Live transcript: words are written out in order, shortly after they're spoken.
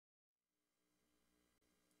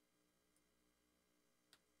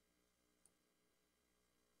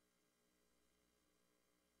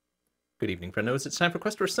Good evening, friendos. It's time for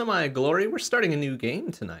Quest for Semi-Glory. We're starting a new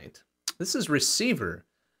game tonight. This is Receiver.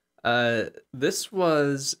 This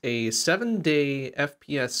was a 7-day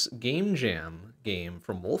FPS game jam game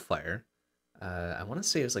from Wolfire. I want to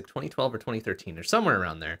say it was like 2012 or 2013 or somewhere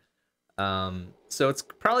around there. So it's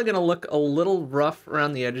probably going to look a little rough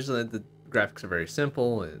around the edges. The graphics are very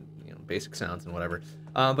simple, and basic sounds and whatever.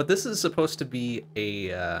 But this is supposed to be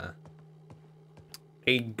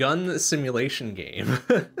a gun simulation game.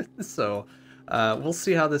 So we'll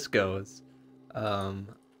see how this goes. We'll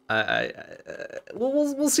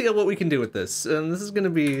see what we can do with this. And this is going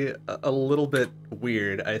to be a little bit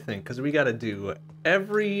weird, I think, because we've got to do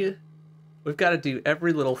every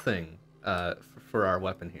little thing for our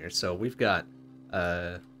weapon here. So we've got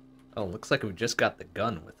looks like we just got the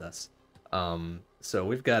gun with us. So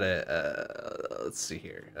we've got to, let's see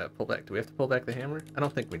here, pull back. Do we have to pull back the hammer? I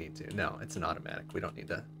don't think we need to. No, it's an automatic. We don't need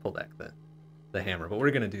to pull back the hammer, but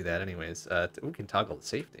we're going to do that anyways. We can toggle the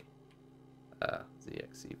safety.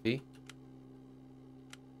 ZXCV.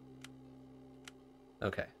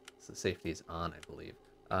 Okay, so safety is on, I believe.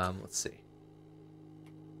 Let's see.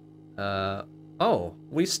 Oh,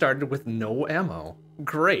 we started with no ammo.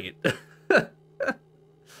 Great.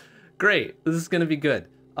 Great, this is going to be good.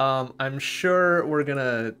 I'm sure we're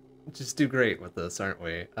gonna just do great with this, aren't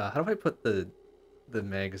we? How do I put the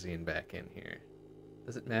magazine back in here?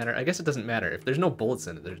 Does it matter? I guess it doesn't matter. If there's no bullets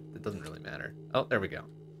in it, it doesn't really matter. Oh, there we go.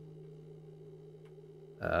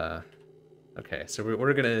 Okay, so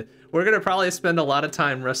we're gonna probably spend a lot of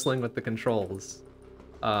time wrestling with the controls.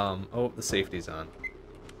 Oh, the safety's on.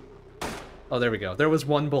 Oh, there we go. There was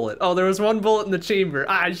one bullet. Oh, there was one bullet in the chamber.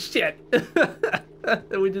 Ah, shit!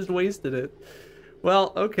 We just wasted it.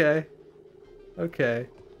 Well, okay. Okay.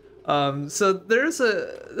 So there's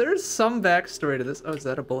some backstory to this. Oh, is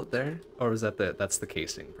that a bullet there? Or was that that's the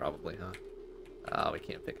casing, probably, huh? Oh, we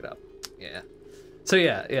can't pick it up. Yeah. So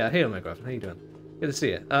yeah. Hey, my girlfriend, how you doing? Good to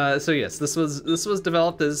see you. So yes, this was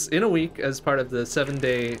developed in a week as part of the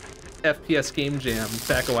 7-day FPS game jam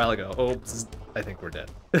back a while ago. Oops, I think we're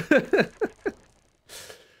dead.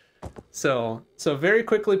 So very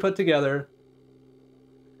quickly put together.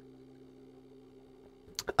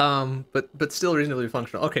 But still reasonably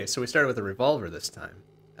functional. Okay, so we started with a revolver this time.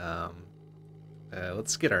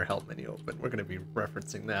 Let's get our help menu open. We're gonna be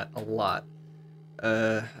referencing that a lot.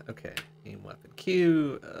 Okay, aim weapon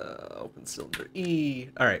Q, open cylinder E.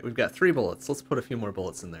 All right, we've got 3 bullets. Let's put a few more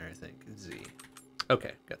bullets in there, I think. Z.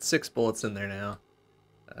 Okay, got 6 bullets in there now.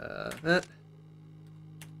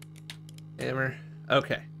 Hammer.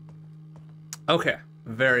 Okay. Okay,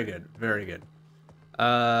 very good, very good.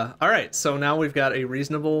 All right, so now we've got a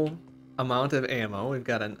reasonable amount of ammo. We've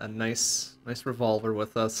got a nice revolver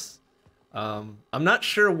with us. I'm not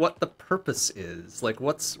sure what the purpose is. Like,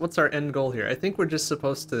 what's our end goal here? I think we're just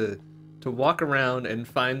supposed to walk around and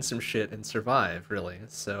find some shit and survive, really.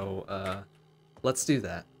 So, let's do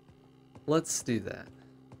that. Let's do that.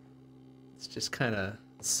 Let's just kind of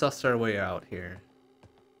suss our way out here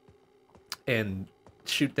and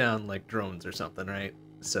shoot down like drones or something, right?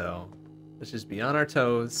 So let's just be on our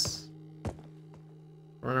toes,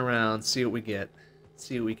 run around, see what we get,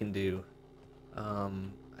 see what we can do.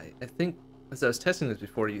 I think, as I was testing this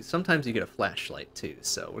before, sometimes you get a flashlight too,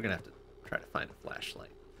 so we're gonna have to try to find a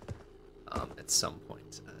flashlight at some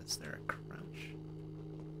point. Is there a crouch?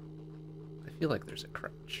 I feel like there's a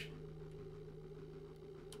crouch.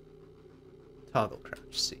 Toggle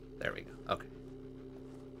crouch, C. There we go, okay.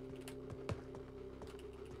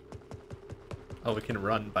 Oh, we can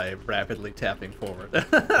run by rapidly tapping forward.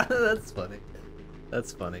 That's funny.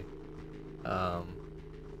 That's funny. Decock,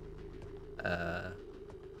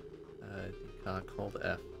 hold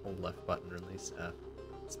F, hold left button, release F.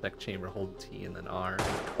 Spec chamber, hold T and then R.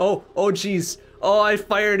 Oh, jeez. Oh, I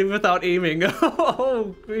fired him without aiming.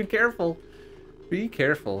 Oh, be careful. Be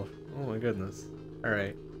careful. Oh my goodness. All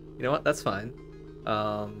right. You know what? That's fine.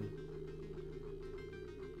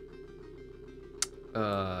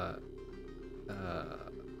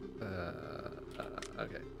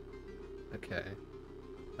 Okay.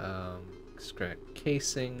 Extract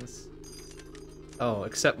casings. Oh,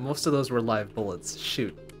 except most of those were live bullets.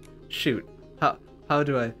 Shoot. How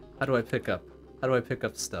do I pick up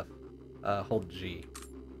stuff? Hold G.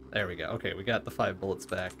 There we go. Okay, we got the 5 bullets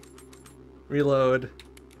back. Reload.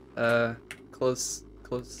 Close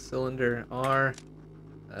cylinder R.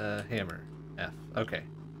 Hammer F. Okay.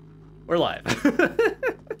 We're live.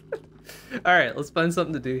 All right, let's find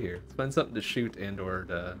something to do here. Let's find something to shoot and/or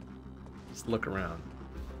to just look around.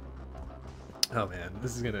 Oh man,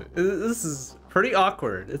 this is pretty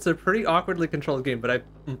awkward. It's a pretty awkwardly controlled game, but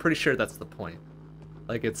I'm pretty sure that's the point.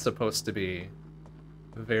 Like, it's supposed to be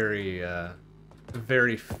very,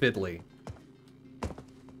 very fiddly.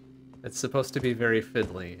 It's supposed to be very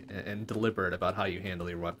fiddly and deliberate about how you handle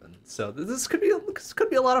your weapon. So this could be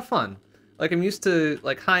a lot of fun. Like, I'm used to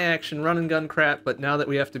like high action run and gun crap, but now that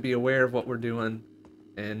we have to be aware of what we're doing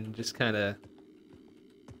and just kind of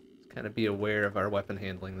be aware of our weapon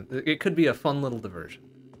handling, it could be a fun little diversion.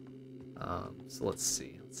 So let's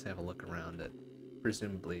see. Let's have a look around at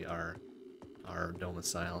presumably our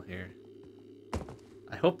domicile here.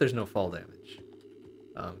 I hope there's no fall damage,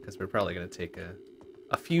 because we're probably going to take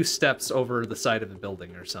a few steps over the side of the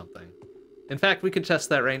building or something. In fact, we could test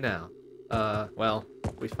that right now. Well,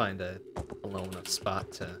 we find a low enough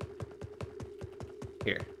spot to...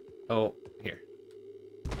 Here. Oh, here.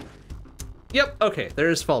 Yep, okay, there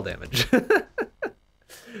is fall damage.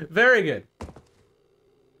 Very good.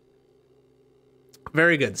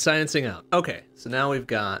 Very good, sciencing out. Okay, so now we've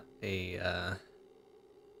got a,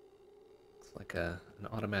 it's like an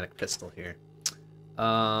automatic pistol here.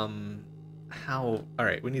 How,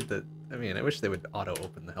 alright, we need the, I mean, I wish they would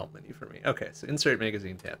auto-open the help menu for me. Okay, so insert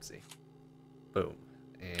magazine, tab C. Boom.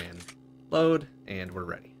 And load, and we're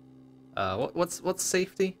ready. What's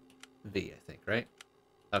safety? V, I think, right?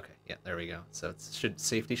 Okay, yeah, there we go. So it's,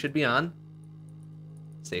 safety should be on.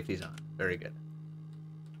 Safety's on. Very good.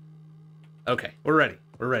 Okay, we're ready.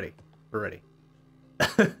 We're ready. We're ready.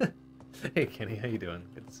 Hey Kenny, how you doing?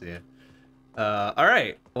 Good to see you. All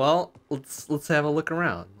right. Well, let's have a look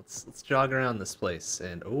around. Let's jog around this place.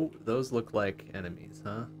 And oh, those look like enemies,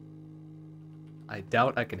 huh? I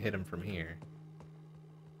doubt I can hit them from here.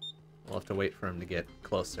 We'll have to wait for him to get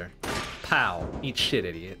closer. Pow! Eat shit,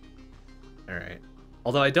 idiot. All right.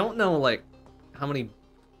 Although I don't know, like, how many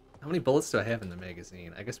bullets do I have in the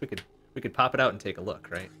magazine? I guess we could pop it out and take a look,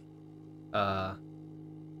 right?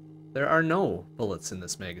 There are no bullets in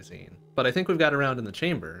this magazine, but I think we've got a round in the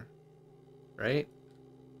chamber, right?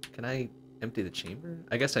 Can I empty the chamber?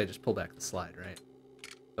 I guess I just pull back the slide, right?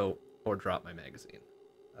 Oh, or drop my magazine.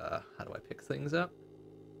 How do I pick things up?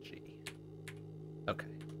 G. Okay,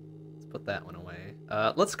 let's put that one away.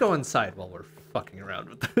 Let's go inside while we're fucking around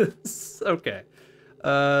with this. Okay.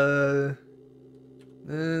 How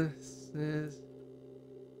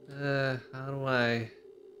do I...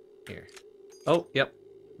 Here. Oh, yep.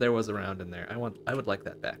 There was a round in there. I would like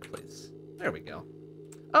that back, please. There we go.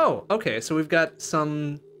 Oh, okay, so we've got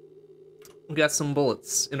some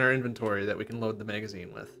bullets in our inventory that we can load the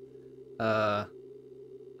magazine with.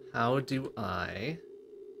 How do I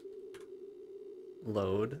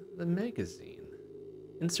load the magazine?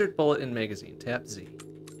 Insert bullet in magazine, tap Z.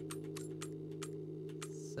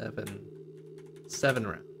 7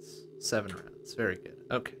 rounds. 7 rounds. Very good.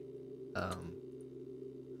 Okay. That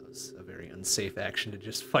was a very unsafe action to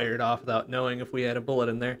just fire it off without knowing if we had a bullet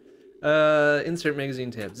in there. Insert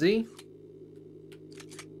magazine, tab Z.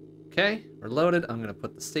 Okay, we're loaded. I'm gonna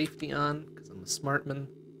put the safety on because I'm a smartman.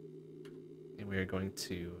 And we are going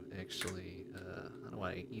to actually, how do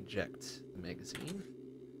I eject the magazine?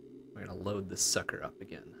 We're gonna load this sucker up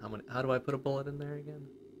again. How do I put a bullet in there again?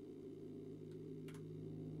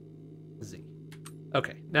 Z.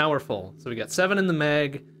 Okay, now we're full. So we got 7 in the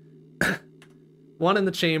mag, 1 in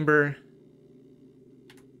the chamber.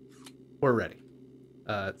 We're ready.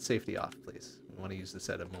 Safety off, please. We want to use this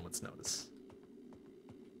at a moment's notice.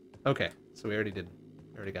 Okay, so we already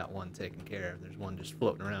got 1 taken care of. There's 1 just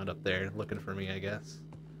floating around up there looking for me, I guess.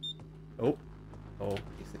 Oh,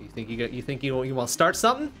 you think you want to start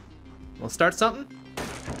something? Want to start something?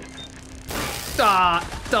 Ah,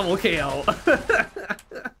 double KO.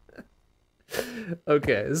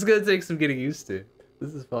 Okay, this is gonna take some getting used to.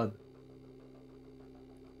 This is fun.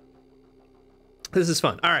 This is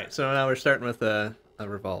fun. All right, so now we're starting with a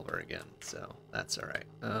revolver again, so that's all right.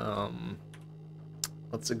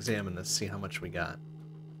 Let's examine this, see how much we got.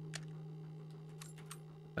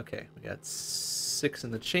 Okay, we got 6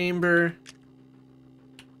 in the chamber.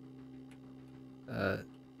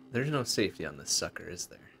 There's no safety on this sucker, is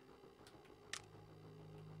there?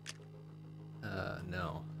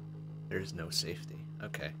 No. There's no safety.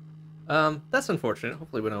 Okay. That's unfortunate.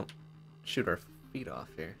 Hopefully we don't shoot our feet off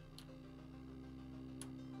here.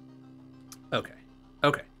 Okay.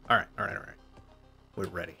 Okay. Alright, alright, alright. We're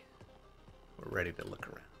ready. We're ready to look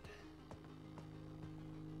around.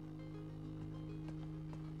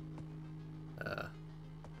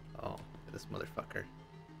 Oh, look at this motherfucker.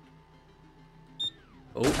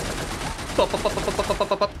 Oh.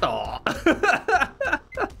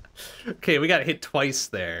 Okay, we got hit twice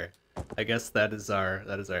there. I guess that is our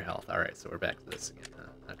health. All right, so we're back to this again.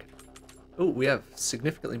 Okay. Oh, we have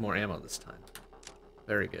significantly more ammo this time.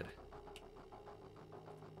 Very good.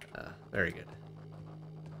 Very good.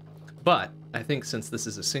 But I think since this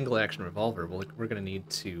is a single action revolver, we're gonna need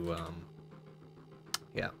to,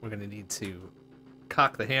 yeah, we're gonna need to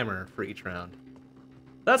cock the hammer for each round.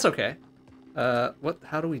 That's okay.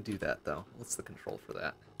 How do we do that, though? What's the control for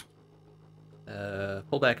that?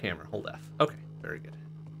 Pull back hammer, hold F. Okay, very good.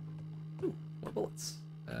 Ooh, more bullets.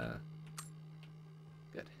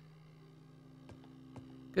 Good.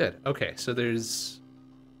 Good, okay, so there's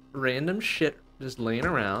random shit just laying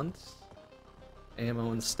around.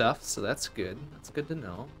 Ammo and stuff, so that's good. That's good to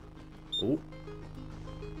know. Ooh.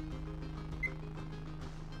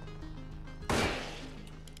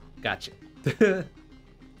 Gotcha.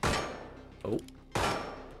 Oh.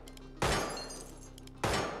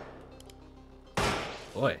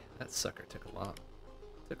 Boy, that sucker took a lot.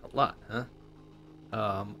 Took a lot, huh?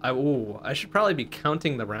 I should probably be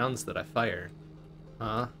counting the rounds that I fire.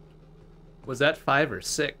 Huh? Was that 5 or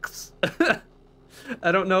 6?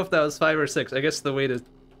 I don't know if that was 5 or 6. I guess the way to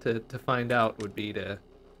find out would be to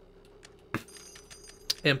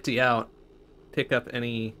empty out, pick up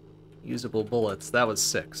any usable bullets. That was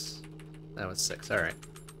 6. That was 6. All right.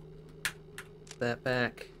 That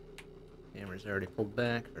back. Hammer's already pulled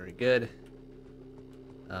back. Very good.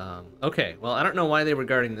 Okay. Well, I don't know why they were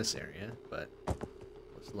guarding this area, but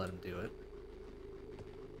let's let them do it.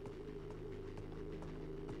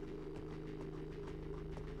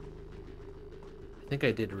 I think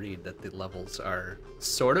I did read that the levels are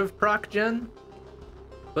sort of proc gen,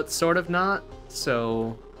 but sort of not.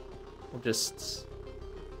 So we'll just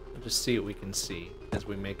see what we can see as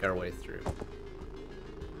we make our way through.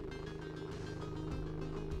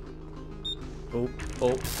 Oh,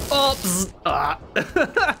 oh, oh! Psst, ah.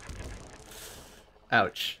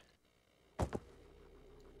 Ouch.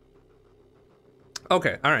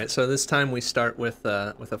 Okay, all right. So this time we start with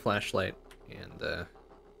a flashlight and a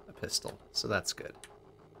pistol. So that's good.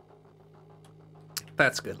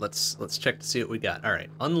 That's good. Let's check to see what we got. All right,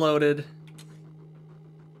 unloaded.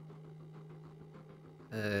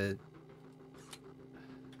 One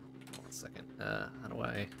second. How do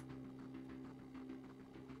I?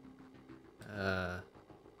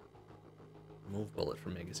 Move bullet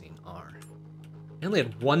from magazine R. I only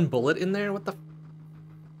had 1 bullet in there? What the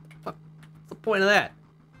fuck? What's the point of that?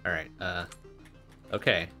 Alright,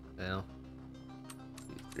 okay. Well,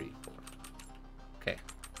 2, 3, 4. Okay.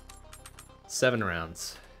 7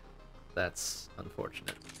 rounds. That's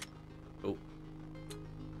unfortunate. Oh.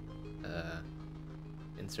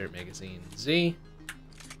 Insert magazine Z.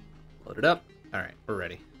 Load it up. Alright, we're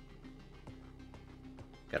ready.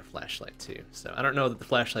 Got a flashlight too, so I don't know that the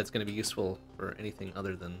flashlight's going to be useful for anything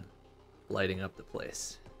other than lighting up the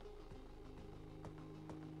place.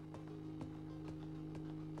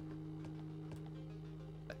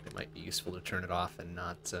 In fact, it might be useful to turn it off and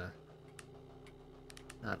not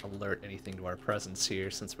alert anything to our presence here,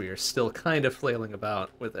 since we are still kind of flailing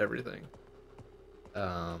about with everything.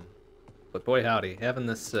 But boy howdy, having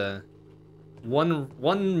this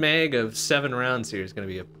one mag of 7 rounds here is going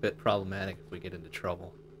to be a bit problematic if we get into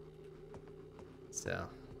trouble. So,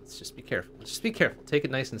 let's just be careful. Let's just be careful. Take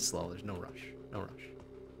it nice and slow. There's no rush. No rush.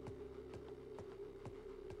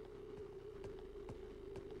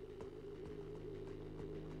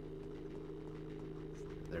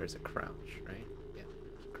 There's a crouch, right? Yeah,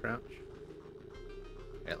 there's a crouch.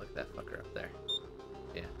 Yeah, look at that fucker up there.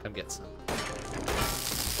 Yeah, come get some.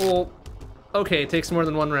 Oh, okay, it takes more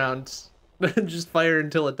than 1 round. Just fire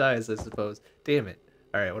until it dies, I suppose. Damn it.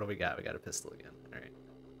 Alright, what do we got? We got a pistol again. Alright.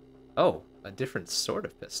 Oh, a different sort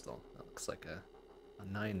of pistol. That looks like a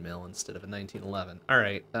 9mm instead of a 1911.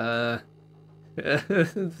 Alright, the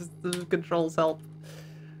controls help.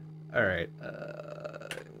 Alright,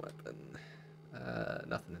 weapon.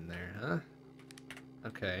 Nothing in there, huh?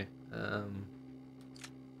 Okay,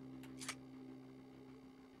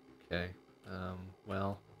 okay,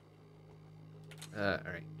 well...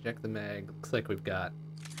 alright, check the mag. Looks like we've got...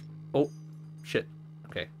 Oh, shit.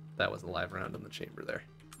 Okay, that was a live round in the chamber there.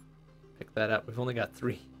 Pick that up. We've only got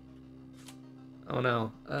 3. Oh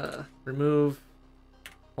no. Remove.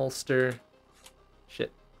 Holster.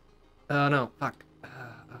 Shit. Oh no, fuck.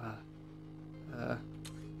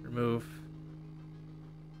 Remove.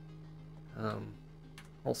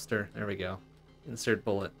 Holster. There we go. Insert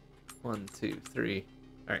bullet. 1, 2, 3.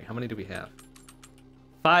 Alright, how many do we have?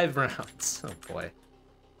 5 rounds. Oh boy.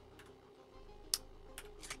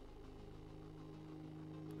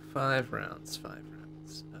 5 rounds. 5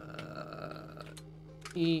 rounds.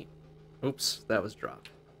 Oops, that was drop.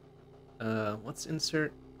 What's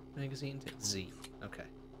insert magazine? Z. Okay.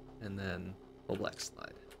 And then full black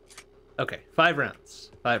slide. Okay, 5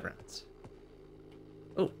 rounds. 5 rounds.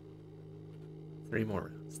 Oh. 3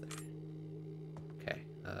 more rounds there. Okay.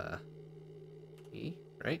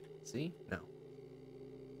 right? Z? No.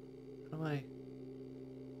 How do I...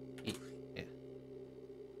 E. Yeah.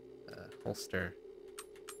 Holster.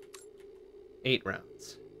 8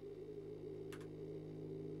 rounds.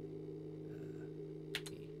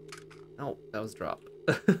 E. Oh, that was drop.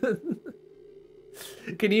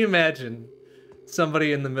 Can you imagine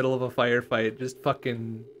somebody in the middle of a firefight just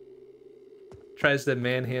fucking tries to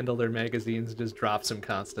manhandle their magazines and just drops them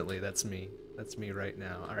constantly? That's me. That's me right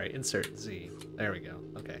now. All right, insert Z. There we go.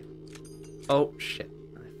 Okay. Oh, shit.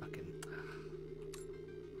 I fucking...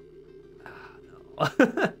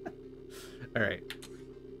 no. All right.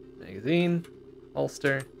 Magazine,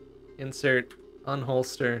 holster, insert,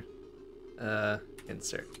 unholster,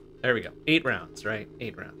 insert. There we go. 8 rounds, right?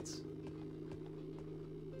 8 rounds.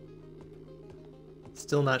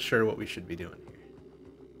 Still not sure what we should be doing here.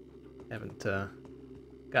 Haven't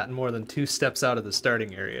gotten more than 2 steps out of the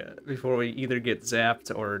starting area before we either get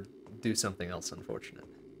zapped or do something else unfortunate.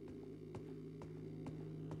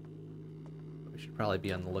 We should probably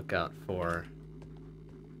be on the lookout for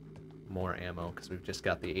more ammo, because we've just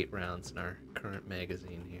got the 8 rounds in our current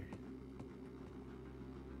magazine here.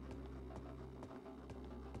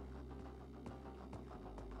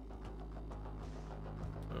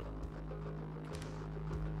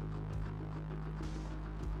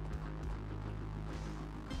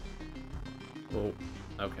 Oh,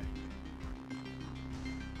 okay.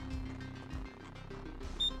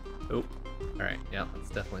 Oh, alright, yeah, that's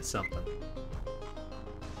definitely something.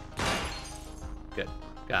 Good,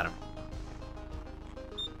 got him.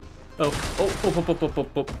 Oh,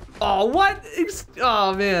 what?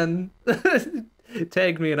 Oh, man.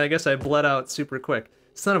 Tagged me, and I guess I bled out super quick.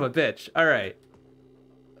 Son of a bitch. Alright.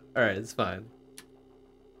 Alright, it's fine.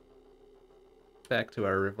 Back to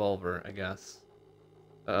our revolver, I guess.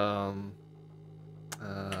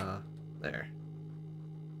 There.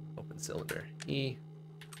 Open cylinder. E.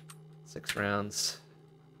 6 rounds.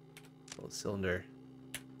 Close cylinder.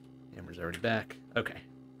 Hammer's already back. Okay.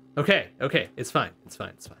 Okay, okay. It's fine. It's fine.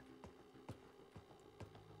 It's fine.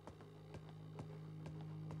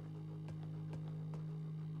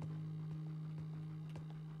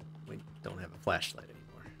 We don't have a flashlight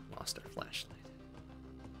anymore. Lost our flashlight.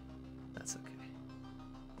 That's okay.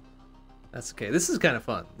 That's okay. This is kind of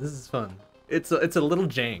fun. This is fun. It's a little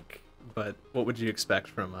jank, but what would you expect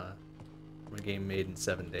from a game made in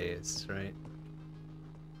 7 days, right?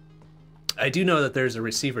 I do know that there's a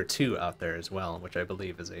Receiver 2 out there as well, which I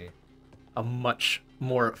believe is a much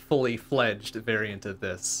more fully fledged variant of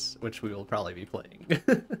this, which we will probably be playing.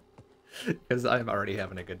 Because I'm already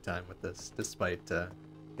having a good time with this, despite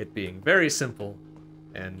it being very simple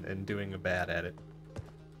and doing a bad at it.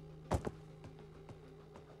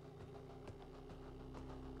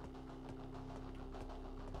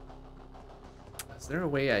 Is there a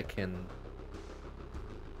way I can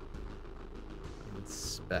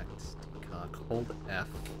inspect decock? Hold F.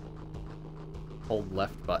 Hold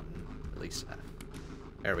left button. Release F.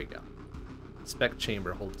 There we go. Inspect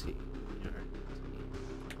chamber. Hold T.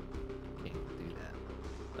 Can't do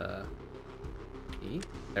that. E.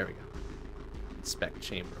 There we go. Inspect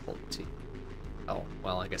chamber. Hold T. Oh,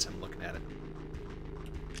 well, I guess I'm looking at it.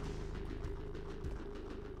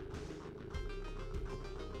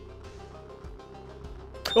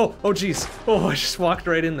 Oh, oh, jeez. Oh, I just walked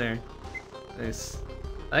right in there. Nice.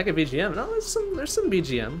 I like a BGM. No, there's some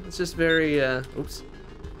BGM. It's just very, oops.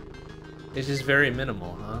 It's just very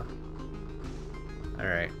minimal, huh?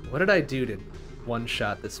 Alright, what did I do to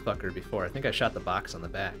one-shot this fucker before? I think I shot the box on the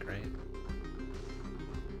back, right?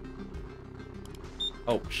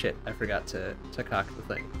 Oh, shit. I forgot to cock the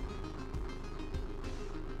thing.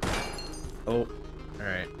 Oh,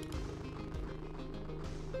 alright.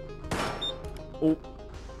 Oh.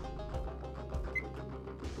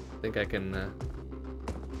 I think I can, oh,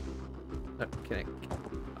 can I? Oh,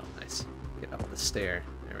 nice. Get up the stair.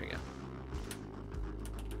 There we go.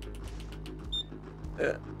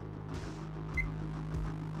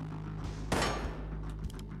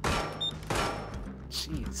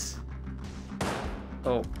 Jeez.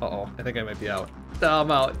 Oh, uh-oh. I think I might be out. Oh,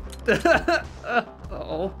 I'm out.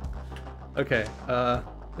 Uh-oh. Okay,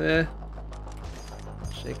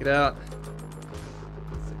 shake it out.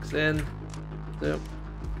 6 in. Nope.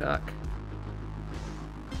 Cock.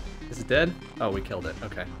 Is it dead? Oh, we killed it.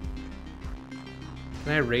 Okay.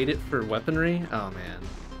 Can I rate it for weaponry? Oh, man.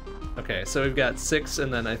 Okay, so we've got 6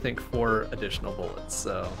 and then I think 4 additional bullets,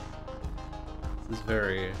 so... This is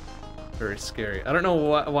very, very scary. I don't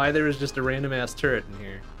know why there was just a random-ass turret in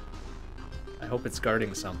here. I hope it's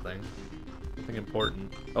guarding something. Something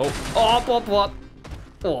important. Oh! Oh! Plop,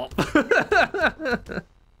 plop.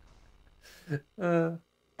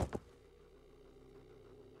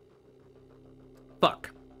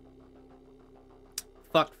 Fuck.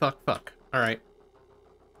 Fuck. Alright.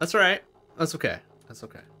 That's alright. That's okay. That's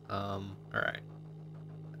okay. Alright.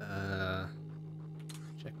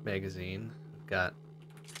 Check magazine. We've got...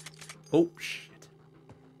 Oh, shit.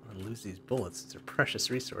 I'm gonna lose these bullets. These are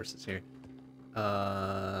precious resources here.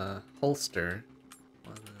 Holster.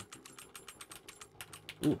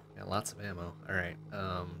 Ooh, got lots of ammo. Alright.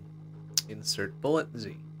 Insert bullet.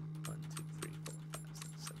 Z. 1, 2, 3, 4, 5, 6,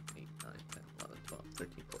 7, 8, 9, 10, 11, 12,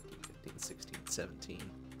 13, 14, 15, 16, 17.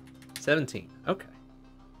 17. Okay.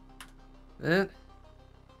 That.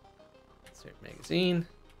 Insert magazine.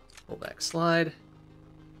 Pull back slide.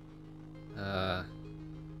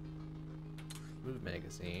 Move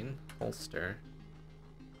magazine. Holster.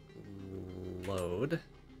 Load.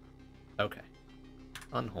 Okay.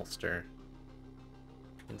 Unholster.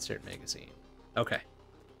 Insert magazine. Okay.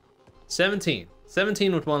 17.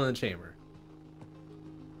 17 with one in the chamber.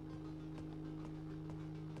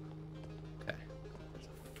 Okay. There's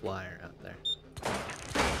a flyer out there.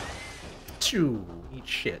 Choo! Eat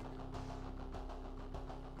shit.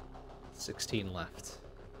 16 left.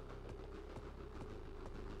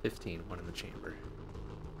 15, one in the chamber.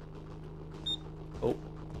 Oh.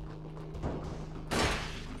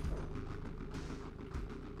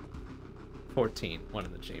 $14, one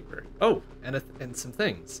in the chamber. Oh, and some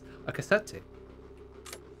things. A cassette tape.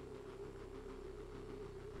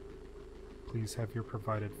 Please have your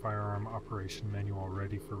provided firearm operation manual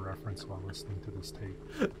ready for reference while listening to this tape.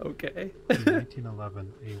 Okay. The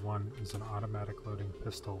 1911 A1 is an automatic loading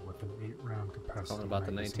pistol with an 8-round capacity. Talking about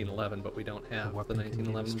the magazine. 1911, but we don't have the weapon can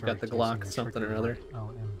be 1911. We've got the Glock something or other.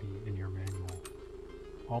 LMB in your manual.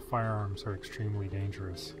 All firearms are extremely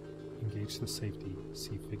dangerous. Engage the safety,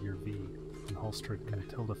 see Figure V, and holster it in a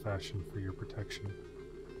tilde fashion for your protection.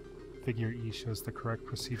 Figure E shows the correct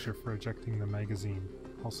procedure for ejecting the magazine,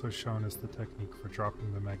 also shown as the technique for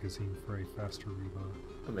dropping the magazine for a faster reload.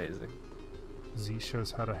 Amazing. Z shows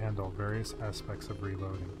how to handle various aspects of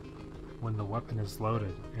reloading. When the weapon is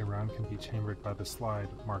loaded, a round can be chambered by the slide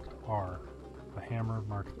marked R. A hammer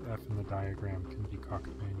marked F in the diagram can be cocked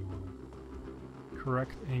manually.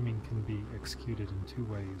 Correct aiming can be executed in two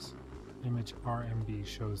ways. Image RMB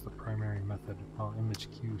shows the primary method, while image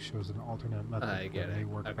Q shows an alternate method that may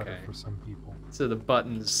work better for some people. So the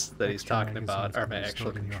buttons that he's talking about are my magazines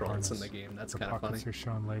actual can be stored controls in your the game. That's The kind of funny. pockets are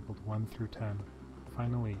shown labeled 1 through 10.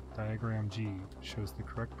 Finally, diagram G shows the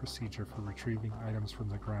correct procedure for retrieving items from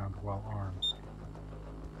the ground while armed.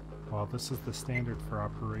 While this is the standard for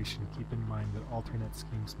operation, keep in mind that alternate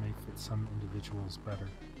schemes may fit some individuals better.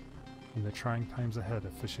 In the trying times ahead,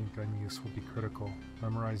 efficient gun use will be critical.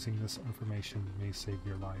 Memorizing this information may save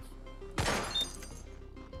your life.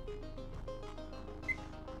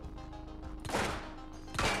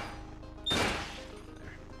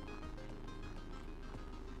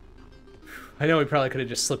 I know we probably could have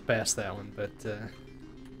just slipped past that one, but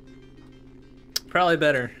probably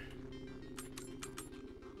better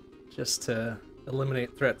just to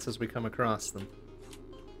eliminate threats as we come across them.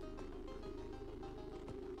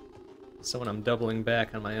 So when I'm doubling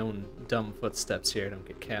back on my own dumb footsteps here, I don't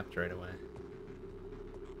get capped right away.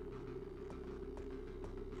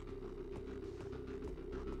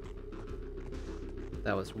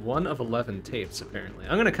 That was 1 of 11 tapes, apparently.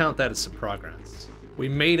 I'm gonna count that as some progress. We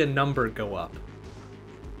made a number go up.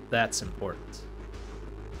 That's important.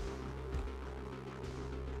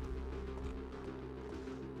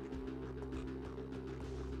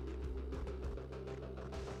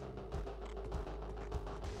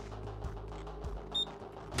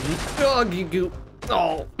 Doggy goop.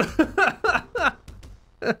 Oh.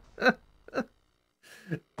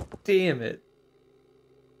 Damn it.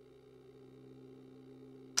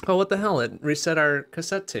 Oh, what the hell? It reset our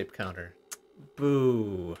cassette tape counter.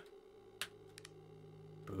 Boo.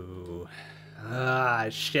 Boo. Ah,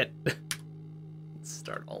 shit. Let's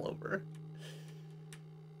start all over.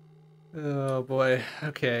 Oh, boy.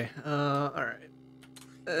 Okay. Alright.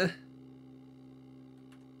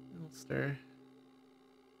 Holster.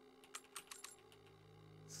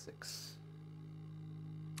 6.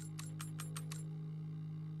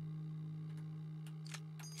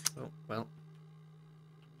 Oh, well.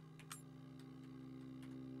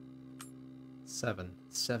 7.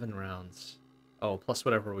 7 rounds. Oh, plus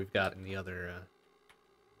whatever we've got in the other,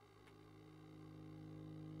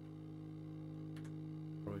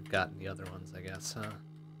 what we've got in the other ones, I guess, huh?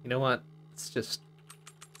 You know what? Let's just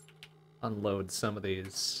unload some of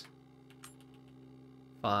these.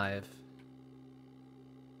 5.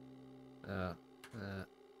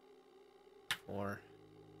 4.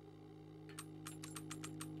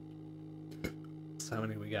 So how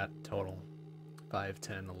many we got total? 5,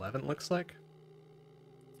 10, 11 looks like.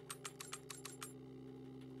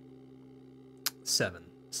 7.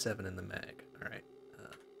 7 in the mag. Alright.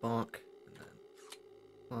 Bonk. And then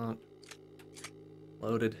bonk.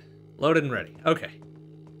 Loaded. Loaded and ready. Okay.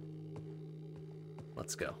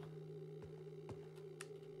 Let's go.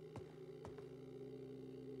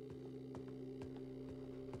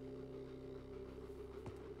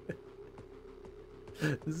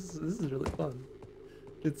 This is really fun.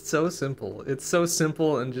 It's so simple. It's so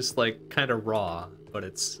simple and just like kind of raw, but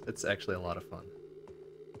it's actually a lot of fun.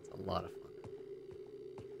 It's a lot of fun.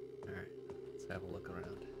 All right, let's have a look around.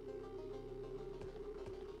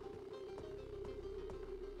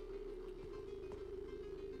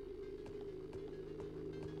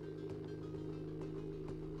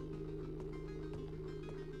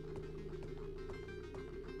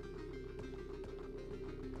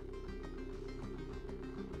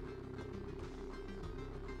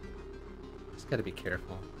 Gotta be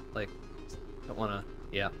careful. Like, don't wanna...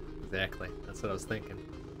 Yeah, exactly. That's what I was thinking.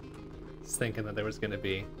 I was thinking that there was gonna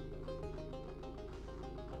be...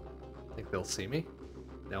 Think they'll see me?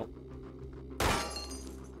 Nope.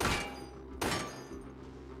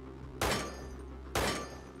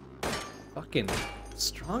 Fucking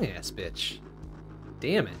strong-ass bitch.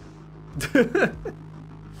 Damn it.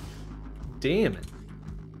 Damn it.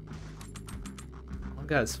 All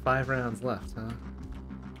got is 5 rounds left, huh?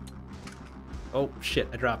 Oh, shit,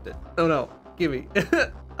 I dropped it. Oh, no. Gimme.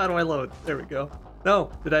 How do I load? There we go. No,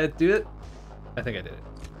 did I do it? I think I did it.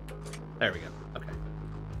 There we go. Okay.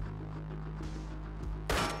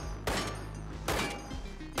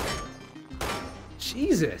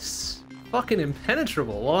 Jesus. Fucking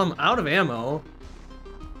impenetrable. Well, I'm out of ammo.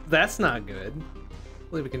 That's not good.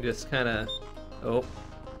 Hopefully we can just kind of... Oh.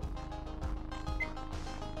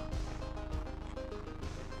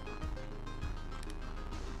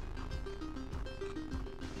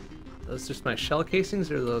 Those just my shell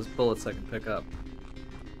casings, or are those bullets I can pick up?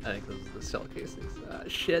 I think those are the shell casings.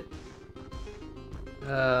 Shit.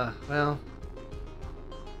 Well.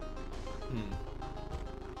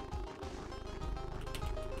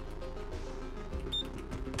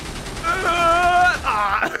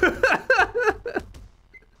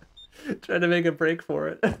 Trying to make a break for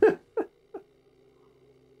it.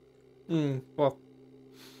 Well.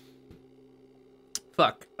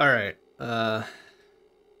 Fuck. Alright.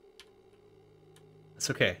 It's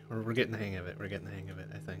okay. We're getting the hang of it. We're getting the hang of it,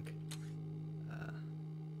 I think.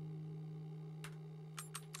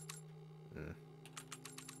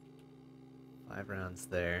 5 rounds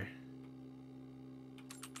there.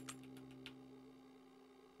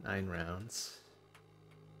 9 rounds.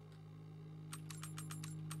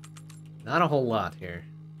 Not a whole lot here.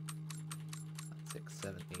 6,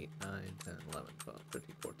 7, 8, 9, 10, 11, 12,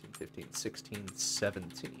 13, 14, 15, 16,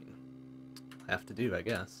 17. Have to do, I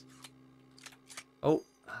guess. Oh.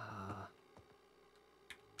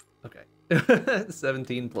 Okay.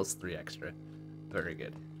 17 plus 3 extra. Very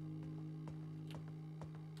good.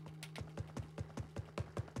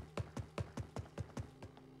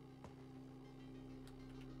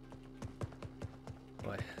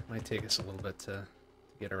 Boy, might take us a little bit to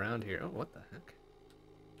get around here. Oh, what the heck?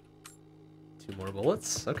 2 more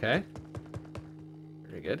bullets. Okay.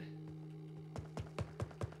 Very good.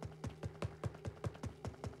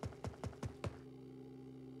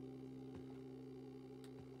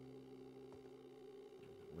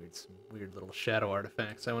 Some weird little shadow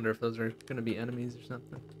artifacts. I wonder if those are going to be enemies or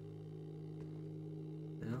something.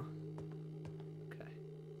 No? Okay.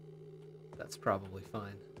 That's probably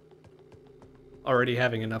fine. Already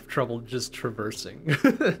having enough trouble just traversing.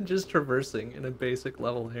 Just traversing in a basic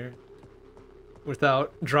level here.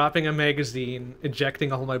 Without dropping a magazine,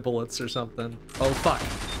 ejecting all my bullets or something. Oh, fuck.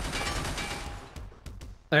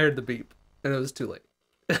 I heard the beep, and it was too late.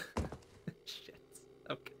 Shit.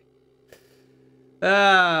 Okay.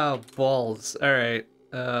 Oh, balls. Alright.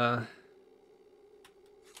 Actually,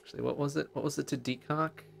 what was it? What was it to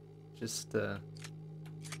decock? Just, Oh,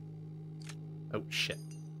 shit.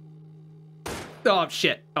 Oh,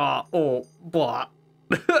 shit. Oh, blah.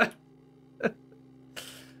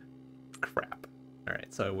 Crap.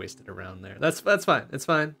 Alright, so I wasted a round there. That's fine. It's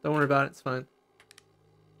fine. Don't worry about it. It's fine.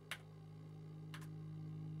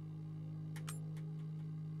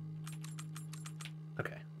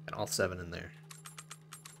 Okay. Got all 7 in there.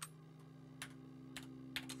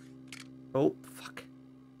 Oh, fuck.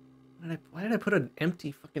 Why did I put an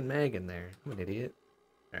empty fucking mag in there? I'm an idiot.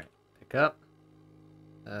 Alright, pick up.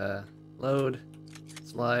 Load.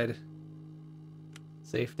 Slide.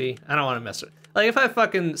 Safety. I don't want to mess with... Like, if I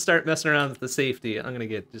fucking start messing around with the safety, I'm gonna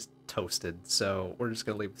get just toasted. So, we're just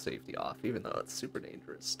gonna leave the safety off, even though it's super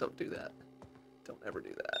dangerous. Don't do that. Don't ever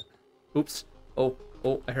do that. Oops. Oh,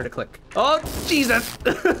 I heard a click. Oh, Jesus!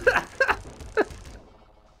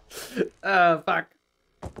 Fuck.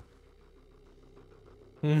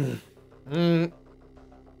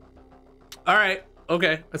 All right.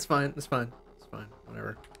 Okay. That's fine. That's fine. That's fine.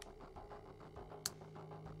 Whatever.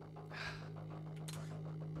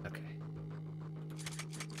 Okay.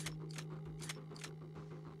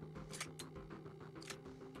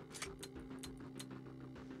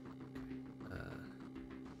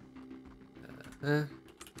 Uh.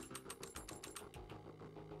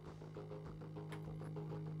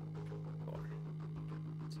 4,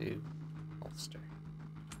 2, holster.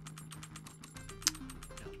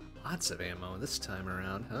 Lots of ammo this time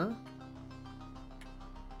around, huh?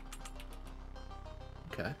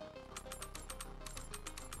 Okay.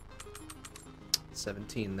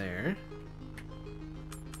 17 there.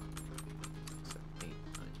 7, 8, 9,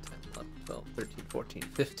 10, 11, 12, 13, 14,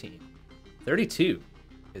 15. 32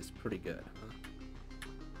 is pretty good, huh?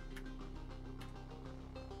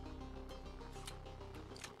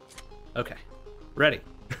 Okay. Ready.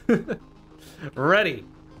 Ready.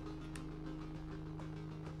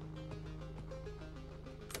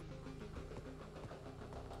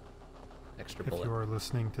 Extra bullet. If you are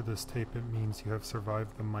listening to this tape, it means you have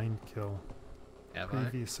survived the mind kill.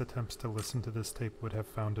 Previous attempts to listen to this tape would have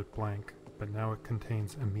found it blank, but now it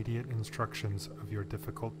contains immediate instructions of your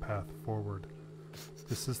difficult path forward.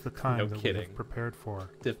 This is the time that we have prepared for.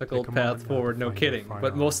 Difficult path forward, no kidding,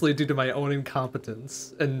 but mostly due to my own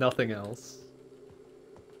incompetence and nothing else.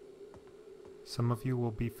 Some of you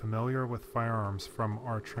will be familiar with firearms from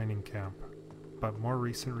our training camp, but more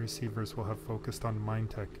recent receivers will have focused on mind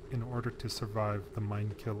tech in order to survive the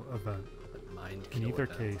mind kill event. In either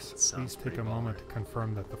case, please take a moment to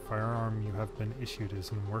confirm that the firearm you have been issued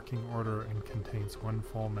is in working order and contains 1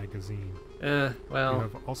 full magazine. Well, you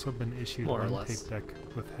have also been issued 1 tape deck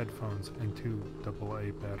with headphones and 2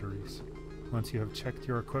 AA batteries. Once you have checked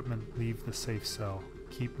your equipment, leave the safe cell.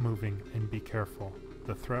 Keep moving and be careful.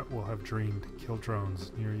 The threat will have dreamed kill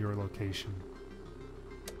drones near your location.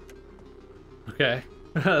 Okay.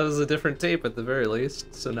 That was a different tape at the very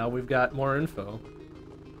least, so now we've got more info.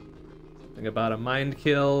 Something about a mind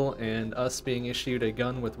kill and us being issued a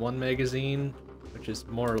gun with 1 magazine, which is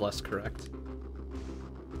more or less correct.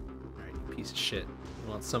 Alright, you piece of shit. You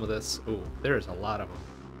want some of this? Ooh, there's a lot of them.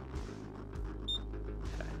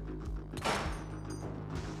 Okay.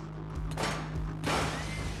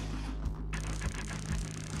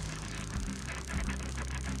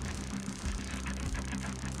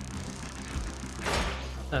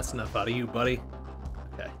 That's enough out of you, buddy.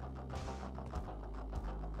 Okay.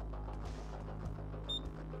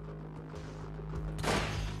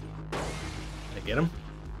 Did I get him?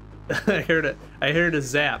 I heard a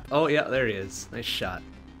zap. Oh yeah, there he is. Nice shot.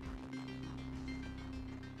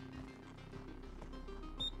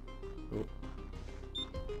 Ooh.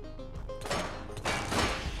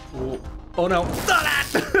 Ooh. Oh no. Stop that!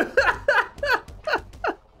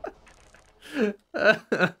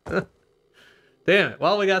 Damn it.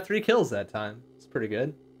 Well, we got 3 kills that time. It's pretty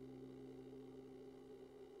good.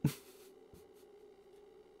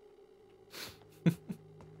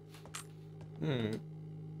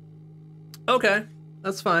 Okay.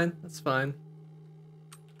 That's fine. That's fine.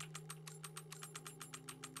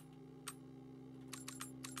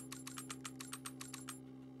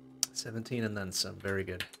 $17 and then some. Very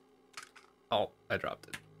good. Oh, I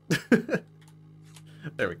dropped it.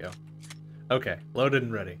 There we go. Okay. Loaded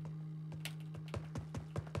and ready.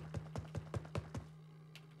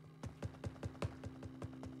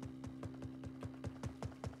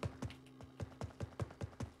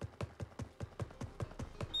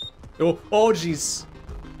 Oh, oh, jeez.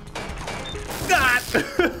 God!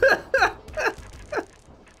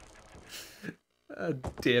 Oh,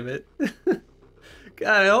 damn it.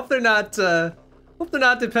 God, I hope they're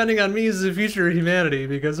not depending on me as the future of humanity,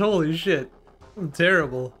 because holy shit, I'm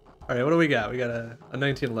terrible. All right, what do we got? We got a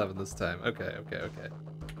 1911 this time. Okay, okay, okay.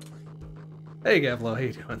 Hey, Gavlo, how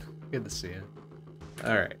you doing? Good to see you.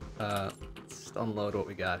 All right, let's unload what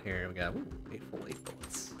we got here. We got 8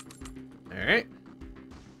 bullets. All right.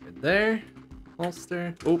 There,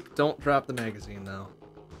 holster. Oop, don't drop the magazine though.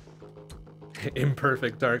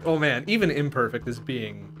 Imperfect dark. Oh man, even imperfect is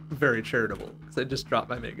being very charitable because I just dropped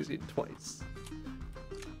my magazine twice.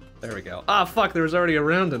 There we go. Ah, fuck, there was already a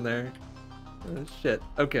round in there. Oh, shit.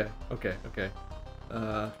 Okay, okay, okay.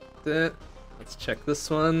 Let's check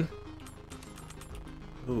this one.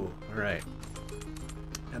 Ooh, all right.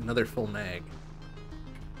 Another full mag.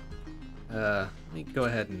 Let me go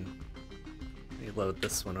ahead and reload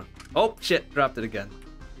this one up. Oh shit, dropped it again.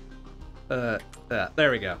 There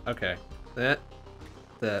we go. Okay. There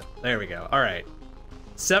we go. All right.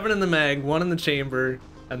 7 in the mag, 1 in the chamber,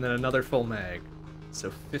 and then another full mag. So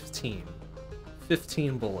 15.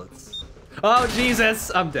 15 bullets. Oh,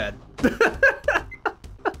 Jesus! I'm dead.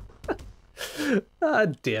 Ah,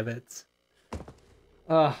 damn it.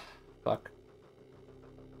 Ah, fuck.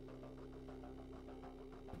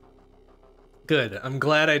 Good. I'm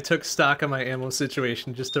glad I took stock of my ammo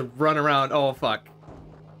situation just to run around. Oh, fuck.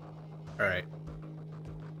 Alright.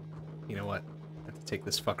 You know what? I have to take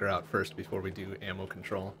this fucker out first before we do ammo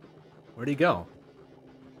control. Where'd he go?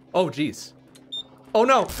 Oh, jeez. Oh,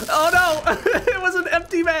 no! Oh, no! It was an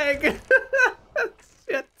empty mag!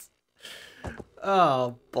 Shit.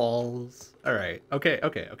 Oh, balls. Alright. Okay,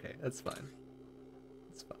 okay, okay. That's fine.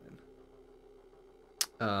 That's fine.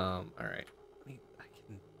 Alright. I think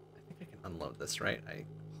I can unload this, right? I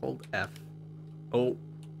hold F. Oh.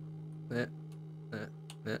 There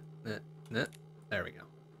we go.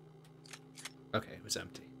 Okay, it was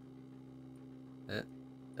empty.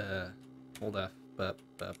 Hold F.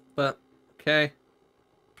 Okay.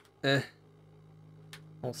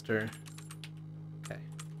 Holster. Okay.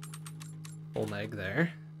 Full mag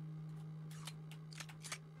there.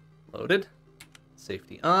 Loaded.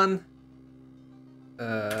 Safety on.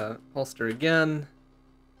 Holster again.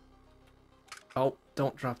 Oh,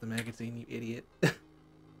 don't drop the magazine, you idiot.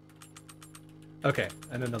 Okay,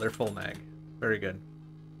 and another full mag. Very good.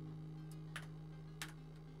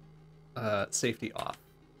 Safety off,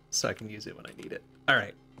 so I can use it when I need it.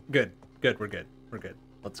 Alright, good. Good, we're good. We're good.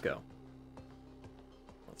 Let's go.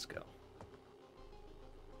 Let's go.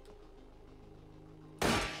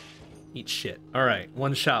 Eat shit. Alright,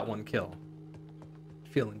 one shot, one kill.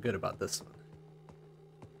 Feeling good about this one.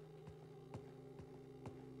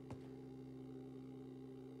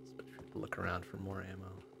 Let's look around for more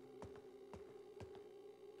ammo.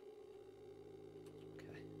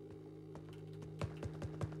 Okay.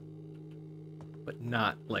 But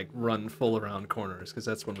not, like, run full around corners, because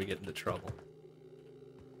that's when we get into trouble.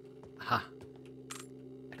 Aha.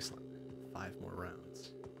 Excellent. 5 more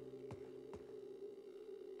rounds.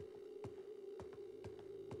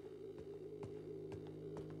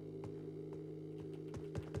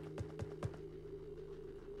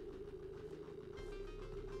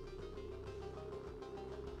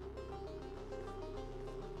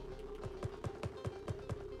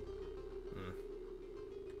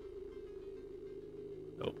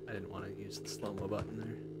 Oh, I didn't want to use the slow-mo button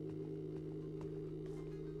there.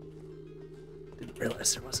 Didn't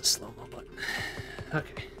realize there was a slow-mo button.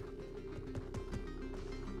 Okay.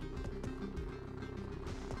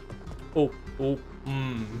 Oh, oh,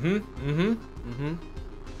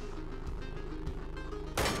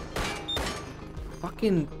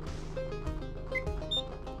 Fucking...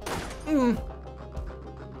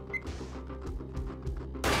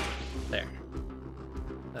 There.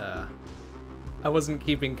 I wasn't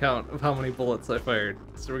keeping count of how many bullets I fired,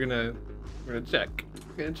 so we're gonna check.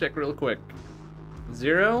 We're gonna check real quick.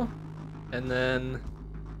 0, and then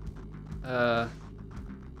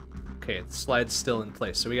okay, the slide's still in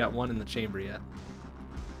place, so we got 1 in the chamber yet.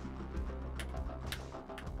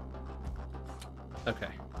 Okay.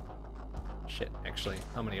 Shit, actually,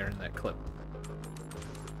 how many are in that clip?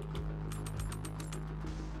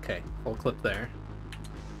 Okay, full clip there.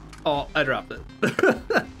 Oh, I dropped it.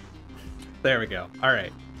 There we go. All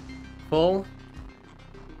right, full,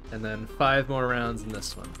 and then 5 more rounds in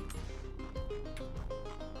this one.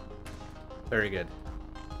 Very good.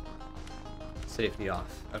 Safety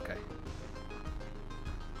off. Okay.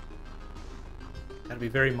 Gotta be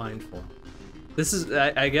very mindful. This is,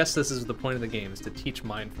 I guess this is the point of the game, is to teach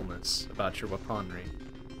mindfulness about your weaponry.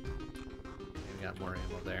 Okay, we got more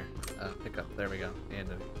ammo there. Pick up, there we go.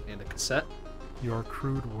 And a cassette. Your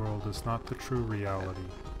crude world is not the true reality.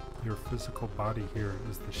 Your physical body here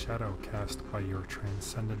is the shadow cast by your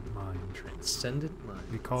transcendent mind. Transcendent mind.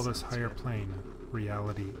 We call this higher plane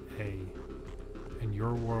Reality A. In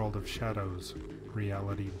your world of shadows,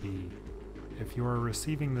 Reality B. If you are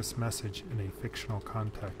receiving this message in a fictional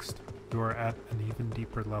context, you are at an even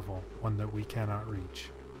deeper level, one that we cannot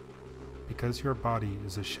reach. Because your body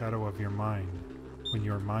is a shadow of your mind, when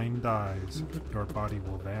your mind dies, your body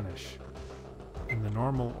will vanish. In the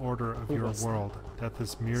normal order of your world, death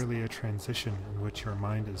is merely a transition in which your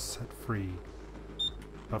mind is set free.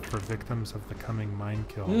 But for victims of the coming mind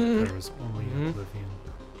kill, there is only oblivion.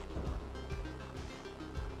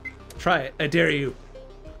 Try it. I dare you.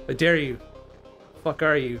 I dare you. Fuck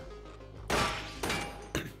are you?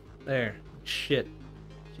 There. Shit.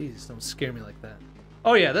 Jesus, don't scare me like that.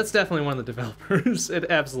 Oh yeah, that's definitely one of the developers. It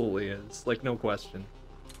absolutely is. Like, no question.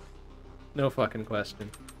 No fucking question.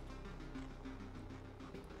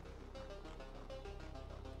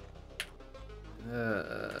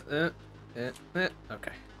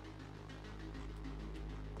 Okay.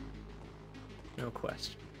 No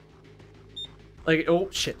question. Like, oh,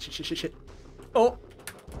 shit. Oh!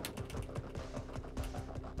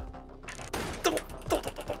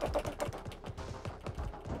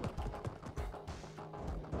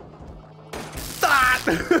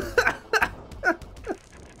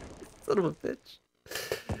 Son of a bitch.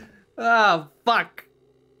 Ah, fuck.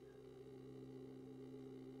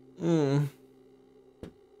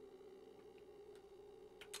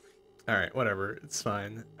 Alright, whatever. It's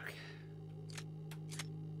fine. Okay.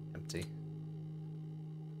 Empty.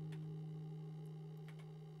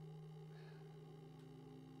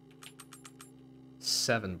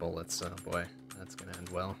 Seven bullets. Oh boy. That's gonna end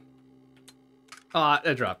well. Ah,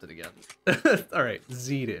 I dropped it again. Alright,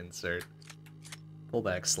 Z to insert. Pull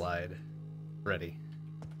back slide. Ready.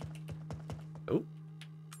 Oh.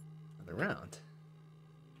 Another round.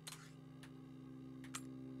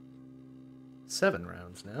 7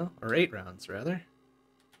 rounds now. Or 8 rounds, rather.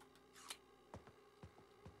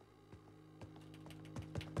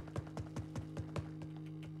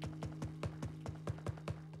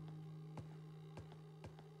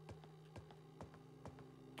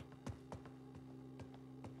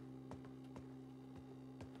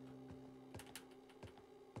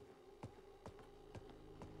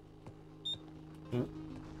 Ooh.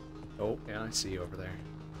 Oh, yeah, I see you over there.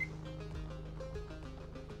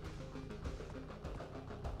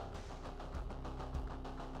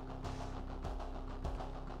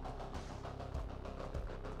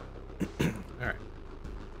 Alright.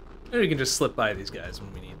 We can just slip by these guys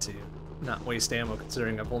when we need to. Not waste ammo,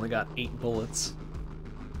 considering I've only got 8 bullets.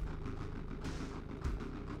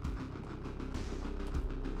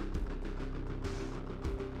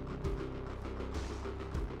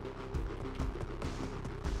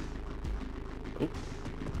 Oh,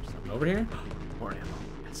 something over here? More ammo.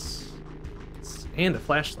 Yes. And a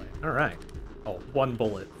flashlight. Alright. Oh, 1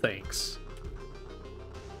 bullet. Thanks.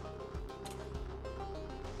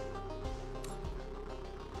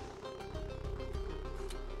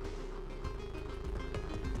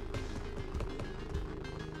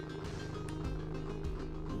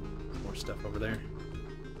 More stuff over there.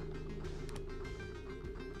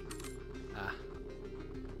 Ah.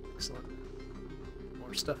 Excellent.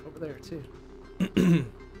 More stuff over there, too.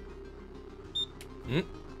 Hmm?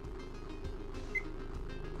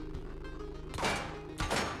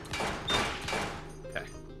 Okay.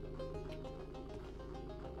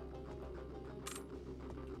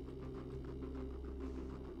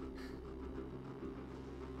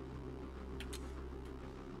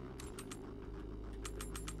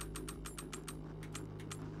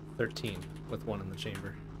 $13 with 1 in the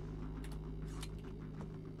chamber.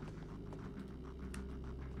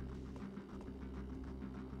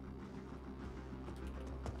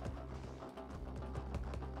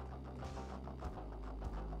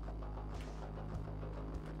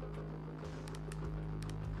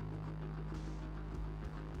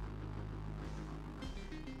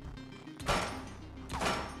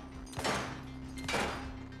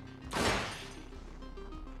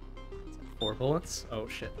 Four bullets? Oh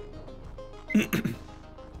shit.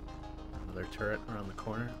 Another turret around the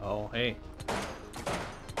corner. Oh, hey.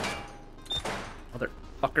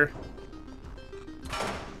 Motherfucker.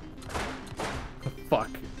 Fuck.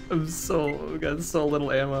 I've got so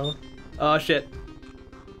little ammo. Oh shit.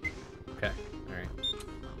 Okay, alright.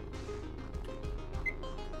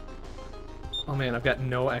 Oh man, I've got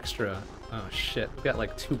no extra. Oh shit, I've got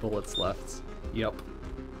like 2 bullets left. Yup.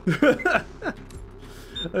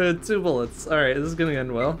 I had 2 bullets. Alright, this is gonna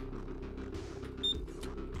end well.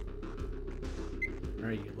 Where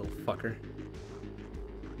are you, little fucker?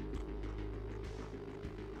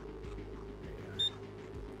 There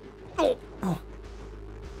you are. Oh!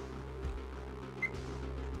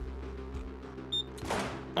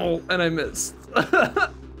 Oh, and I missed.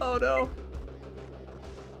 Oh no.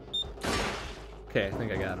 Okay, I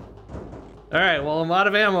think I got him. Alright, well, I'm out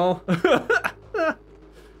of ammo.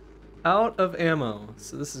 Out of ammo,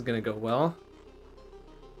 so this is gonna go well.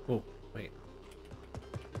 Oh, wait.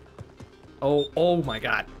 Oh my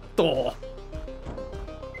god. Oh.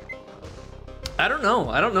 I don't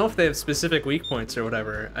know if they have specific weak points or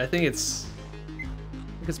whatever. I think it's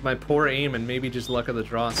my poor aim and maybe just luck of the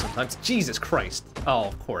draw sometimes. Jesus Christ. Oh,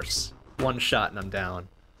 of course. 1 shot and I'm down.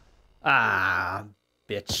 Ah,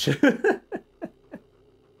 bitch.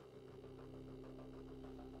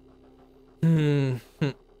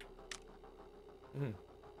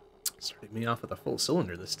 Starting me off with a full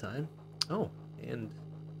cylinder this time. Oh, and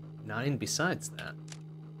 9 besides that.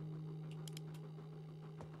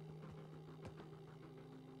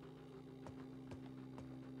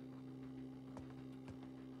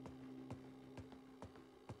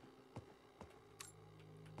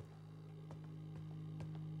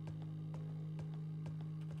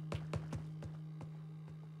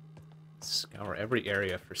 scour every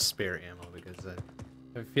area for spare ammo because I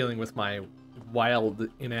have a feeling with my wild,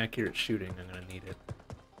 inaccurate shooting, I'm gonna need it.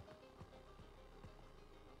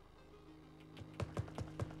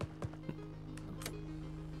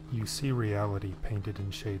 You see reality painted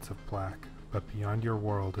in shades of black, but beyond your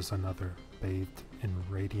world is another, bathed in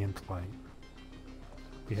radiant light.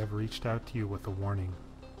 We have reached out to you with a warning.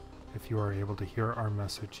 If you are able to hear our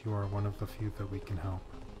message, you are one of the few that we can help.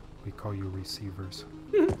 We call you receivers.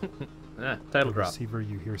 Title The drop. receiver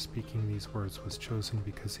you hear speaking these words was chosen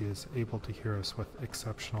because he is able to hear us with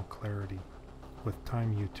exceptional clarity. With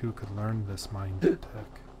time, you too could learn this mind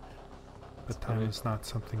tech. But time is not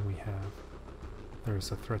something we have. There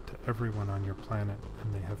is a threat to everyone on your planet,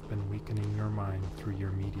 and they have been weakening your mind through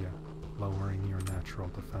your media, lowering your natural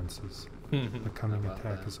defenses. The coming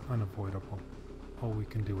attack is unavoidable. All we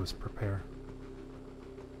can do is prepare.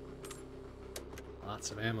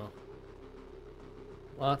 Lots of ammo.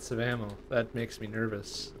 Lots of ammo. That makes me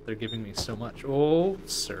nervous. They're giving me so much. Oh,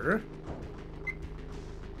 sir.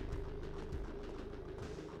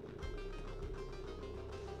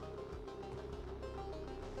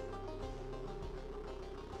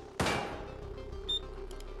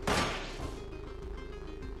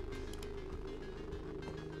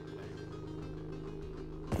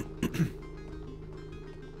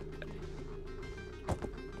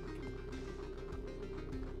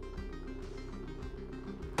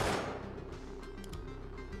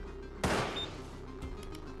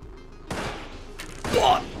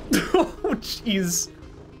 Oh, jeez.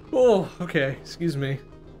 Oh, okay. Excuse me.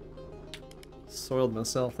 Soiled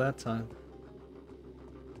myself that time.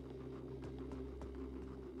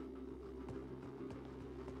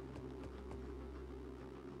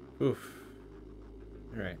 Oof.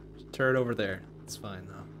 Alright. Turret over there. It's fine,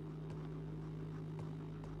 though.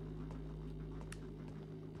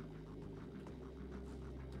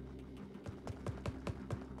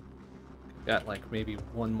 Got, like, maybe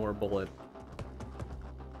one more bullet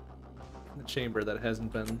in the chamber that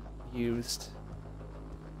hasn't been used.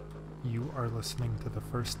 You are listening to the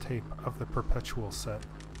first tape of the Perpetual set.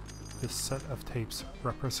 This set of tapes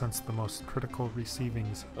represents the most critical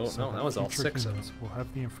receivings, Oh, so no, that was all future 6 of them. humans will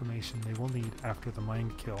have the information they will need after the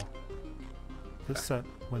mind kill. This set,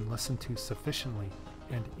 when listened to sufficiently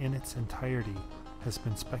and in its entirety, has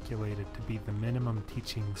been speculated to be the minimum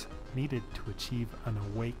teachings needed to achieve an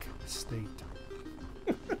awake state.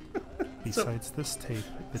 Besides this tape,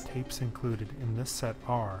 the tapes included in this set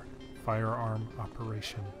are Firearm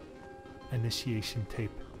Operation, Initiation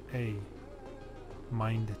Tape A,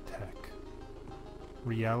 Mind Tech,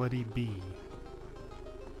 Reality B,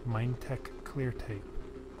 Mind Tech Clear Tape,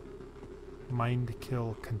 Mind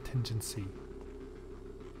Kill Contingency,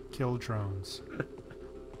 Kill Drones,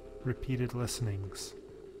 Repeated Listenings,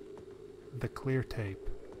 The Clear Tape,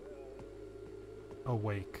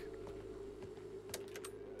 Awake.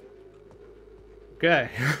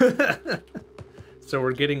 Okay. So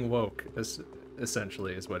we're getting woke,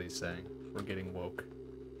 essentially, is what he's saying. We're getting woke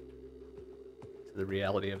to the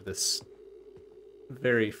reality of this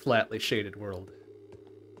very flatly shaded world.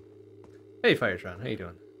 Hey, Firetron, how you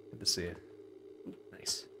doing? Good to see you. Ooh,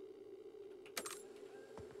 nice.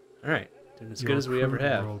 Alright, doing as good as we ever Your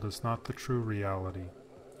have. world is not the true reality.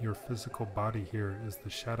 Your physical body here is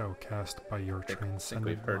the shadow cast by your I think transcendent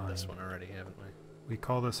we've heard mind. this one already, haven't we? We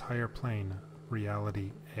call this higher plane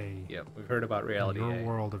Reality A. Yep, we've heard about Reality Your A.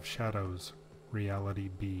 world of shadows, Reality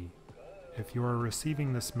B. If you are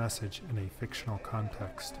receiving this message in a fictional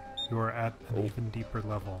context, you are at an even deeper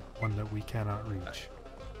level, one that we cannot reach.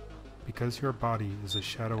 Because your body is a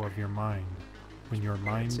shadow of your mind, when your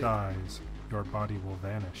mind dies, your body will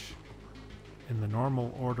vanish. In the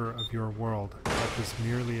normal order of your world, that is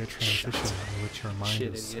merely a transition in which your mind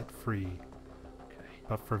is set free.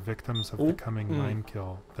 But for victims of the coming mind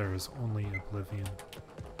kill, there is only oblivion.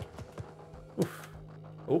 Oof.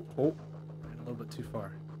 Oh, ran a little bit too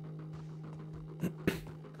far.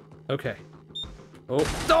 Okay. Oh,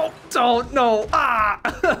 don't, no! Ah!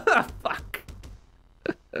 Fuck.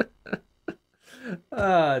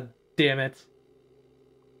 Ah, damn it.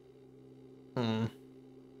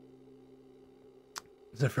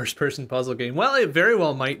 It's a first-person puzzle game. Well, it very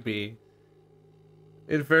well might be.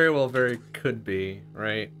 It very could be,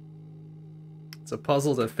 right? It's a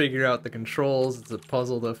puzzle to figure out the controls. It's a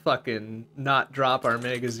puzzle to fucking not drop our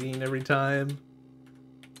magazine every time.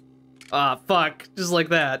 Ah, fuck. Just like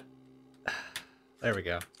that. There we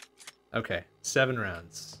go. Okay, 7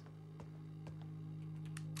 rounds.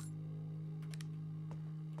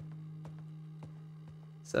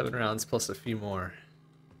 Seven rounds plus a few more.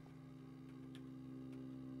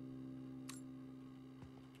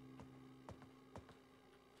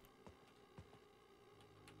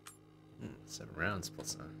 rounds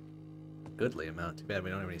plus a goodly amount. Too bad we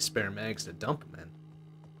don't have any spare mags to dump them in.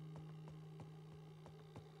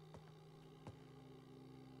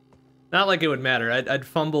 Not like it would matter. I'd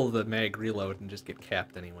fumble the mag reload and just get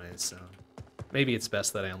capped anyways, so maybe it's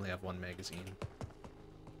best that I only have one magazine.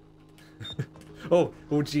 oh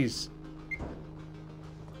jeez.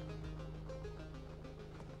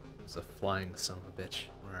 There's a flying son of a bitch.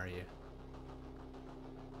 Where are you?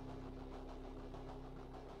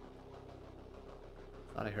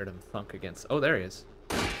 Thought I heard him thunk against. Oh, there he is.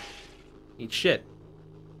 Eat shit.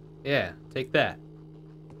 Yeah, take that.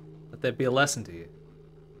 Let that be a lesson to you.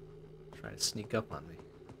 Try to sneak up on me.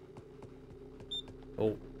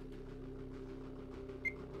 Oh.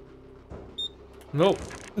 No.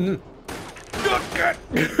 Mm. Oh, God.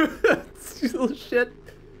 You little shit.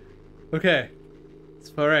 Okay.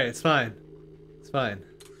 It's alright, it's fine. It's fine.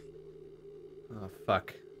 Oh,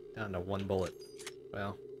 fuck. Down to one bullet.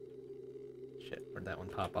 Well. Shit, where'd that one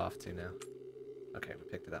pop off to now? Okay, we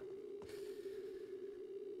picked it up.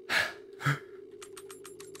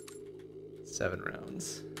 7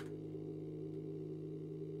 rounds.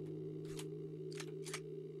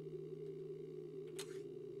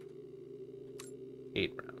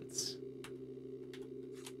 Eight rounds.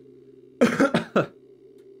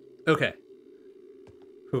 Okay.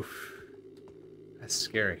 Oof. That's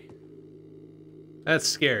scary. That's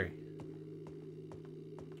scary.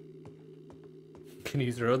 Can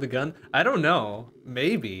you throw the gun? I don't know.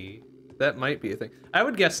 Maybe. That might be a thing. I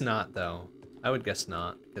would guess not, though. I would guess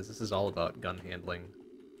not, because this is all about gun handling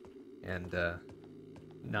and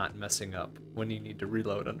not messing up when you need to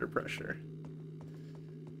reload under pressure.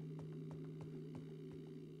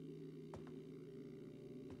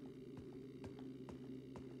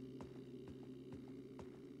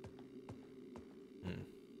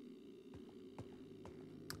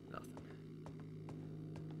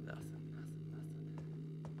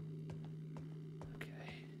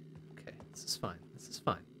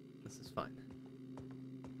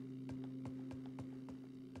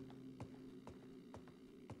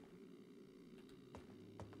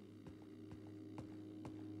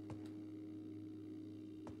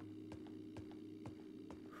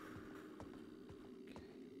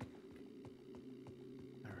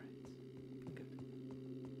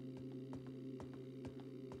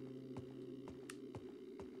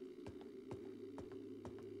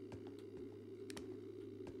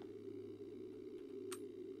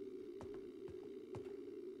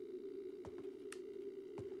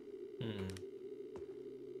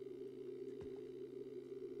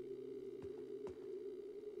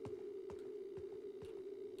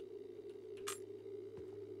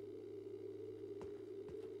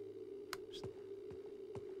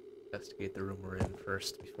 Investigate the room we're in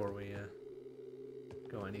first before we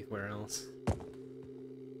go anywhere else.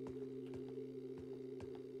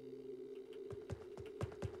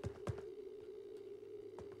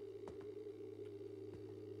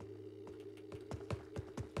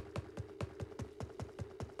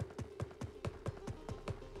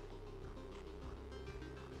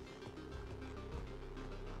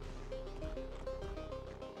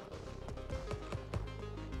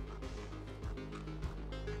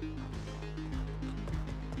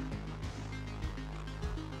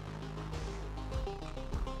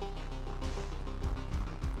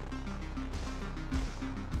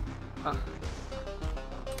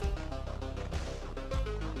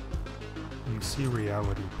 You see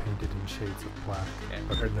reality painted in shades of black. Okay,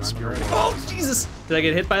 I heard this. Oh, Jesus! Did I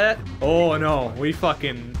get hit by that? Oh, no. We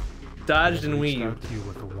fucking dodged and weaved. Out to you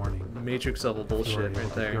with a warning. Matrix level bullshit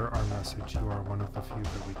right there. Hear our message. You are one of the few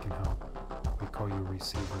that we can help. We call you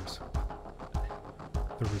receivers.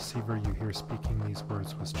 The receiver you hear speaking these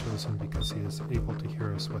words was chosen because he is able to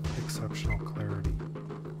hear us with exceptional clarity.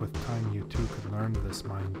 With time, you too could learn this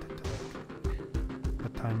mind to take.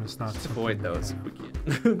 But time is not something avoid those if we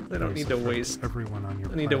can. I don't need to waste. Everyone on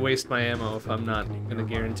your I need to waste my ammo if I'm not gonna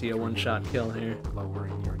guarantee a one-shot kill here.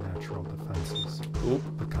 Lowering your natural defenses. Oop.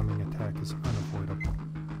 The coming attack is unavoidable.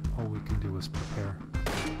 All we can do is prepare.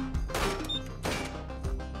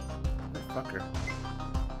 Fucker.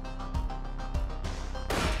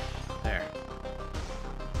 There.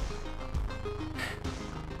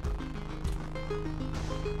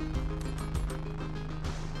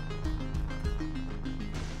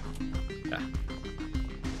 Yeah.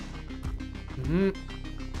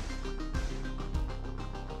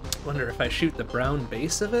 Wonder if I shoot the brown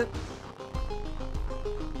base of it?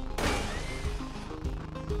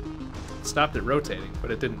 Stopped it rotating, but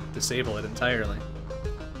it didn't disable it entirely.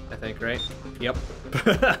 I think, right? Yep.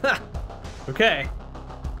 Okay.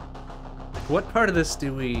 What part of this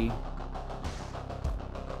do we...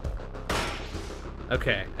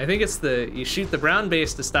 Okay, I think it's you shoot the brown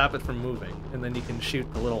base to stop it from moving, and then you can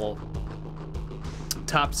shoot the little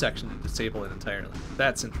top section to disable it entirely.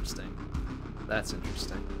 That's interesting. That's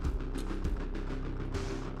interesting.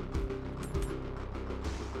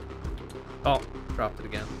 Oh, dropped it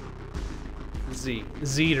again. Z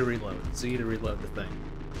to reload. Z to reload the thing.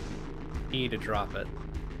 E to drop it.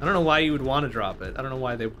 I don't know why you would want to drop it. I don't know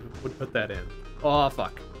why they would put that in. Oh,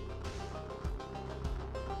 fuck.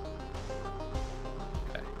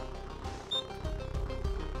 Okay.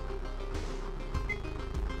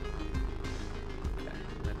 Okay,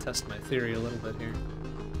 I'm gonna test my theory a little bit here.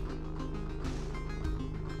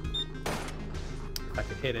 If I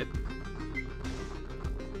could hit it.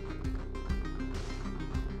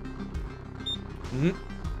 Mm-hmm.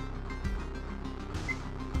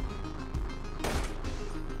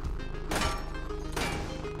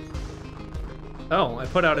 Oh, I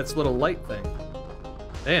put out its little light thing.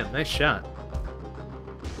 Damn, nice shot.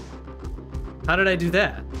 How did I do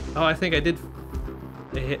that? Oh, I think I did.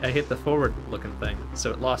 I hit the forward-looking thing,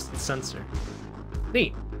 so it lost its sensor.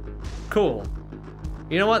 Neat. Cool.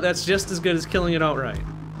 You know what? That's just as good as killing it outright.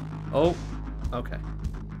 Oh, okay.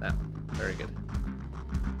 That one. Very good.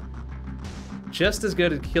 Just as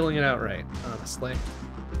good at killing it outright, honestly.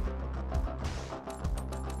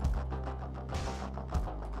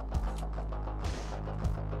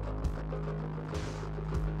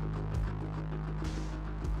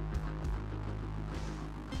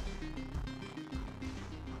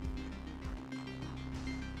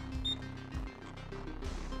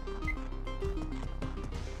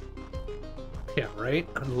 Yeah, right?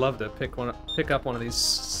 I'd love to pick up one of these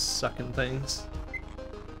sucking things.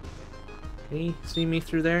 Can he see me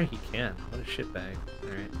through there? He can. What a shitbag.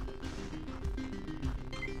 Alright.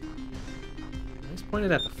 He's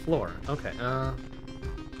pointed at the floor. Okay, Ah!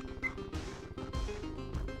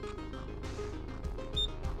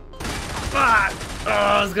 Oh,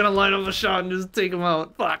 I was gonna line up a shot and just take him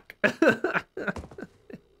out. Fuck.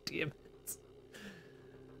 Damn it.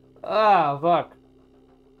 Ah, fuck.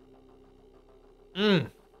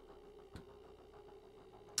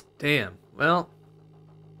 Damn. Well,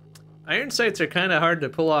 iron sights are kind of hard to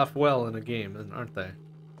pull off well in a game, aren't they?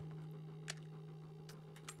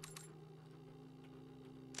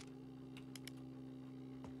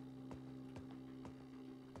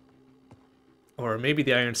 Or maybe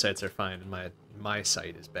the iron sights are fine and my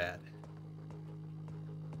sight is bad.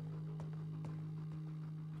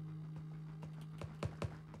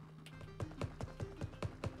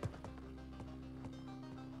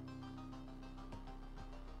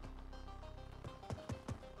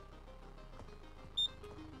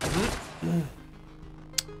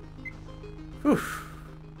 Whew.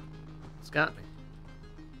 It's got me.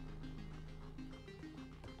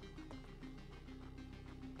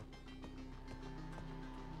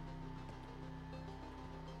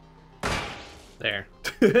 There.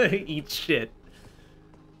 Eat shit.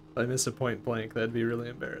 If I miss a point blank, that'd be really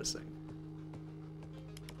embarrassing.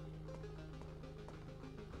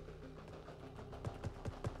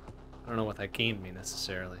 I don't know what that gained me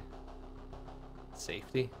necessarily.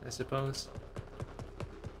 Safety, I suppose.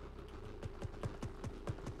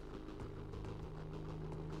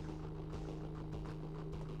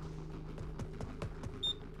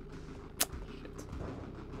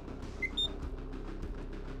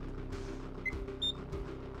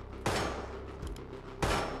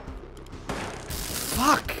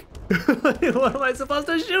 Fuck! What am I supposed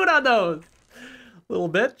to shoot on those? Little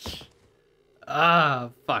bitch. Ah,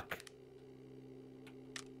 fuck.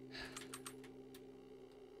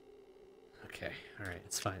 Okay, alright,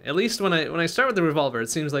 it's fine. At least when I start with the revolver, it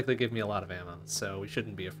seems like they give me a lot of ammo, so we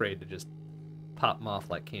shouldn't be afraid to just pop them off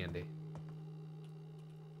like candy.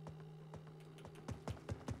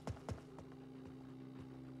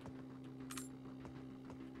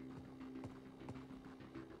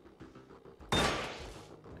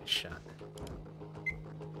 Shot.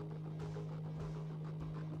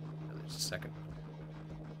 Oh, there's a second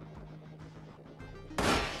one.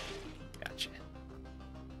 Gotcha.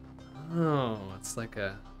 Oh, it's like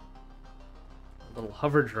a little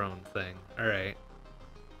hover drone thing. Alright.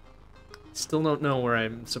 Still don't know where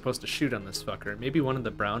I'm supposed to shoot on this fucker. Maybe one of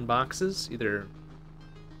the brown boxes, either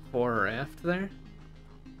fore or aft there?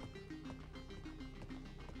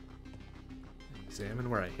 Examine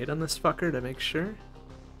where I hit on this fucker to make sure.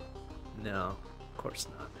 No, of course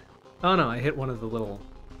not. Oh no, I hit one of the little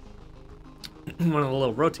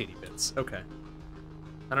rotating bits. Okay.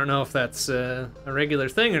 I don't know if that's a regular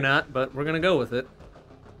thing or not, but we're gonna go with it.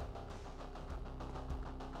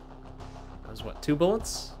 That was what, 2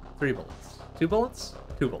 bullets? 3 bullets. 2 bullets?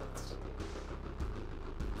 2 bullets.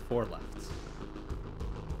 4 left.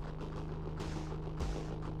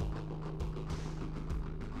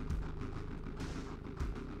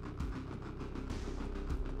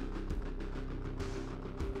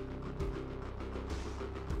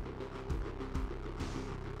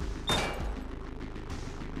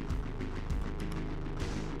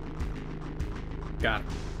 Got him.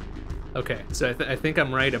 Okay, so I think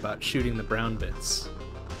I'm right about shooting the brown bits.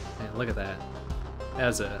 Man, look at that. That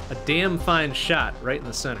was a damn fine shot right in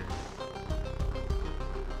the center.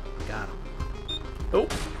 Got him. Oh!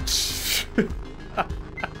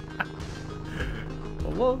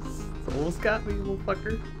 Almost got me, little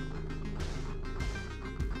fucker.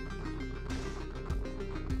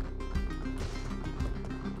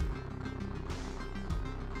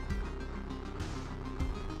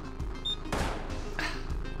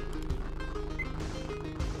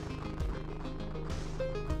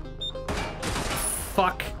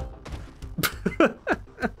 Fuck.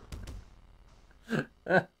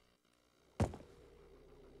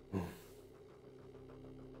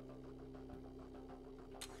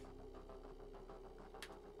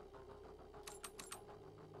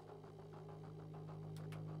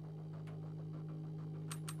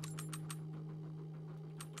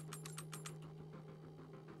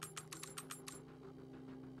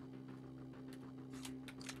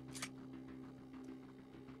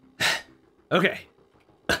 Okay.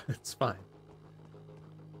 It's fine.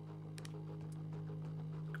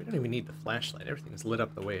 We don't even need the flashlight. Everything's lit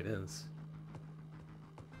up the way it is.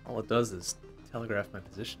 All it does is telegraph my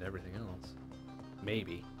position to everything else.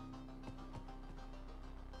 Maybe.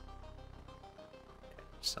 Okay,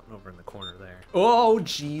 there's something over in the corner there. Oh,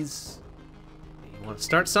 jeez. Hey, you want to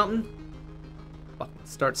start something? Fucking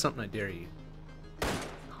start something, I dare you. Oh,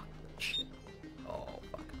 shit. Oh,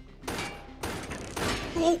 fuck.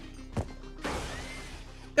 Oh!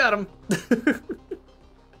 Got him.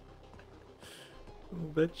 Oh,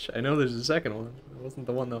 bitch. I know there's a second one. It wasn't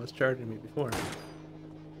the one that was charging me before.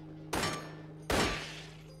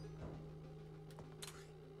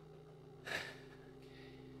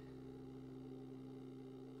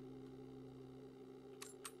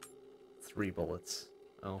 Three bullets.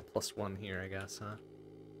 Oh, plus one here, I guess, huh?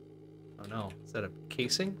 Oh no. Is that a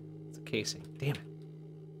casing? It's a casing. Damn it.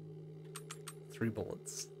 3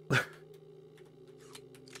 bullets.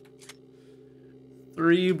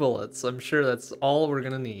 3 bullets. I'm sure that's all we're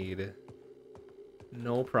gonna need.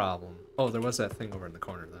 No problem. Oh, there was that thing over in the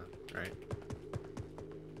corner though, right?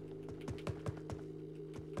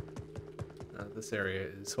 This area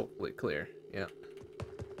is hopefully clear. Yeah.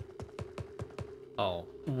 Oh,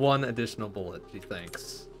 1 additional bullet. Gee,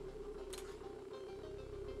 thanks.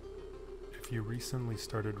 If you recently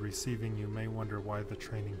started receiving, you may wonder why the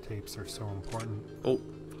training tapes are so important. Oh.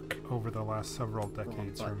 Over the last several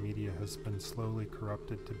decades, our media has been slowly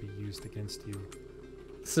corrupted to be used against you.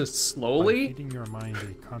 So slowly? By feeding your mind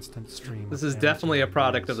a constant stream. This is definitely a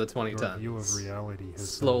product of the 2010s. Your view of reality has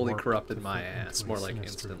slowly corrupted my ass, more like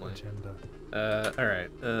instantly. Alright.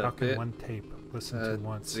 How can one tape, listened to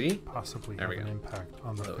once, see? possibly have an impact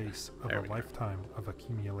on the face of a lifetime of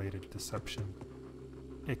accumulated deception?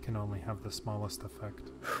 It can only have the smallest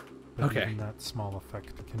effect. But even that small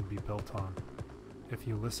effect can be built on. If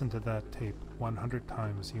you listen to that tape 100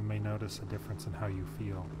 times, you may notice a difference in how you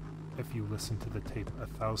feel. If you listen to the tape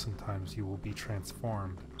 1,000 times, you will be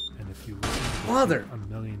transformed. And if you listen to the tape 1,000,000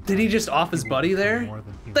 times, did he just off his buddy there?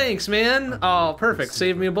 Thanks, man. Oh, perfect.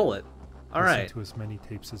 Save me a bullet. All right. Listen to as many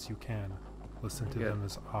tapes as you can. Listen to them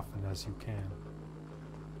as often as you can.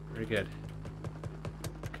 Very good.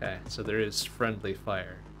 Okay, so there is friendly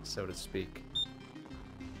fire, so to speak.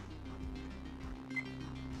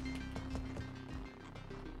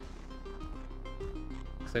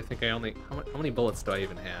 I think I only... How many bullets do I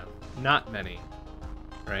even have? Not many.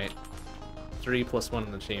 Right? 3 plus 1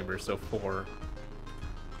 in the chamber, so 4.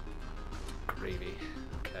 Gravy.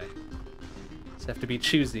 Okay. Just have to be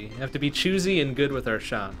choosy. Have to be choosy and good with our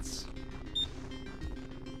shots.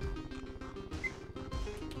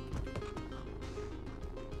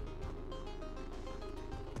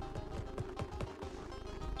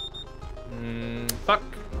 Fuck.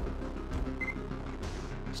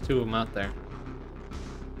 There's 2 of them out there.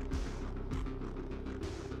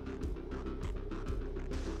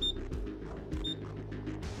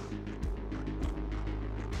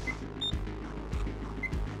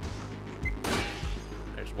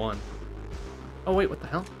 One. Oh wait, what the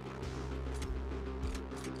hell?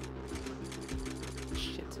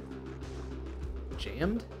 Shit.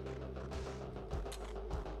 Jammed?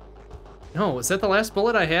 No, was that the last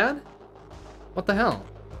bullet I had? What the hell?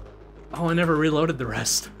 Oh, I never reloaded the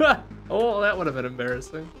rest. Oh, that would have been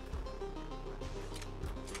embarrassing.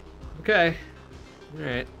 Okay.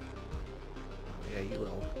 Alright. Yeah, you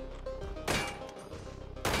little...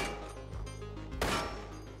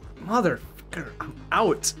 Mother... I'm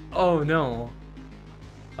out. Oh no.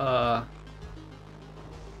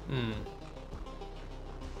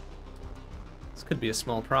 This could be a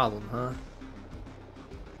small problem, huh?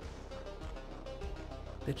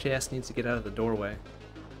 Bitch ass needs to get out of the doorway.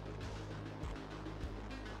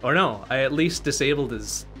 Or no, I at least disabled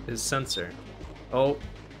his sensor. Oh,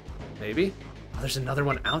 maybe? Oh, there's another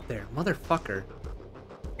one out there. Motherfucker.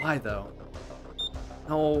 Why though?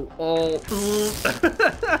 No, oh.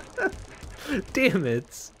 Damn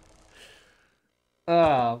it.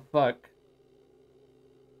 Oh, fuck.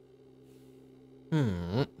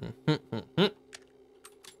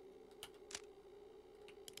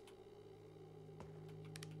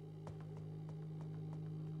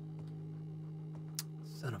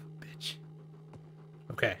 Son of a bitch.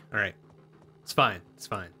 Okay, alright. It's fine, it's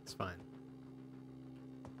fine, it's fine.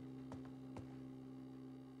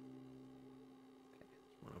 Okay,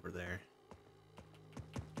 one over there.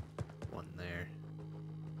 One there.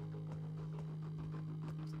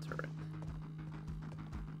 There's a turret.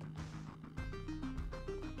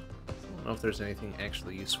 I don't know if there's anything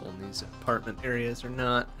actually useful in these apartment areas or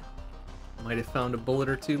not. Might have found a bullet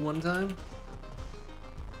or two one time.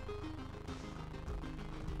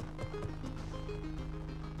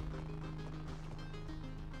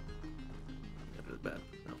 Under the bed.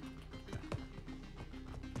 No. Okay.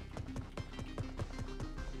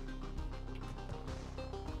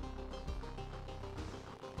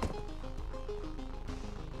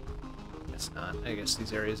 Guess not. I guess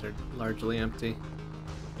these areas are largely empty.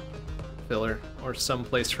 Filler, or some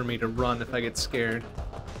place for me to run if I get scared.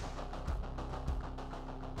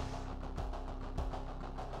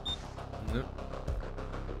 Nope.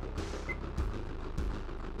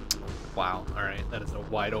 Wow, alright, that is a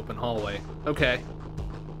wide open hallway. Okay.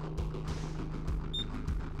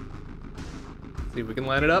 See if we can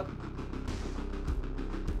line it up.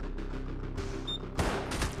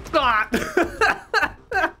 Ah!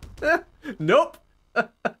 Nope! Son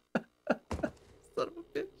of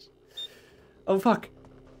a bitch. Oh, fuck.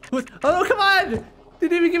 Oh, come on!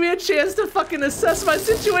 Didn't even give me a chance to fucking assess my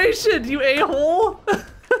situation, you a-hole!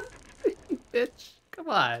 You bitch. Come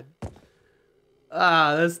on.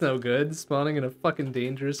 Ah, that's no good. Spawning in a fucking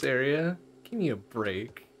dangerous area. Give me a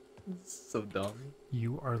break. It's so dumb.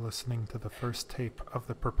 You are listening to the first tape of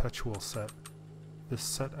the Perpetual set. This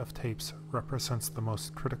set of tapes represents the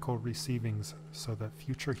most critical receivings so that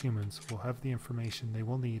future humans will have the information they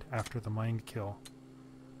will need after the mind kill.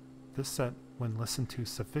 This set, when listened to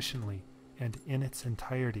sufficiently and in its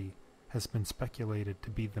entirety, has been speculated to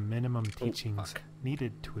be the minimum teachings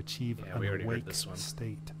needed to achieve an awake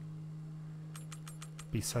state.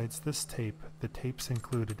 Besides this tape, the tapes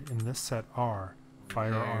included in this set are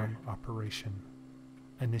Firearm Operation,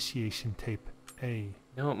 Initiation Tape A.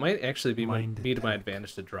 No, it might actually be to my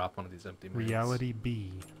advantage to drop one of these empty minds. Reality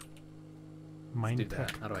B. Mind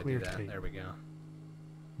Tech How do I Clear do that? Tape. There we go.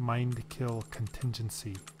 Mind Kill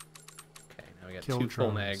Contingency. Okay, now we got Kill two full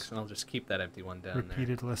drones. mags, and I'll just keep that empty one down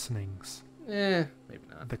Repeated listenings. there. Maybe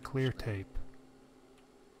not. The Clear Tape.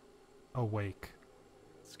 Awake.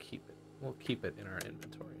 Let's keep it. We'll keep it in our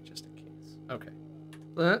inventory just in case. Okay.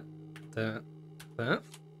 That.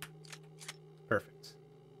 Perfect.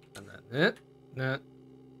 And then that.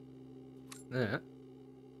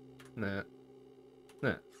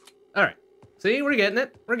 Alright. See, we're getting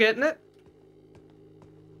it. We're getting it.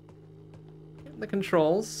 Getting the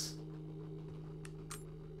controls.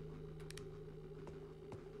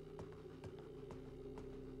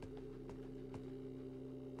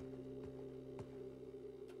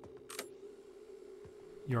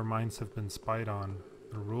 Your minds have been spied on.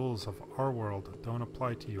 The rules of our world don't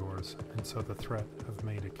apply to yours, and so the threat have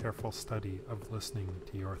made a careful study of listening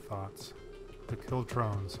to your thoughts. The kill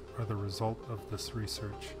drones are the result of this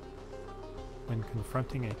research. When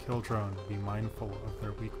confronting a kill drone, be mindful of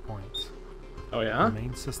their weak points. Oh yeah? The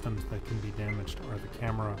main systems that can be damaged are the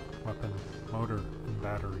camera, weapon, motor, and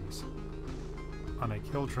batteries. On a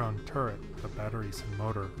kill drone turret, the batteries and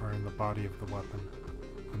motor are in the body of the weapon.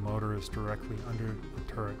 The motor is directly under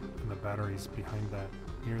the turret and the batteries behind that,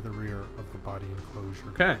 near the rear of the body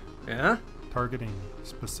enclosure. Okay, yeah? Targeting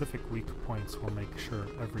specific weak points will make sure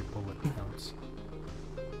every bullet counts.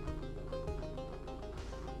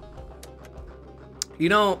 You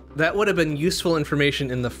know, that would have been useful information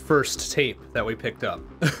in the first tape that we picked up.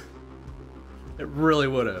 It really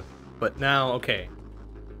would have. But now, okay.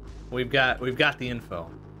 We've got the info,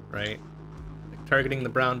 right? Like, targeting the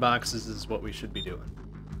brown boxes is what we should be doing.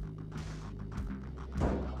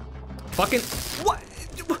 Fucking what?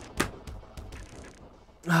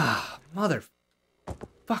 Ah, mother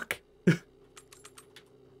fuck.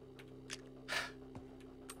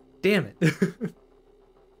 Damn it.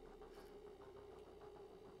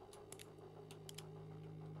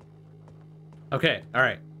 Okay,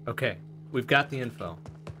 alright, okay. We've got the info.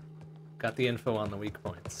 Got the info on the weak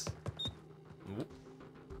points.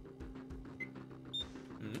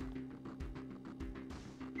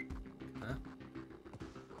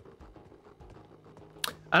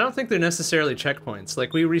 I don't think they're necessarily checkpoints.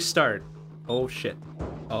 Like, we restart. Oh, shit.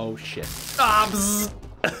 Oh, shit. Ah, bzz.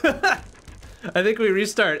 I think we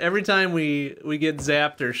restart every time we get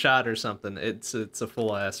zapped or shot or something. It's a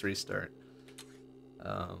full ass restart.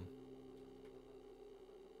 Okay.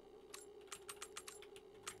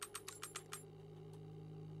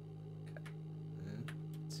 1,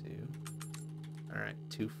 2. All right,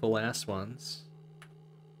 2 full ass ones.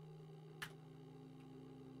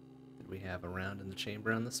 Did we have a round in the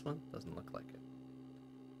chamber on this one? Doesn't look like it.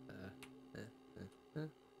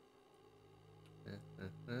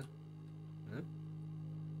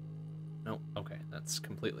 No, okay, that's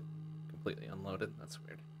completely unloaded. That's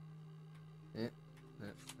weird.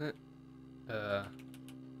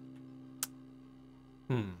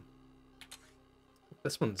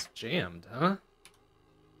 This one's jammed, huh?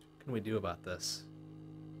 What can we do about this?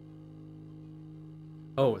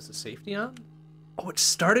 Oh, is the safety on? Oh, it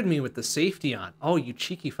started me with the safety on. Oh, you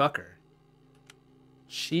cheeky fucker.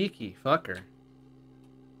 Cheeky fucker.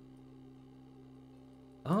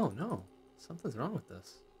 Oh, no. Something's wrong with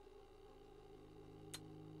this.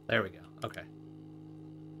 There we go. Okay.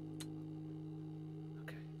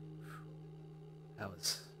 Okay. That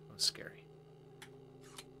was scary.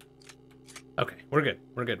 Okay, we're good.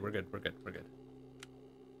 We're good. We're good. We're good. We're good.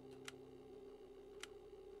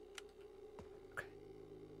 Okay.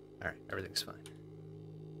 All right. Everything's fine.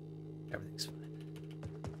 Everything's fine.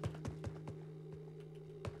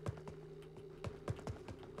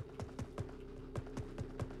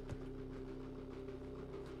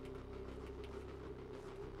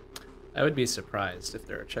 I would be surprised if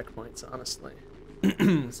there are checkpoints, honestly.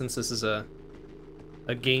 Since this is a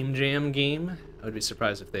game jam game, I would be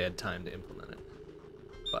surprised if they had time to implement it.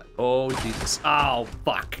 But, oh Jesus. Oh,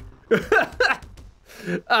 fuck.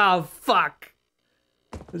 Oh, fuck.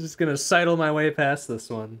 I'm just gonna sidle my way past this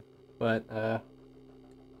one. But,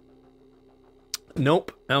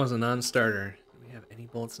 nope. That was a non-starter. Do we have any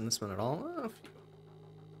bullets in this one at all? Oh,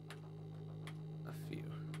 a few.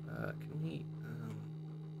 A few. Can we,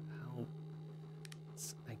 how?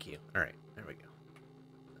 Thank you. All right, there we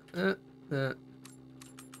go.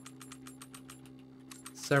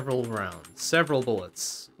 Several rounds, several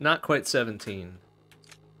bullets. Not quite 17,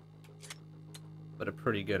 but a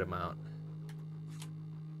pretty good amount.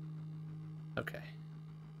 Okay.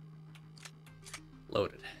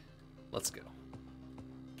 Loaded. Let's go.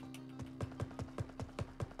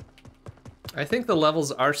 I think the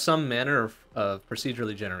levels are some manner of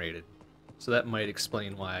procedurally generated, so that might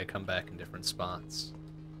explain why I come back in different spots.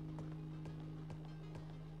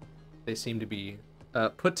 They seem to be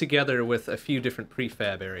put together with a few different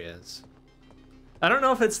prefab areas. I don't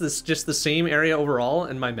know if it's just the same area overall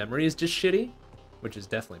and my memory is just shitty, which is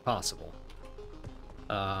definitely possible.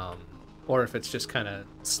 Or if it's just kind of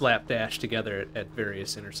slapdash together at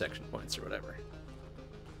various intersection points or whatever.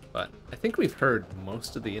 But I think we've heard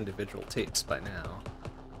most of the individual tapes by now.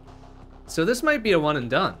 So this might be a one and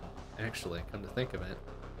done, actually, come to think of it.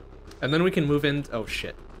 And then we can move in. Oh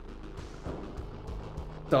shit.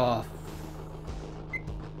 Oh.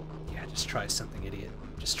 Yeah, just try something, idiot.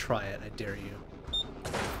 Just try it, I dare you.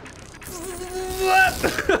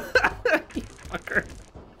 You fucker.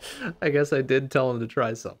 I guess I did tell him to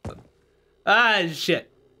try something. Ah, shit.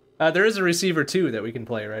 There is a receiver too that we can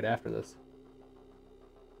play right after this.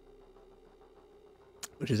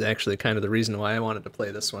 Which is actually kind of the reason why I wanted to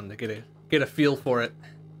play this one, to get a feel for it.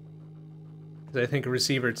 Because I think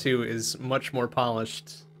Receiver 2 is much more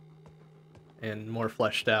polished and more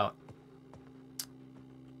fleshed out.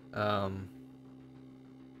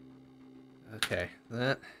 Okay,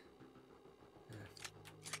 that.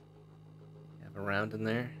 Have a round in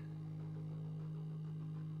there.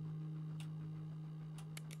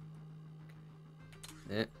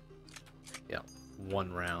 Yeah,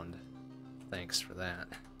 1 round. Thanks for that.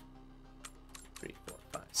 3, 4,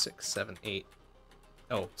 5, 6, 7, 8.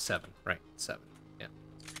 Oh, 7. Right, 7. Yeah.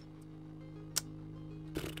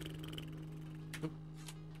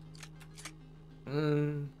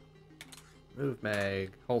 Move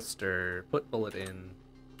mag, holster, put bullet in,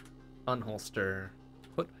 unholster,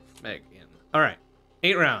 put mag in. All right,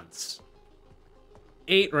 8 rounds.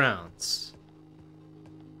 8 rounds.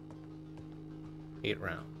 8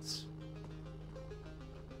 rounds.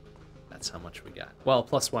 That's how much we got. Well,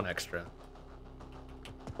 plus 1 extra.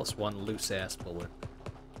 Plus 1 loose-ass bullet.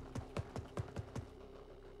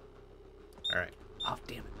 Alright. Oh,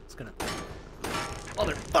 damn it. It's gonna...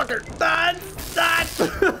 Motherfucker!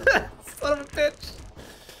 Son of a bitch!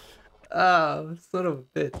 Oh, son of a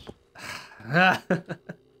bitch.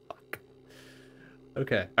 Fuck.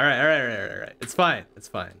 Okay. Alright. It's fine. It's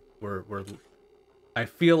fine. I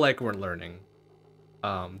feel like we're learning.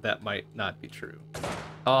 that might not be true.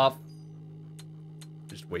 Off.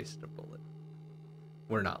 Just wasted a bullet.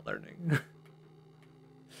 We're not learning. Okay.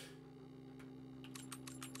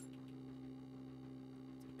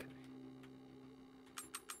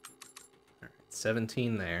 All right,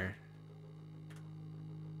 17 there.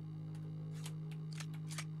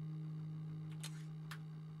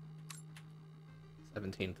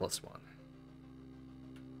 +17 +1.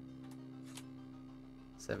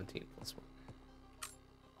 17 +1.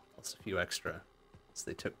 Plus a few extra, so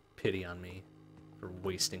they took pity on me for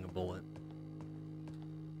wasting a bullet.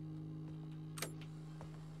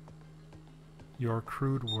 Your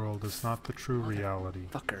crude world is not the true reality.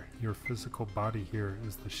 Fucker. Your physical body here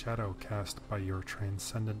is the shadow cast by your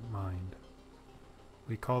transcendent mind.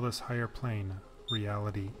 We call this higher plane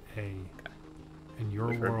Reality A, and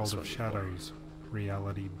your world of shadows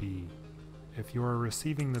Reality B. If you are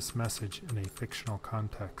receiving this message in a fictional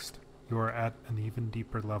context, you are at an even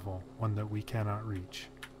deeper level, one that we cannot reach.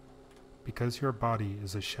 Because your body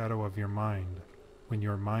is a shadow of your mind, when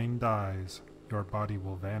your mind dies, your body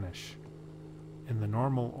will vanish. In the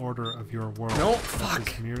normal order of your world, that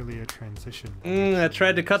is merely a transition. I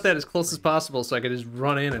tried to cut that as close as possible so I could just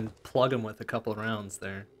run in and plug him with a couple rounds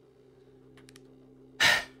there.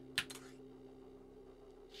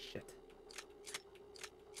 Shit.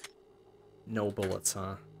 No bullets,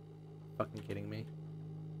 huh? Fucking kidding me?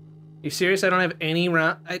 You serious? I don't have any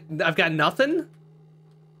round. I've got nothing?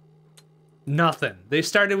 Nothing. They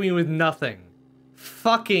started me with nothing.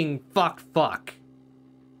 Fucking fuck.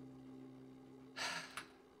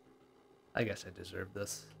 I guess I deserve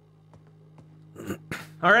this.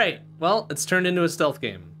 Alright, well, it's turned into a stealth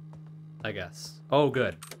game. I guess. Oh,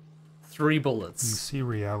 good. 3 bullets. You see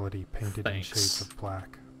reality painted in shades of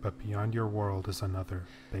black, but beyond your world is another,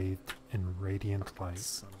 bathed in radiant light.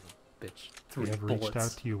 Son of a bitch. 3 we have bullets. reached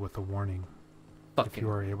out to you with a warning. Fucking if you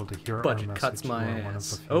are able to hear our budget message, cuts my you are one of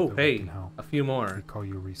ass. the few Oh, that we hey, can help. a few more. We call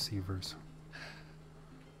you receivers.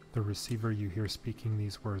 The receiver you hear speaking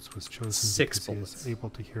these words was chosen 6 because bullets. he is able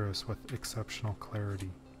to hear us with exceptional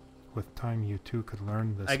clarity. With time, you too could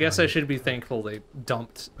learn this. I guess I should be thankful they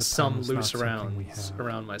dumped But some time is loose not something rounds we have.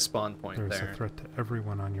 around my spawn point There is there. a threat to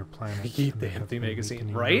everyone on your planet. Yeet and the they have empty been magazine,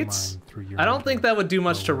 weakening your right? mind through your I don't think that would do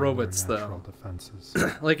much to lowering your robots, natural though. defenses.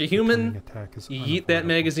 Like a The human, coming attack is you yeet that unavoidable.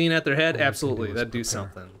 magazine at their head, All we can absolutely, do is that'd do prepare.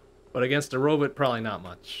 something. But against a robot, probably not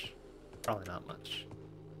much. Probably not much.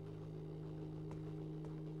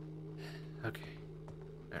 Okay.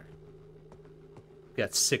 Alright.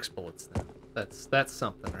 Got 6 bullets then. That's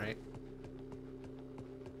something, right?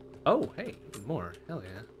 Oh, hey, even more. Hell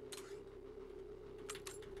yeah.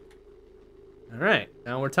 Alright,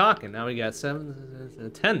 now we're talking. Now we got 10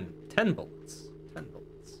 bullets. 10 bullets.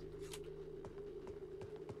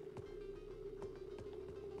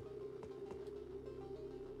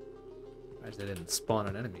 Surprised I didn't spawn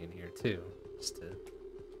an enemy in here too, just to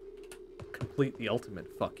complete the ultimate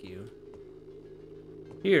fuck you.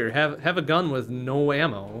 Here, have a gun with no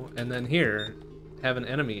ammo, and then here, have an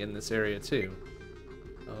enemy in this area too.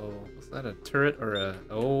 Oh, was that a turret or a...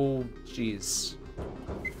 Oh, jeez.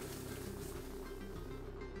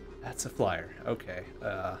 That's a flyer. Okay,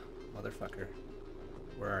 motherfucker.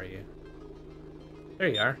 Where are you? There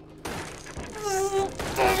you are.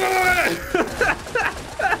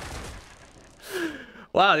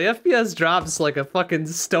 Wow, the FPS drops like a fucking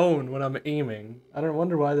stone when I'm aiming. I don't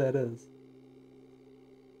wonder why that is.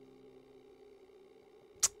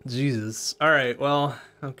 Jesus. Alright, well,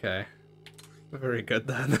 okay. Very good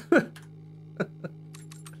then.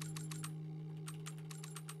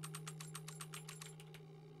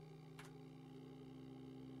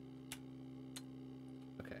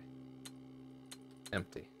 Okay.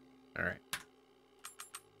 Empty. Alright.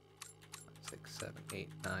 6, 7, 8,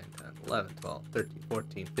 9, 10, 11, 12, 13,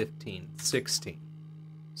 14, 15, 16.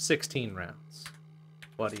 16 rounds.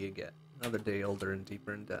 What do you get? Another day older and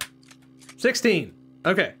deeper in debt. 16!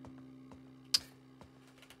 Okay.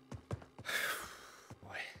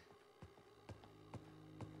 Boy.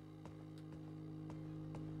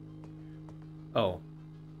 Oh.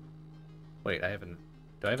 Wait, do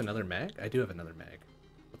I have another mag? I do have another mag.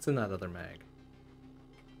 What's in that other mag?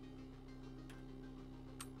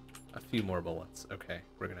 A few more bullets. Okay,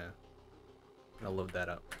 we're gonna load that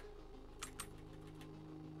up.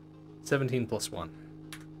 17 plus 1.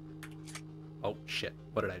 Oh shit,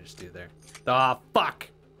 what did I just do there? Ah, fuck!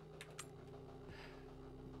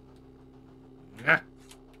 Ah.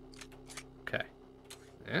 Okay.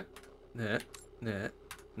 Nah.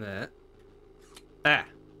 Ah,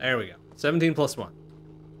 there we go. 17 plus 1.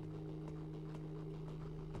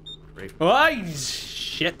 Great. Oh,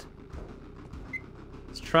 shit!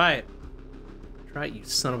 Let's try it. Try it, you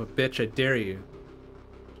son of a bitch, I dare you.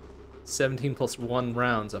 17 plus 1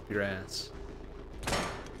 rounds up your ass.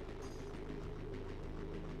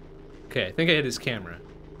 Okay, I think I hit his camera.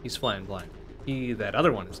 He's flying blind. That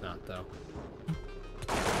other one is not, though.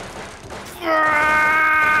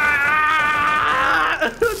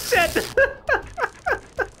 Shit!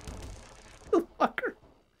 Fucker.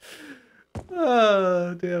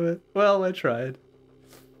 Oh, damn it. Well, I tried.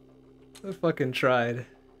 I fucking tried.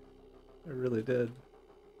 I really did.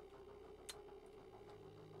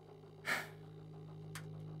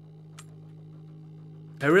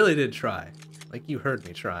 I really did try. Like, you heard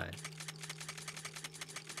me try.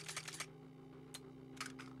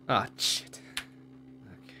 Ah, shit.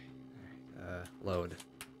 Okay. Alright, load.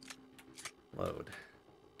 Load.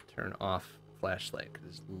 Turn off flashlight, because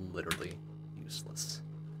it's literally useless.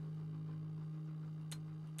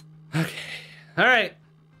 Okay. Alright.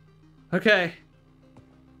 Okay.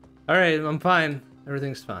 Alright, I'm fine.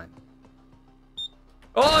 Everything's fine.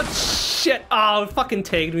 Oh, shit! Oh, it fucking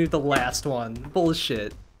tagged me with the last one.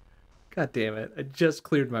 Bullshit. God damn it. I just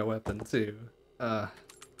cleared my weapon, too.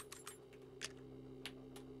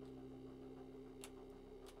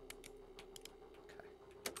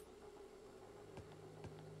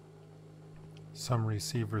 Some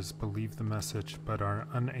receivers believe the message but are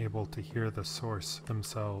unable to hear the source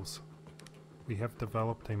themselves. We have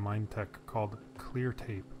developed a mind tech called Clear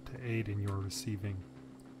Tape to aid in your receiving.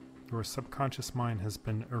 Your subconscious mind has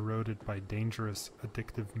been eroded by dangerous,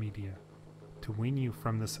 addictive media. To wean you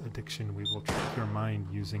from this addiction, we will trick your mind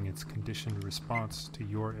using its conditioned response to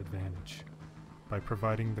your advantage. By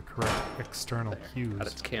providing the correct external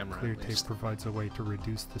cues, Clear Tape provides a way to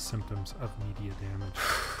reduce the symptoms of media damage.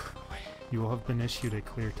 You will have been issued a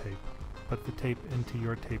Clear Tape. Put the tape into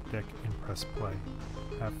your tape deck and press play.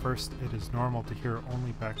 At first, it is normal to hear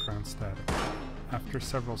only background static. After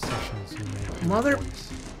several sessions, you may hear a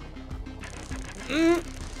voice.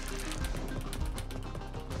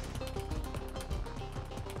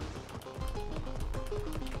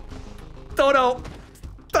 Dodo!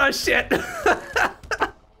 Oh, shit!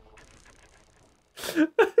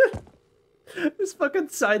 Just fucking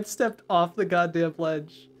sidestepped off the goddamn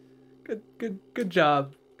ledge. Good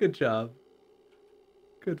job. Good job.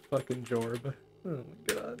 Good fucking jorb. Oh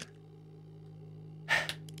my god.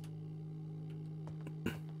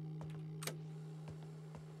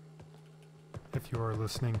 If you are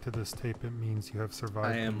listening to this tape, it means you have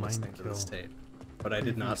survived the mind kill. I am listening to this tape, but I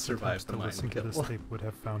did not survive the mind kill. To this tape would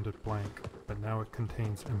have found it blank, but now it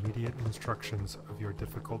contains immediate instructions of your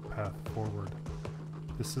difficult path forward.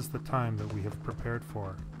 This is the time that we have prepared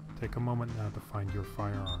for. Take a moment now to find your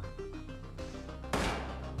firearm.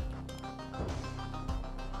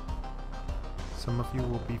 Some of you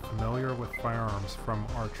will be familiar with firearms from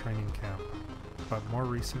our training camp, but more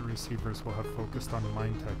recent receivers will have focused on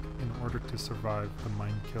mind tech in order to survive the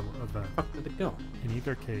mind kill event. Where did it go? In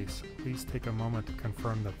either case, please take a moment to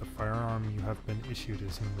confirm that the firearm you have been issued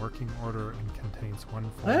is in working order and contains one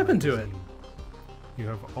full What happened to it? You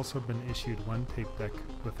have also been issued one tape deck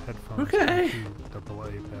with headphones okay. and 2 AA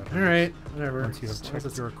batteries. Alright, whatever. Once you have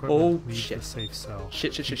checked your equipment, leave shit. the safe cell.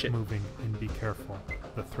 Shit. Keep moving and be careful.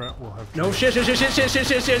 The threat will have... No, shit. Aww.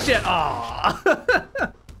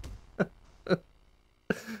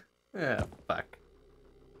 Yeah, fuck.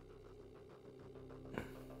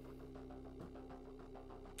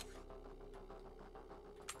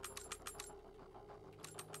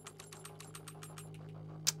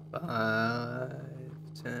 Five,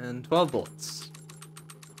 10, 12 bullets.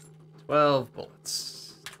 12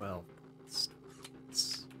 bullets. 12 bullets.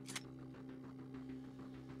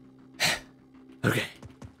 Okay.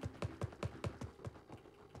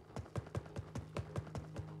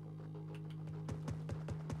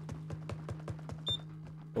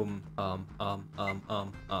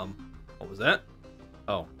 What was that?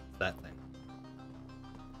 Oh, that thing.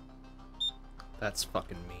 That's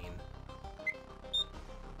fucking mean.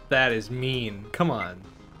 That is mean. Come on.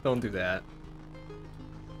 Don't do that.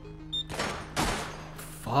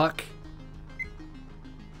 Fuck.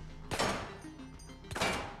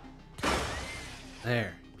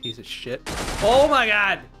 There. Piece of shit. Oh my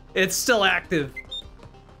god! It's still active.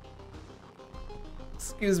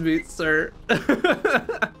 Excuse me, sir. Son of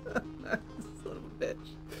a bitch.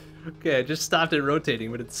 Okay, I just stopped it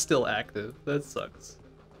rotating, but it's still active. That sucks.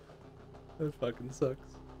 That fucking sucks.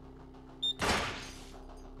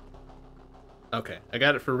 Okay, I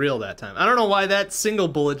got it for real that time. I don't know why that single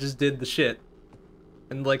bullet just did the shit.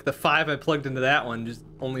 And like the 5 I plugged into that one just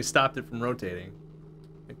only stopped it from rotating.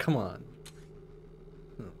 Like, come on.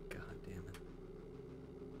 Oh, god damn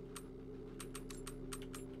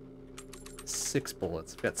it. 6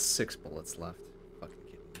 bullets. I've got 6 bullets left.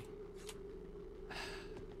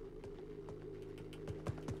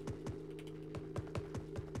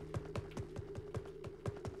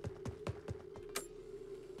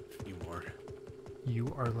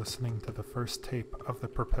 You are listening to the first tape of the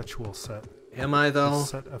Perpetual set. Am I, though?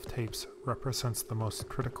 This set of tapes represents the most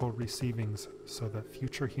critical receivings so that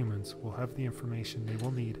future humans will have the information they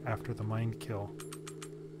will need after the mind kill.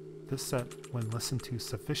 This set, when listened to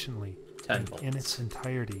sufficiently and in its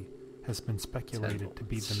entirety, has been speculated to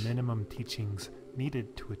be the minimum teachings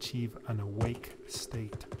needed to achieve an awake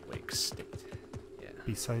state. Awake state. Yeah.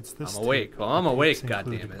 Besides this, I'm awake. Well, I'm awake,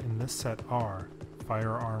 goddammit. In this set are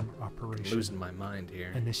firearm operation. I'm losing my mind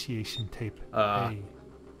here. Initiation tape A.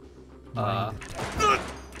 Mind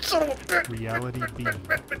tech. Reality B.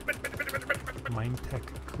 Mind tech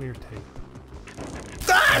clear tape.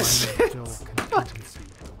 Mind kill contingency.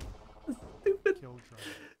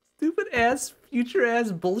 Stupid ass future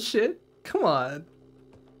ass bullshit. Come on.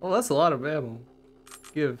 Well, that's a lot of ammo.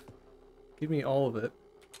 Give me all of it.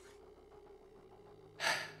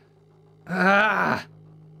 Ah,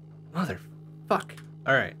 motherfuck.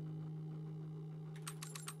 All right.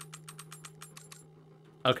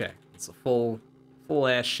 Okay, it's a full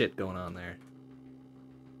ass shit going on there.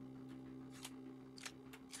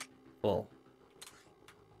 Full.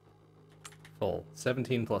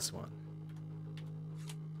 17 plus 1.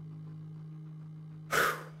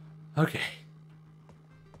 Okay.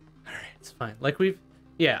 Alright, it's fine. Like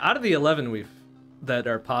yeah, out of the 11 that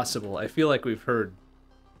are possible, I feel like we've heard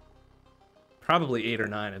probably 8 or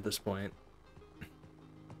 9 at this point. I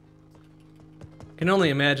can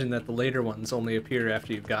only imagine that the later ones only appear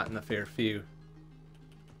after you've gotten a fair few.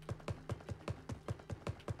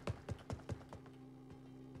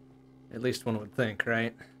 At least one would think,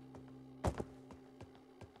 right?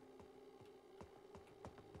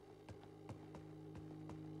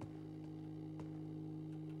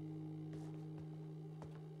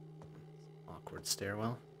 Awkward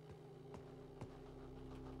stairwell.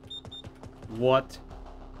 What?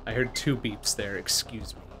 I heard 2 beeps there,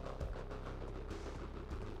 excuse me.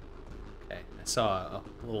 Okay, I saw a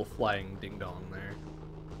little flying ding-dong there.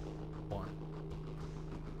 1.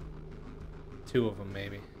 2 of them,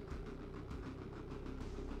 maybe.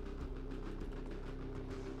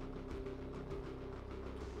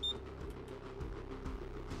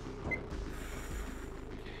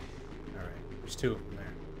 There's 2 of them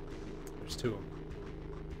there. There's 2 of them.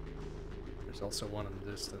 There's also 1 in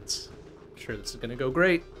the distance. I'm sure this is gonna go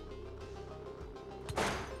great.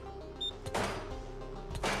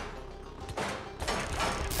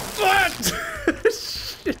 What?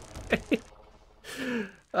 Shit.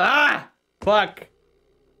 Ah! Fuck!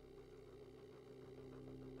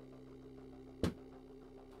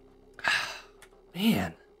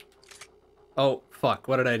 Man. Oh, fuck.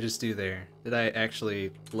 What did I just do there? Did I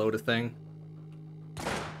actually load a thing?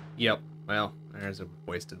 Yep. Well, there's a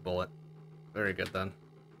wasted bullet. Very good then.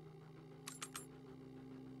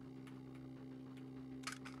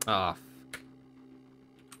 Ah, oh,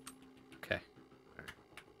 okay. All right.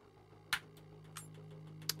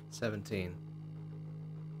 17.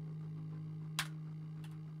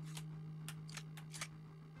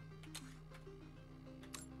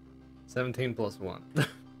 $17 plus 1.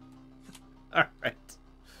 All right.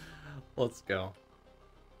 Let's go.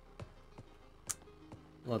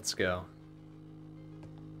 Let's go.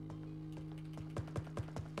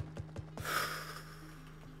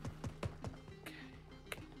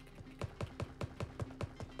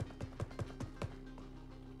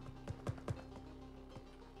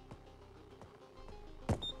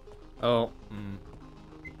 Oh,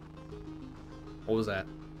 what was that?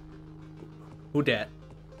 Who dat?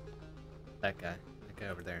 That guy. That guy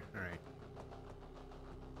over there. Alright.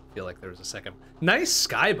 Feel like there was a second. Nice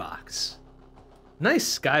skybox.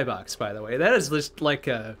 Nice skybox, by the way. That is just like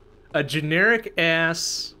a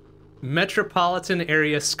generic-ass metropolitan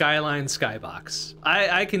area skyline skybox.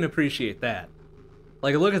 I can appreciate that.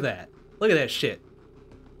 Like, look at that. Look at that shit.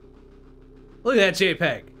 Look at that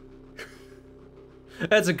JPEG.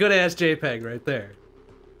 That's a good-ass JPEG right there.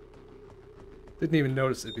 Didn't even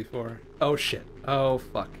notice it before. Oh, shit. Oh,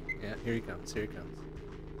 fuck. Yeah, here he comes. Here he comes.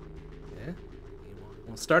 Yeah? You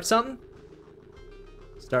want to start something?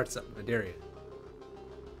 Start something. I dare you.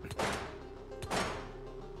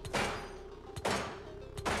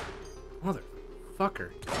 Motherfucker.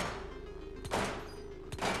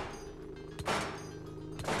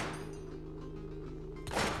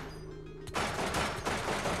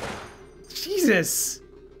 Jesus!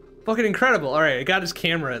 Fucking incredible. Alright, I got his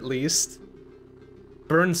camera at least.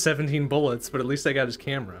 Burned 17 bullets, but at least I got his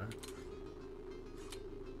camera.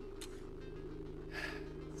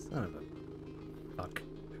 Son of a... Fuck.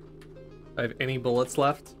 I have any bullets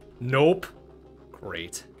left? Nope.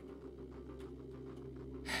 Great.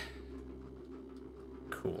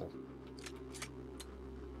 Cool.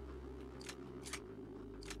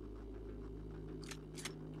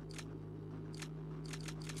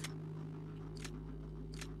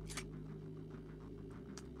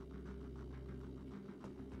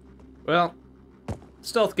 Well,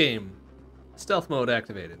 stealth game. Stealth mode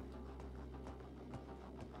activated.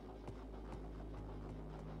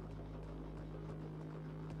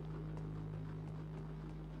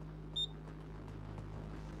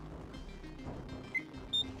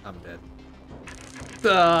 I'm dead.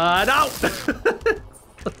 No!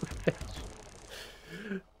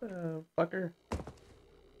 Fucker.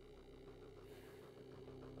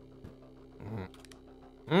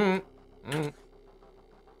 Mm.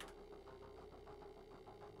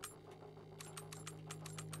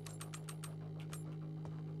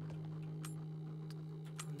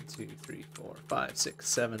 2, 3, 4, 5, 6,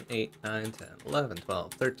 7, 8, 9, 10, 11,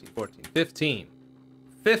 12, 13, 14, 15.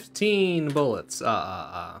 15 bullets.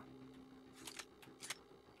 Son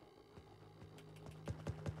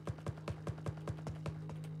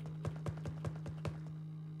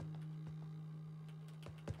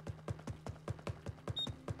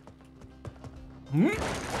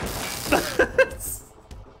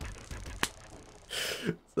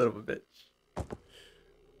of a bitch.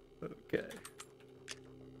 Okay.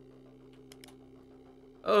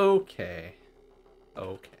 Okay.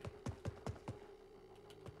 Okay.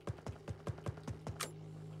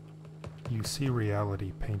 You see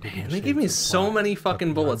reality painted in Man, they give me shades of so black, many but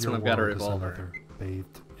fucking bullets beyond when I've got a your world is revolver. another,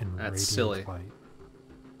 bathed in That's radiant silly. light.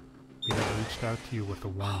 We have reached out to you with a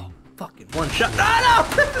warning. Fucking one shot. No!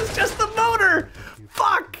 This is just the motor!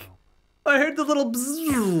 Fuck! I heard the little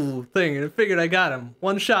bzzz thing and I figured I got him.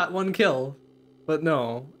 One shot, one kill. But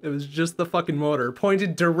no, it was just the fucking motor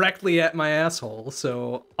pointed directly at my asshole,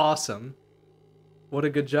 so awesome. What a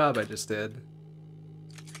good job I just did.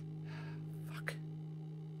 Fuck.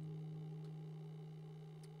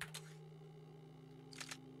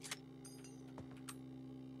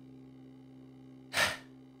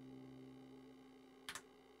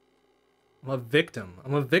 I'm a victim.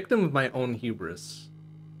 I'm a victim of my own hubris.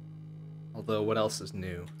 Although, what else is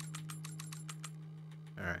new?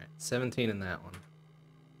 Alright, 17 in that one.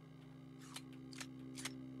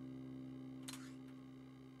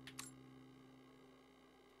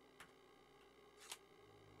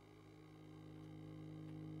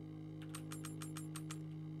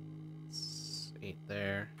 It's 8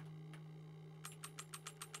 there.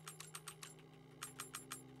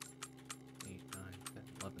 8, 9, 10,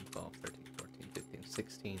 11, 12, 13, 14, 15,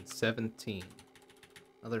 16, 17.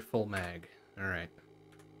 Another full mag. Alright.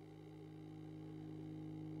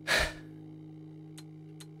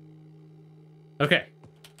 Okay.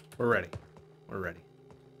 We're ready. We're ready.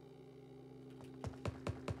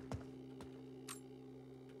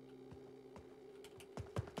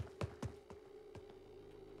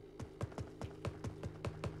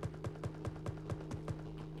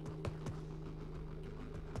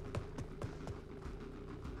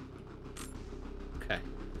 Okay.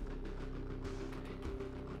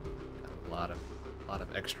 Got a lot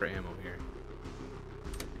of extra ammo here.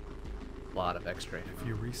 A lot of extra ammo. If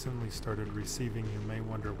you recently started receiving, you may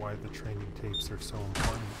wonder why the training tapes are so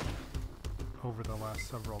important. Over the last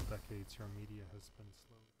several decades, your media has been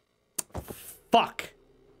slow. Fuck!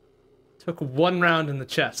 Took one round in the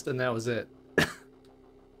chest and that was it.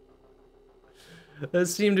 That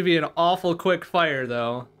seemed to be an awful quick fire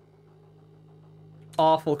though.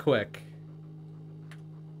 Awful quick.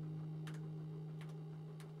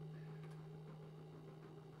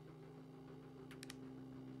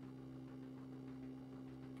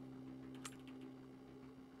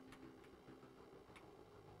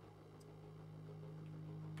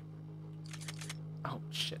 Oh,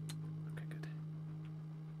 shit. Okay, good.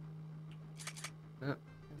 Oh.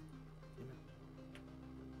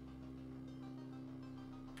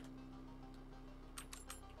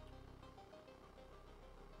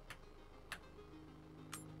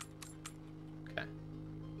 Okay.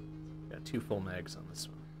 Got 2 full mags on this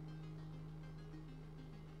one.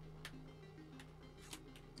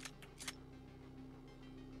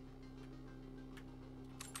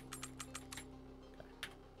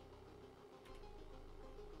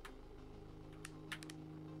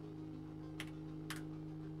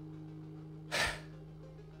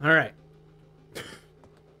 All right.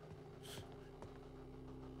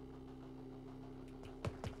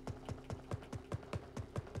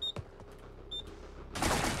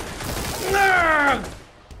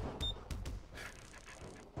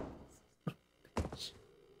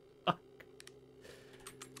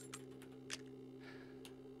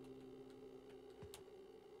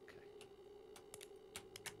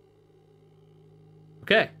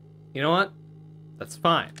 Okay. You know what? That's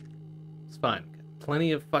fine. It's fine.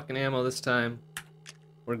 Plenty of fucking ammo this time.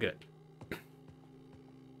 We're good.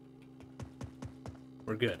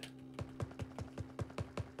 We're good.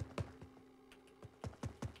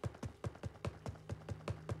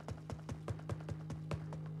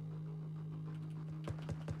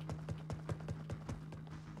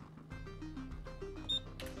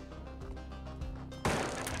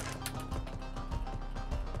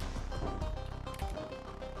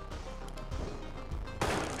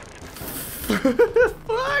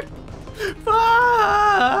 Fuck!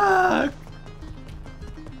 Fuck!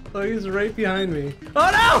 Oh, he's right behind me. Oh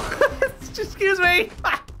no! Excuse me!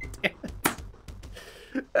 Ah, damn it.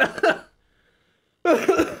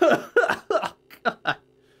 Oh god.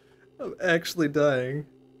 I'm actually dying.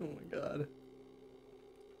 Oh my god.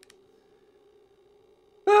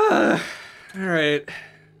 Alright.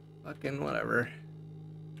 Fucking whatever.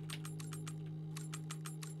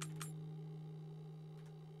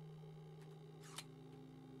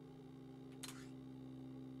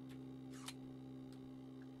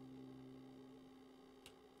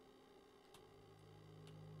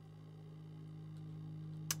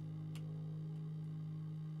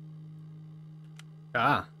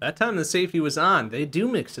 Ah, that time the safety was on. They do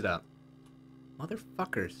mix it up.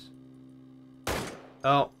 Motherfuckers.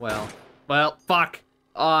 Oh, well. Well, fuck.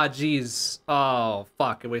 Aw, jeez. Oh,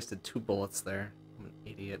 fuck. I wasted 2 bullets there. I'm an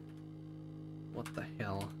idiot. What the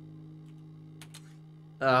hell?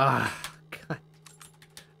 Ah, god.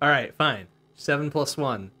 Alright, fine. 7 plus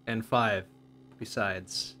 1 and 5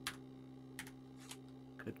 besides.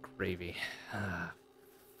 Good gravy. Ah,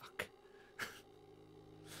 fuck.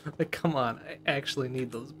 Like, come on. I actually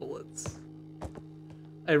need those bullets.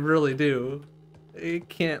 I really do. I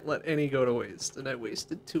can't let any go to waste, and I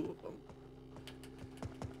wasted 2 of them.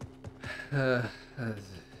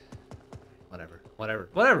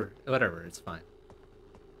 Whatever, it's fine.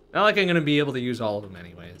 Not like I'm gonna be able to use all of them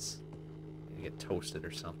anyways. I'm gonna get toasted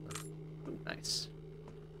or something. Ooh, nice.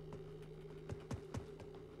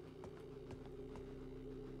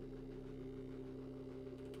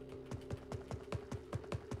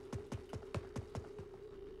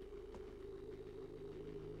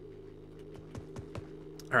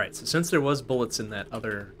 Alright, so since there was bullets in that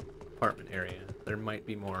other apartment area, there might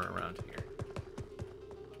be more around here.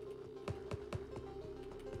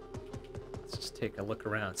 Let's just take a look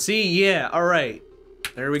around. See, yeah, alright.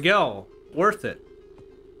 There we go. Worth it.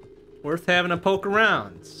 Worth having a poke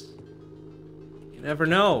around. You never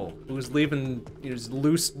know who's leaving these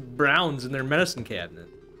loose browns in their medicine cabinet.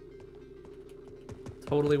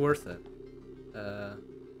 Totally worth it. I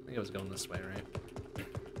think I was going this way, right?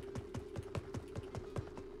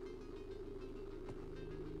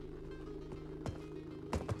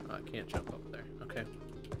 Can't jump up there. Okay.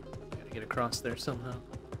 Gotta get across there somehow.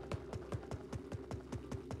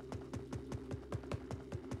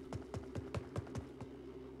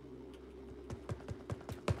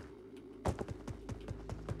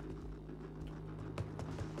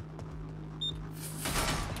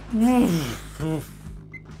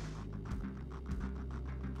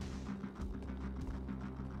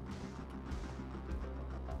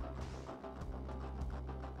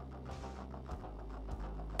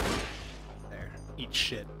 Eat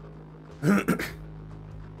shit.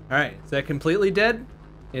 Alright, is that completely dead?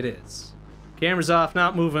 It is. Camera's off,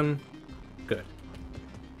 not moving. Good.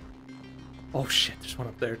 Oh shit, there's one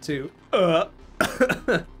up there too. A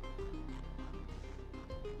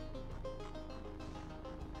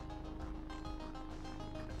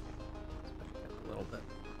little bit.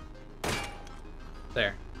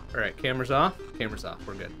 There. Alright, camera's off. Camera's off,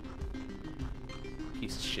 we're good.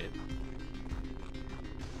 Piece of shit.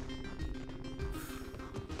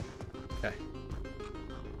 Okay.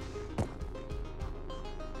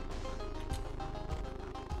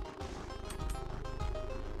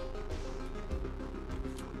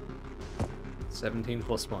 $17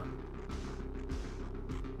 plus 1.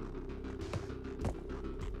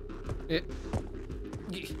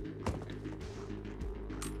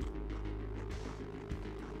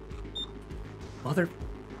 Mother.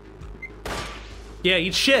 Yeah,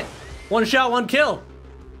 eat shit. 1 shot, 1 kill.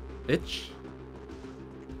 Bitch.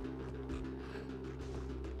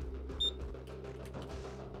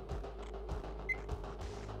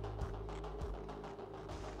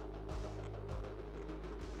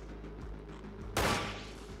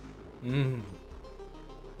 Yeah,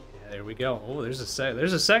 there we go. Oh, there's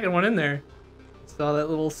a second one in there. Saw that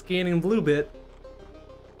little scanning blue bit.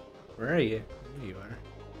 Where are you? There you are.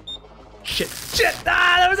 Shit! Shit!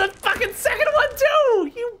 Ah, there was a fucking second one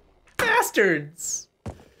too! You bastards!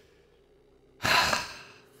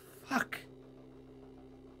 Fuck.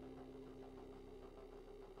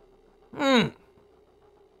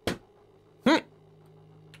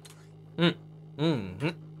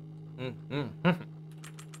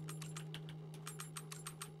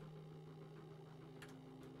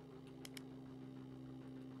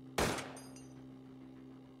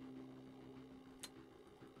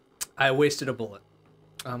 I wasted a bullet.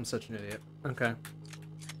 I'm such an idiot. Okay.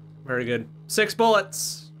 Very good. 6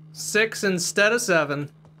 bullets. 6 instead of 7.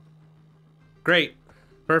 Great.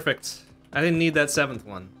 Perfect. I didn't need that 7th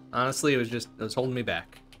one. Honestly, it was holding me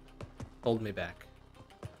back. Holding me back.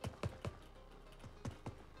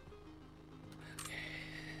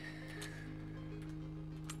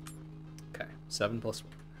 Okay, 7 plus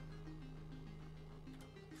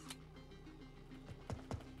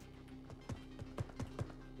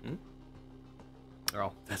 1.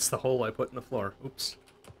 Oh, that's the hole I put in the floor. Oops.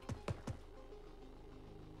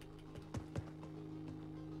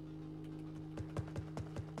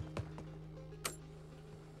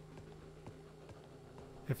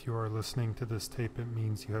 If you are listening to this tape, it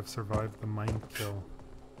means you have survived the mind kill.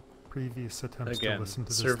 Previous attempts Again, to listen to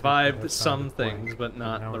this survived tape have some sounded blank, things, but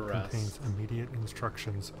not now the it rest. contains immediate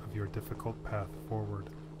instructions of your difficult path forward.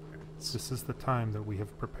 This is the time that we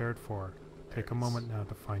have prepared for. Take a moment now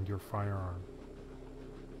to find your firearm.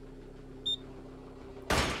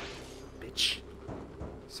 Bitch.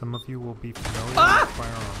 Some of you will be familiar with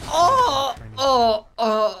firearms.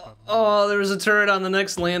 Oh, there was a turret on the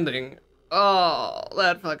next landing. Oh,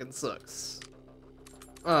 that fucking sucks.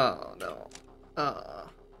 Oh, no.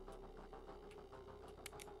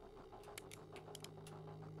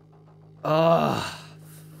 Oh,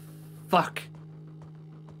 fuck.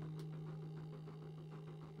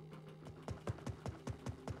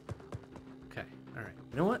 Okay, all right.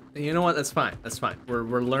 You know what? You know what? That's fine. That's fine.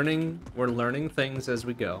 We're learning things as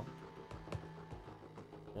we go.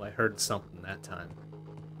 Well, I heard something that time.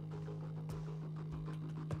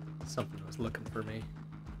 Something was looking for me.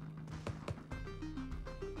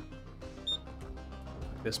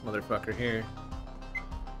 This motherfucker here.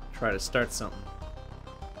 Try to start something.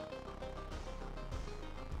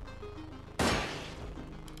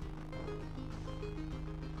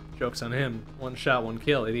 Joke's on him. One shot, one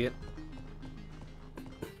kill, idiot.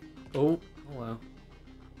 Oh, hello.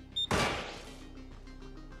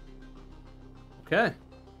 Okay.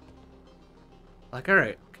 Like,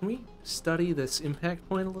 alright, can we study this impact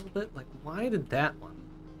point a little bit? Like, why did that one?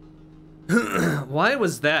 Why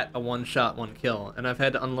was that a one shot, one kill? And I've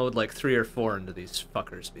had to unload like 3 or 4 into these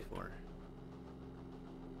fuckers before.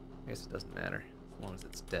 I guess it doesn't matter, as long as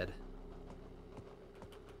it's dead.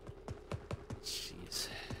 Jeez.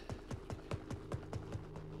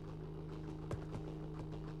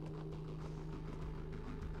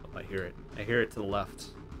 Oh, I hear it. I hear it to the left.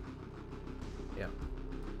 Yeah.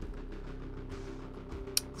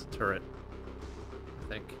 It's a turret, I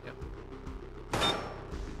think. Yep.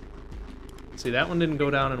 See, that one didn't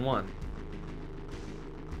go down in 1.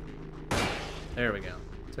 There we go.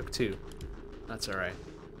 Took 2. That's alright.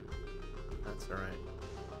 That's alright.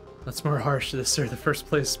 That's more harsh. This or the first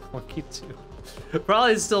place Spelunky 2.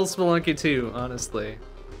 Probably still Spelunky 2, honestly.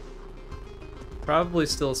 Probably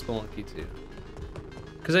still Spelunky 2.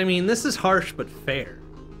 Because, I mean, this is harsh but fair.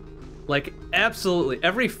 Like, absolutely.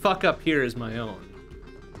 Every fuck up here is my own.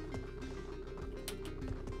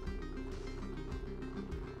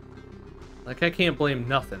 Like, I can't blame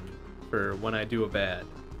nothing for when I do a bad,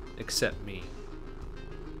 except me.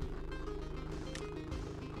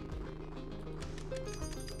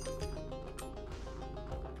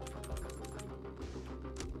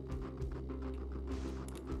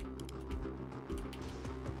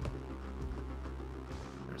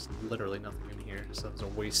 There's literally nothing in here, so that was a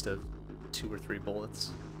waste of 2 or 3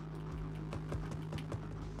 bullets.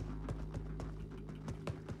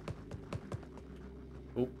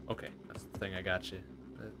 Oh, okay. That's the thing I got you.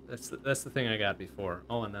 That's the thing I got before.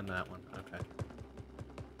 Oh, and then that one. Okay.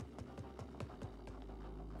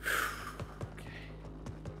 Okay.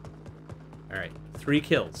 All right. 3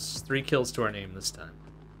 kills. 3 kills to our name this time.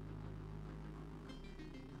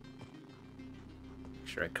 Make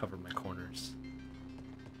sure I cover my corners.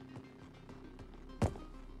 I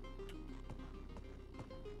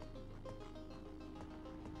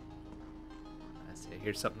see. I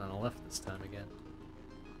hear something on the left this time again.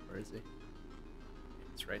 Where is he?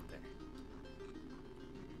 It's right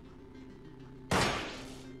there.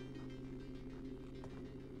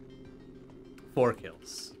 4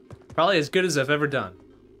 kills. Probably as good as I've ever done.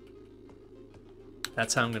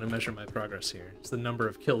 That's how I'm gonna measure my progress here. It's the number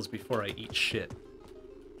of kills before I eat shit.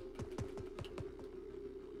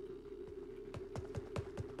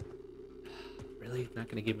 Really? Not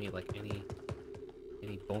gonna give me like any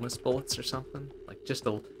bonus bullets or something? Like just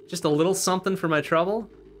a little something for my trouble?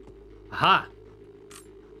 Aha!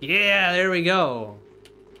 Yeah, there we go.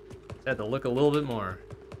 Just had to look a little bit more.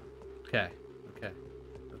 Okay, okay,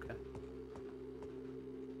 okay.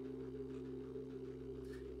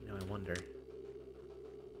 You know, I wonder.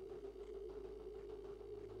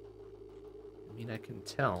 I mean, I can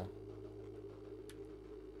tell.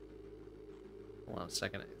 Hold on a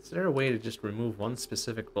second. Is there a way to just remove one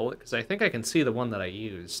specific bullet? Because I think I can see the one that I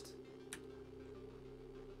used.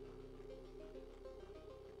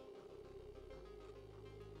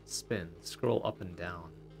 Spin. Scroll up and down.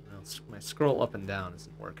 Well, my scroll up and down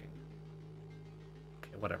isn't working.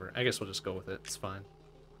 Okay, whatever. I guess we'll just go with it. It's fine.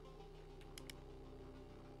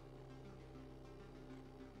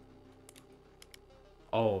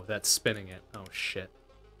 Oh, that's spinning it. Oh, shit.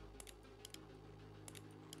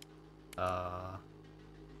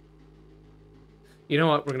 You know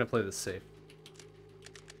what? We're gonna play this safe.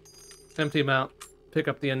 Empty them out. Pick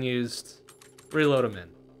up the unused. Reload them in.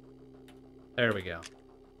 There we go.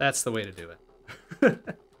 That's the way to do it.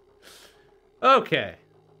 Okay.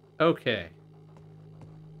 Okay.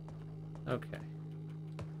 Okay.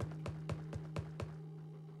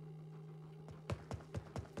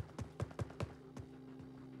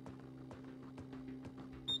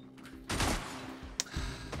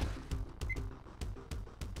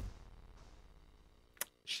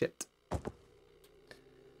 Shit.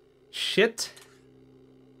 Shit.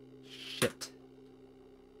 Shit.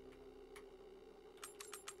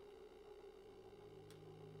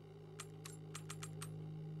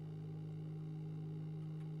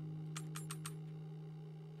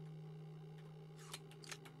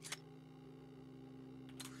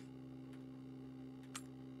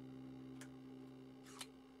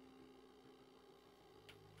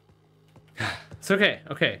 It's okay.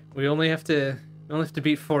 Okay. We only have to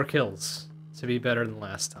beat 4 kills to be better than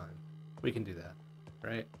last time. We can do that,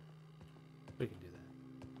 right? We can do that.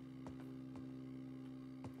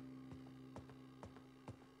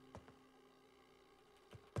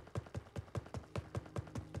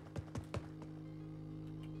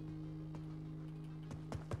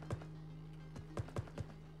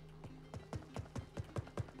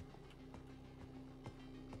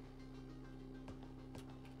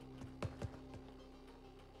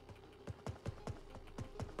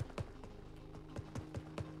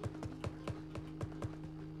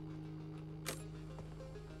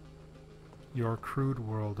 Your crude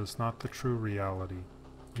world is not the true reality.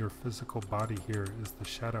 Your physical body here is the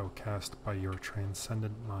shadow cast by your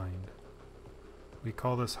transcendent mind. We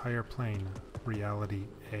call this higher plane Reality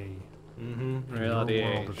A. Reality your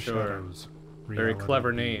A, world of sure. shadows, Very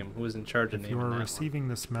clever B. name. Who's in charge of If naming you are that receiving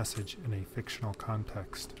this message in a fictional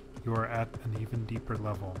context, you are at an even deeper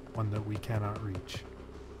level, one that we cannot reach.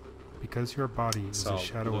 Because your body is a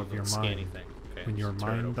shadow of your mind, when your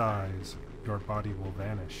mind dies, your body will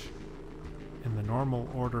vanish. In the normal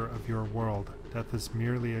order of your world, death is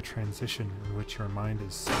merely a transition in which your mind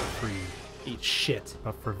is set free. Eat shit.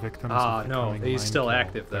 But for victims Ah, of the no, coming he's mind still kill,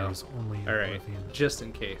 active though. there is only Alright, oblivion. just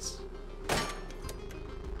in case.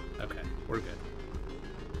 Okay, we're good.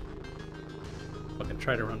 Fucking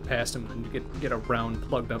try to run past him and get a round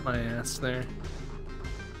plugged up my ass there.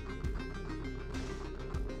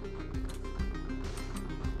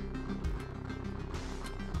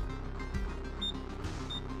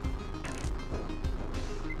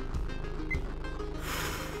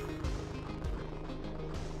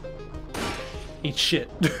 Eat shit.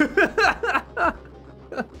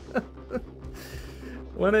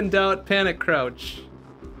 When in doubt, panic crouch.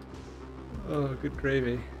 Oh, good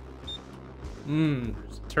gravy.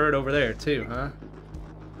 There's a turret over there too, huh?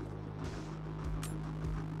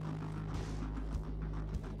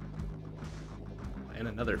 And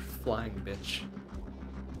another flying bitch.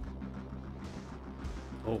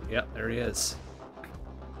 Oh, yeah, there he is.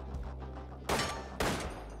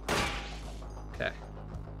 Okay.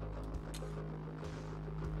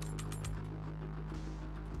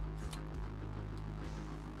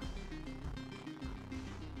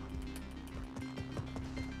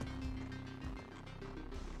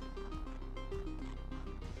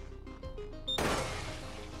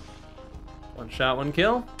 One shot, one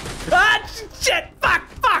kill. Ah, shit! Fuck!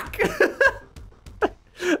 Fuck!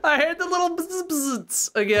 I heard the little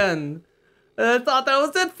bzzz again. I thought that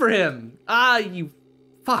was it for him. Ah, you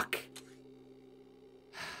fuck.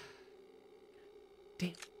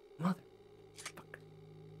 Damn, motherfucker.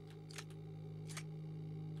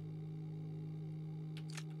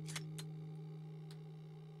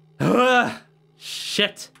 Ah,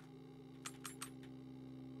 shit.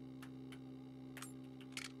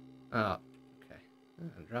 Oh. I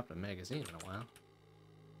haven't dropped a magazine in a while.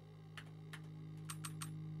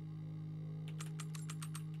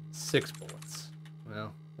 Six bullets.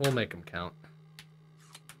 Well, we'll make them count.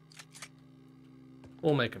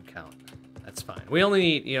 We'll make them count. That's fine. We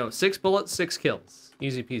only need, 6 bullets, 6 kills.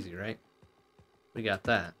 Easy peasy, right? We got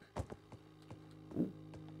that. Ooh.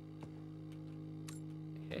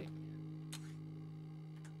 Okay.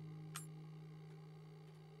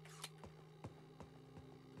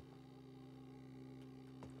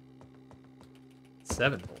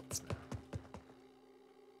 Seven bullets now.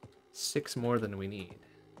 6 more than we need.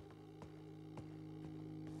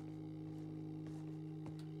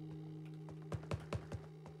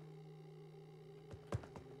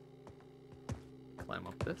 Climb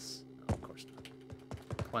up this. No, of course not.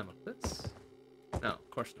 Climb up this. No, of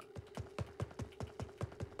course not.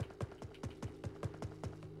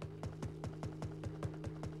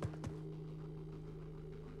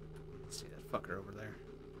 See that fucker over there.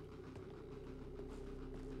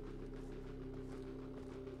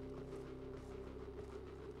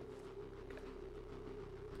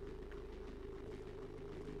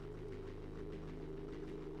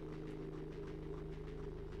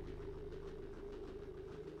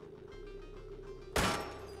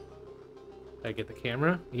 I get the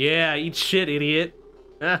camera? Yeah, eat shit, idiot.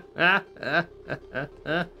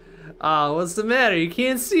 Oh, what's the matter? You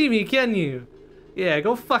can't see me, can you? Yeah,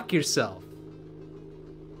 go fuck yourself.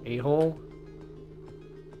 A-hole.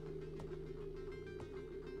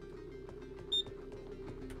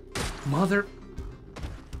 Mother...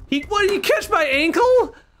 What, did you catch my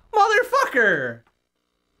ankle? Motherfucker!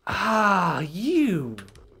 Ah, you.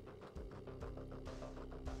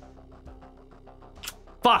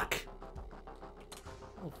 Fuck.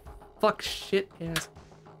 Oh, fuck shit ass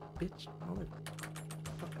bitch,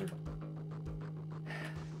 motherfucker.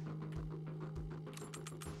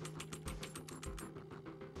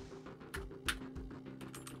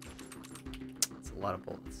 That's a lot of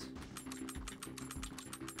bullets.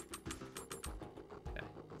 Okay.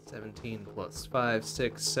 17 plus 5,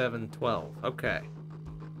 6, 7, 12. Okay.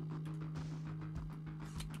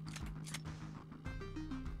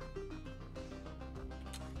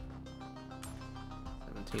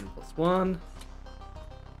 Plus 1.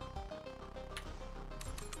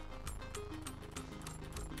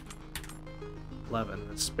 11,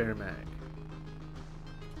 a spare mag.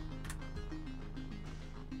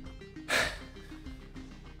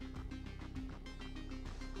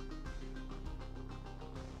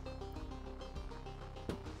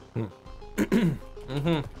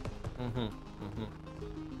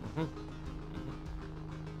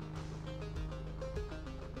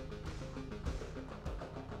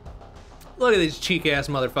 Look at these cheek-ass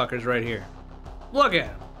motherfuckers right here. Look at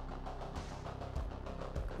them.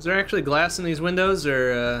 Is there actually glass in these windows,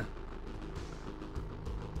 or,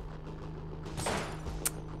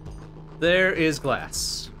 There is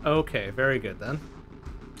glass. Okay, very good then.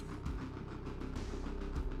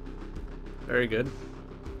 Very good.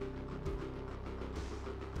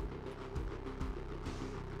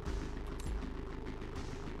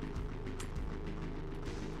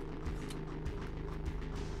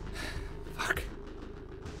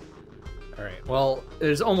 Well,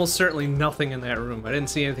 there's almost certainly nothing in that room. I didn't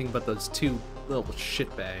see anything but those two little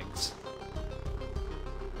shit bags.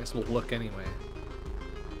 I guess we'll look anyway.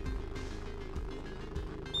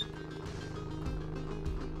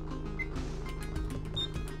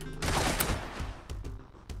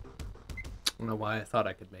 I don't know why I thought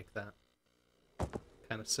I could make that.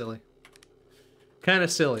 Kind of silly. Kind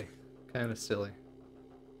of silly. Kind of silly.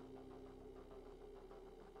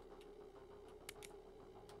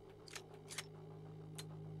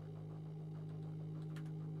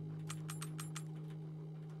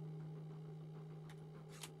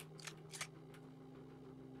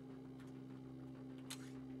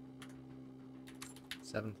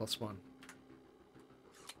 Seven plus 1.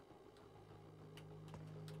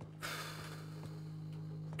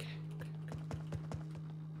 Okay.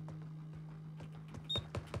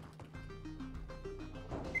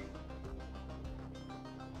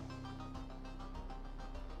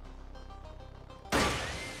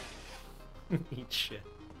 Eat shit.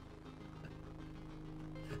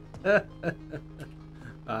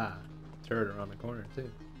 Ah, turret around the corner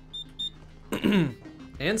too.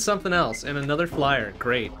 And something else, and another flyer.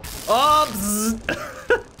 Great. Oh!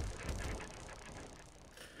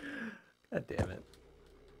 God damn it.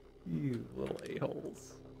 You little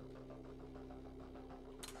a-holes.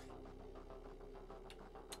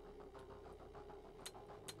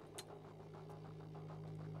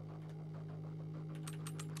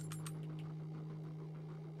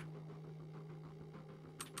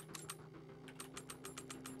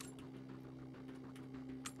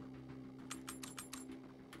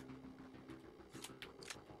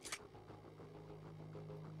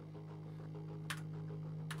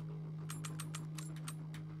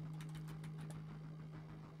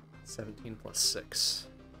 +17 +6.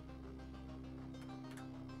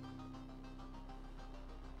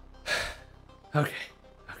 Okay.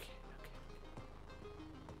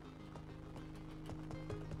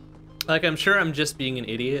 Like, I'm sure I'm just being an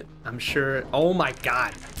idiot. I'm sure. Oh my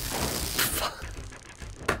god.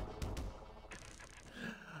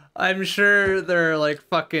 I'm sure there are like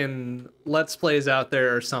fucking Let's Plays out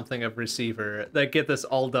there or something of Receiver that get this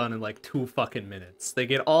all done in like 2 fucking minutes. They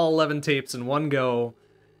get all 11 tapes in one go,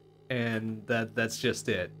 and that's just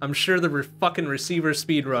it. I'm sure the fucking receiver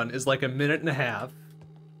speedrun is like a minute and a half,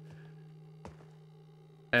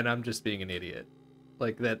 and I'm just being an idiot.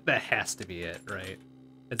 Like, that has to be it, right?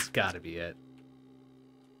 It's gotta be it.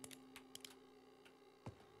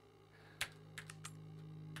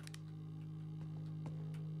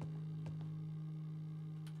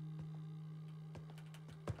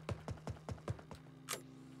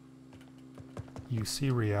 You see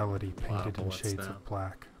reality painted in shades now. of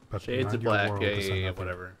black, but Shades of beyond your black, world is yeah, another,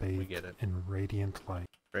 whatever. We bathed get it. in radiant light.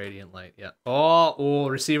 Radiant light, yeah. Oh,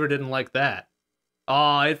 receiver didn't like that.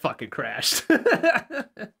 Oh, it fucking crashed.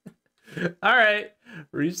 Alright,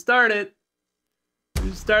 restart it.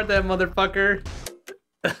 Restart that motherfucker.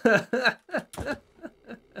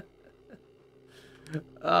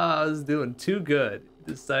 Oh, I was doing too good.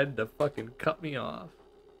 Decided to fucking cut me off.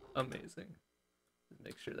 Amazing.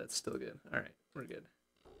 Make sure that's still good. Alright, we're good.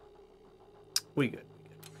 We good.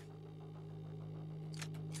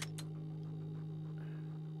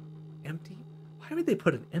 Empty? Why would they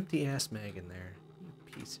put an empty ass mag in there? You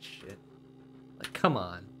piece of shit. Like, come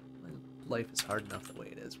on. My life is hard enough the way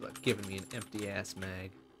it is without giving me an empty ass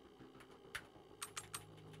mag.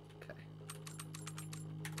 Okay.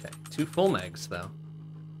 Okay. 2 full mags though.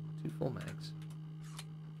 2 full mags.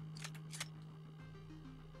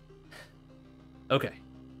 Okay.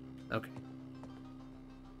 Okay.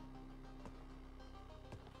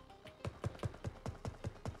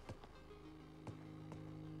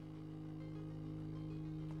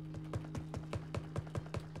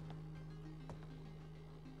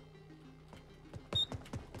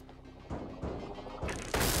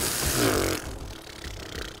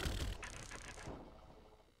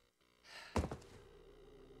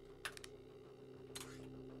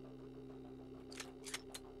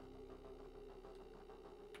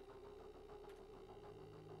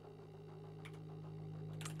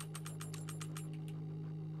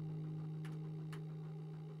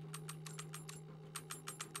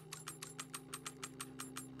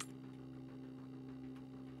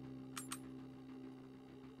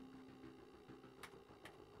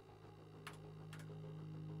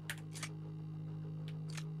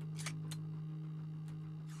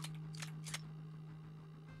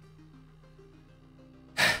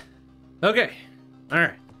 Okay.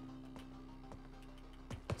 Alright.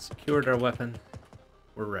 Secured our weapon.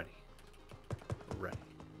 We're ready. We're ready.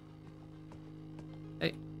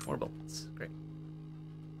 Hey, more bullets. Great.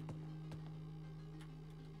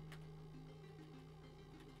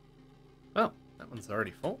 Oh, that one's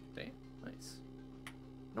already full. Damn. Nice.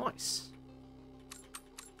 Nice.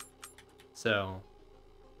 So,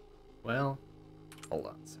 well, hold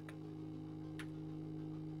on a second.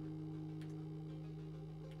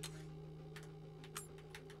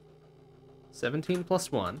 17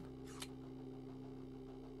 plus 1.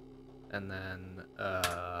 And then,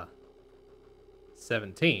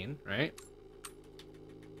 17, right?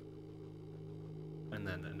 And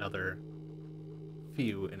then another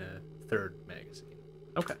few in a third magazine.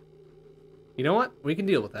 Okay. You know what? We can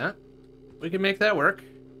deal with that. We can make that work.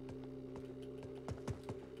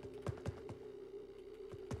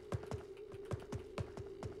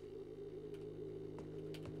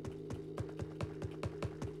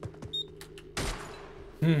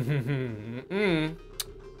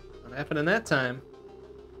 What happened in that time?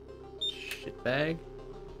 Shitbag.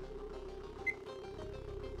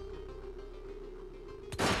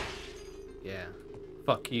 Yeah.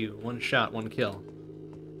 Fuck you. 1 shot, 1 kill.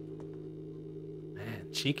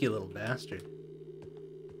 Man, cheeky little bastard.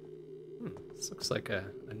 This looks like a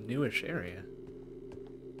newish area.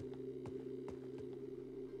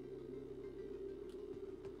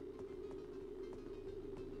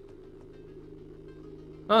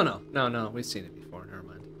 Oh no, no, we've seen it before, never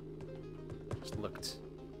mind. Just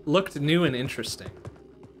looked new and interesting.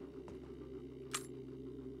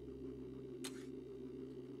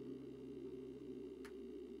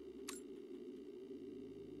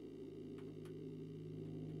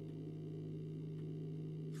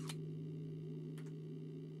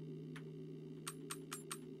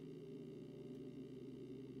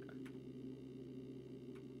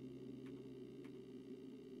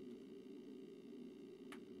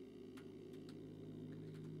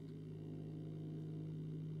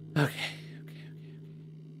 Okay.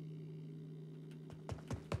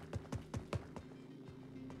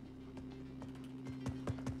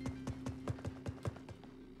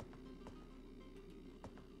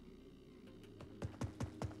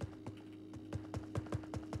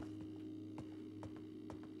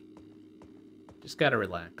 Just gotta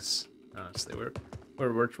relax. Honestly,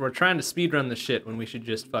 we're trying to speedrun the shit when we should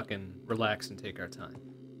just fucking relax and take our time.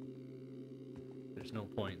 There's no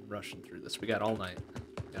point in rushing through this. We got all night.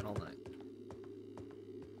 We got all night.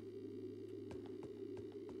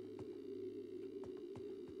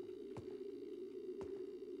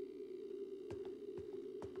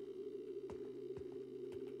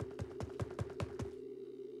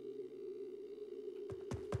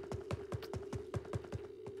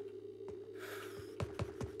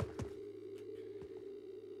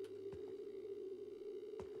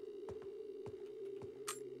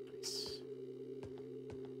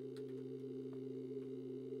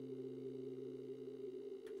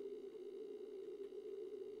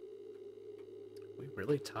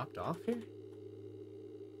 Really topped off here?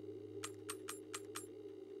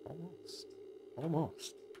 Almost.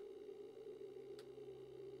 Almost.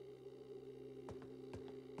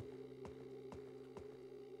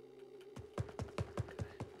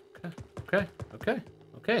 Okay.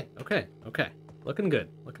 Looking good.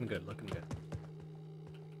 Looking good.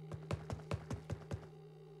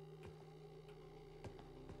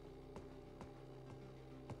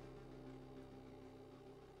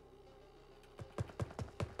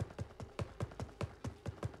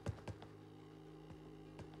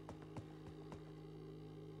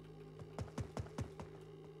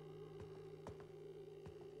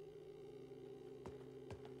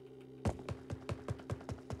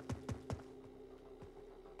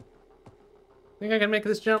 Think I can make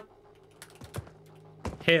this jump?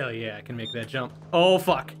 Hell yeah, I can make that jump. Oh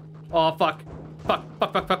fuck. Oh fuck. Fuck.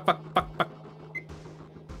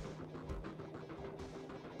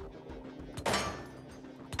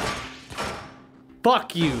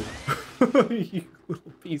 Fuck you. You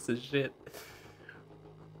little piece of shit.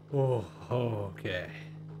 Oh, okay.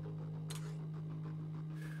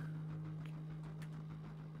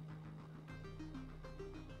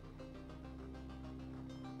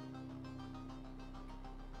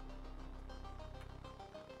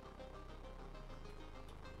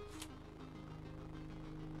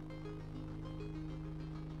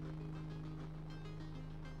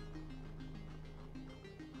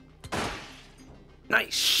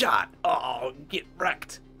 Nice shot! Oh, get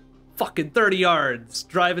wrecked. Fucking 30 yards.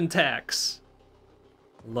 Driving tax.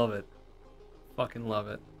 Love it. Fucking love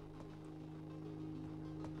it.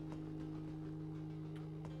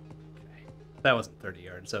 Okay. That wasn't 30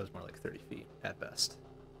 yards. That was more like 30 feet at best.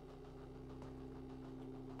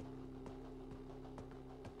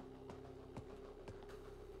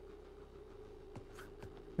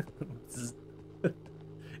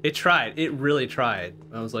 It tried. It really tried.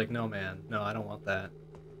 I was like, no, man. No, I don't want that.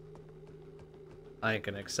 I ain't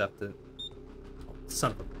gonna accept it. Oh,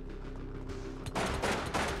 son of a...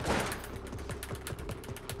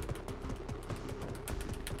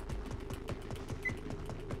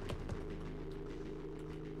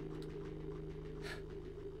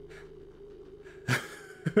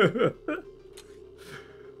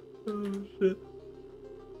 Oh, shit.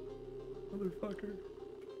 Motherfucker.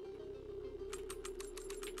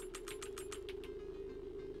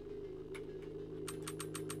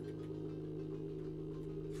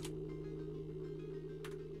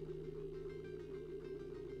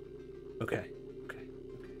 Okay.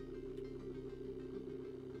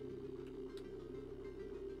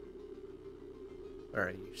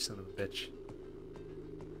 Alright, you son of a bitch.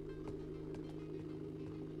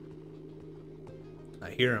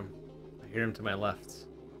 I hear him. I hear him to my left.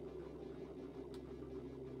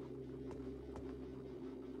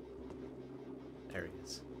 There he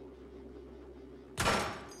is.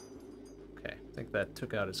 Okay, I think that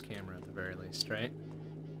took out his camera at the very least, right?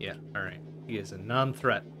 Yeah, alright. He is a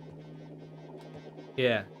non-threat.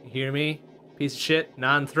 Yeah, you hear me? Piece of shit,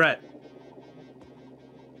 non-threat.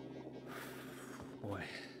 Boy.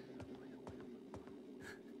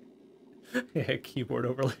 Yeah, keyboard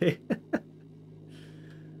overlay.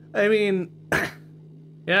 I mean,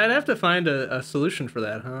 yeah, I'd have to find a solution for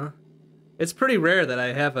that, huh? It's pretty rare that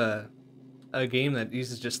I have a game that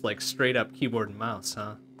uses just like straight up keyboard and mouse,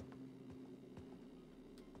 huh?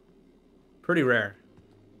 Pretty rare.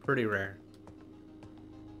 Pretty rare.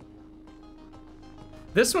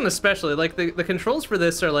 This one especially, like, the controls for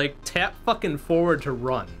this are like tap fucking forward to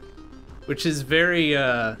run, which is very,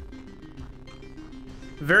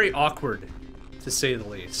 very awkward, to say the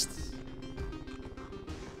least.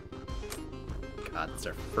 God, it's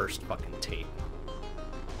our first fucking tape.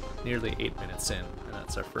 Nearly 8 minutes in, and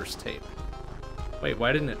that's our first tape. Wait,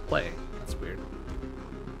 why didn't it play? That's weird.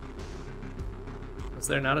 Was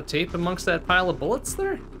there not a tape amongst that pile of bullets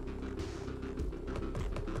there?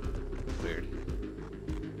 Weird.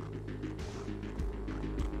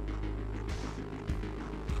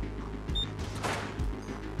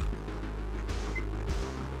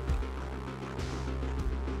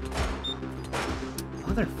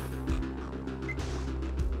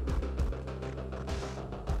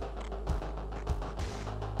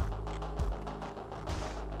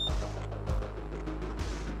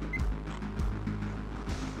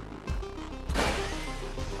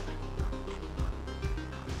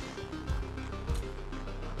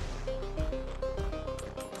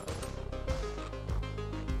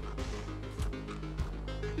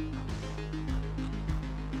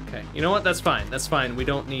 Okay, you know what? That's fine. That's fine. We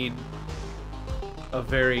don't need a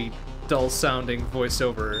very dull-sounding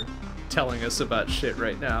voiceover telling us about shit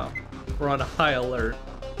right now. We're on a high alert.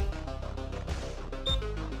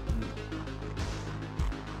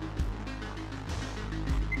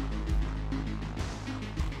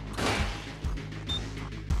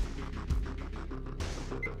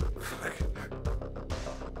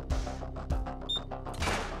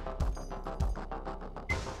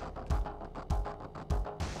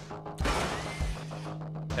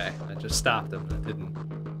 Okay, I just stopped him. I didn't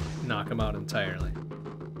knock him out entirely.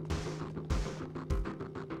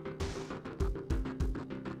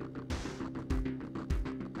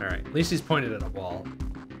 Alright, at least he's pointed at a wall.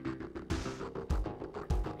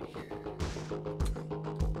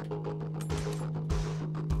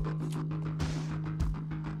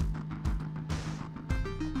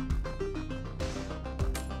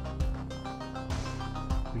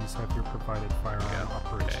 Please have your provided firearm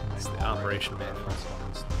operation It's the manual operation ready for manual. reference while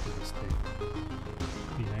listening to this tape.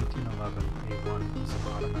 The 1911 A1 is an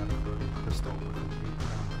automatic loading pistol with an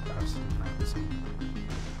 8-round capacity magazine.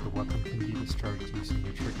 The weapon can be discharged using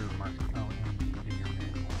the trigger marked LMB in your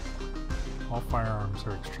manual. All firearms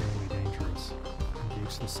are extremely dangerous.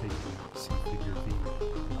 Engage the safety, see figure V,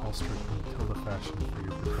 and holster in tilde fashion for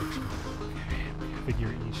your protection.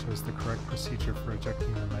 Figure E shows the correct procedure for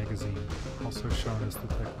ejecting the magazine, also shown as the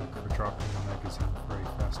technique for dropping the magazine for a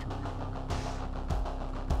faster reload.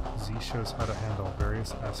 Z shows how to handle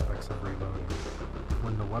various aspects of reloading.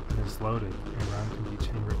 When the weapon is loaded, a round can be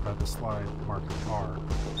chambered by the slide marked R.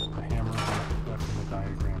 The hammer marked F in the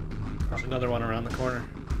diagram can be copied. Another one around the corner.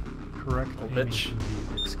 Correct aiming bitch. can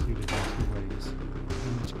be executed in two ways.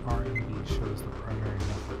 Image R and B shows the primary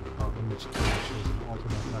method, while image Q shows an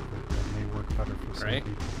alternate method that may work better for some Right.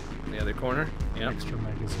 people. In the other corner. Yep. Extra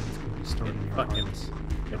magazines can be stored in your Fucking- harness.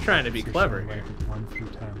 You're trying to be Position clever here. rated 1 through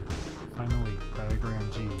 10. Finally, diagram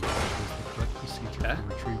G shows the correct procedure Okay. for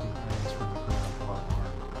retrieving items from the ground while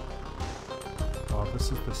armed. While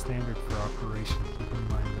this is the standard for operation, keep in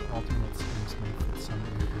mind that alternate schemes may fit some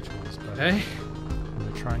individuals better. Okay.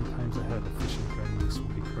 In the trying times ahead, efficient gun use will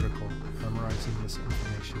be critical. Memorizing this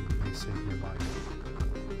information may save your life.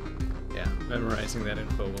 Yeah, memorizing that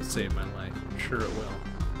info will save my life. I'm sure it will.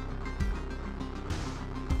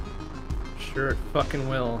 Sure it fucking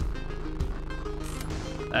will.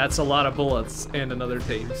 That's a lot of bullets and another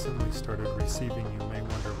tape. Recently started receiving, you may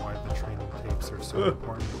wonder why the training tapes are so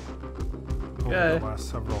important. Over Yeah. the last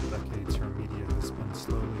several decades, your media has been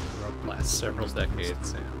slowly corrupted. Last several towards the decades,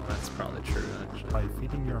 instant. yeah, that's probably true, actually. By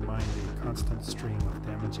feeding your mind a constant stream of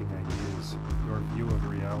damaging ideas, your view of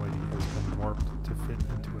reality has been warped to fit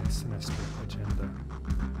into a sinister agenda.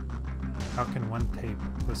 How can one tape,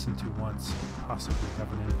 listened to once, possibly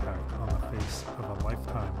have an impact on the face of a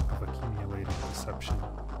lifetime of accumulated deception?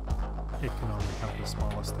 It can only have the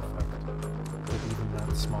smallest effect, but even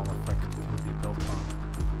that small effect can be built on.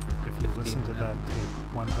 If you listen to that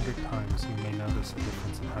tape 100 times, you may notice a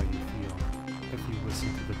difference in how you feel. If you listen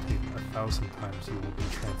to the tape 1,000 times, you will be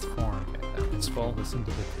transformed. That one's If you full. listen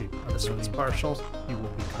to the tape a This one's million partial. times, you will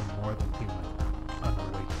become more than human,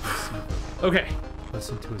 unawake receiver. Okay.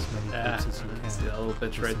 Listen to as many tapes as you can. See that little bitch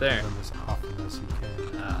Listen right to there. them as often as you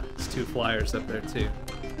can. Ah, there's 2 flyers up there, too.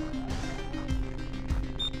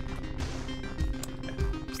 Okay,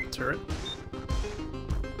 there's the turret.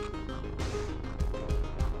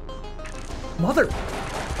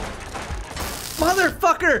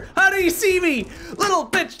 Motherfucker! How do you see me? Little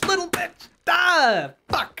bitch! Little bitch! Ah!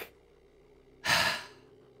 Fuck!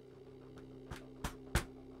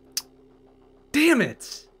 Damn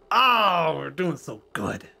it! Oh, we're doing so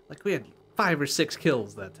good. Like, we had 5 or 6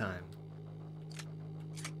 kills that time.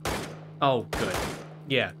 Oh, good.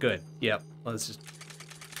 Yeah, good. Yep. Let's just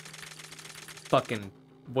fucking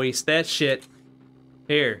waste that shit.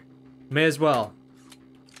 Here. May as well.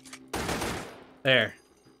 There.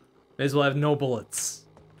 May as well have no bullets.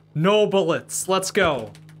 No bullets. Let's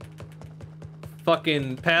go.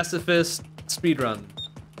 Fucking pacifist speedrun.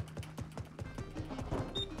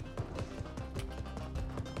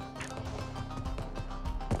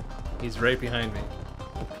 He's right behind me.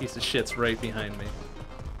 Piece of shit's right behind me.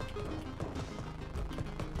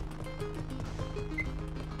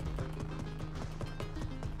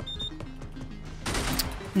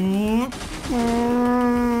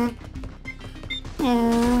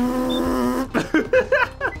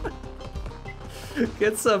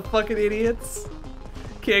 Get some fucking idiots.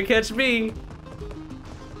 Can't catch me.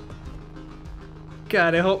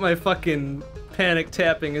 God, I hope my fucking panic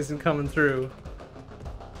tapping isn't coming through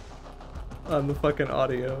on the fucking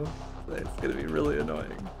audio. It's gonna be really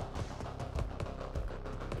annoying.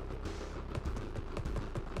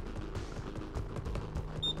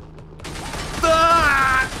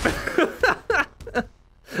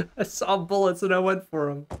 saw bullets and I went for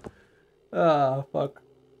them. Ah, fuck.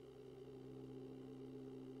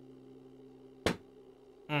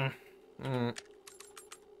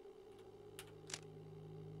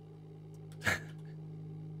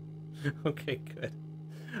 Okay, good.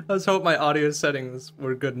 I was hoping my audio settings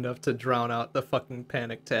were good enough to drown out the fucking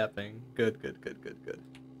panic tapping. Good, good, good, good, good.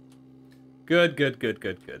 Good, good, good,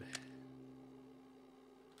 good, good.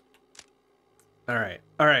 Alright,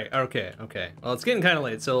 alright, okay, okay. Well, it's getting kind of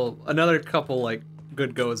late, so another couple, like,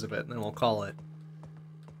 good goes of it, and then we'll call it.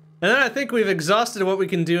 And then I think we've exhausted what we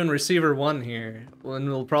can do in Receiver 1 here, and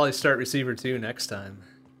we'll probably start Receiver 2 next time.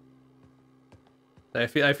 I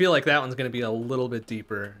feel like that one's gonna be a little bit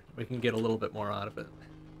deeper. We can get a little bit more out of it.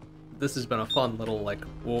 This has been a fun little, like,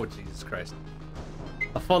 whoa, Jesus Christ.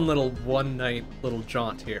 A fun little one-night little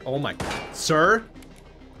jaunt here. Oh my, sir?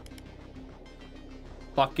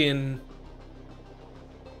 Fucking...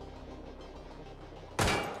 Did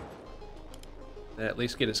I at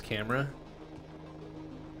least get his camera?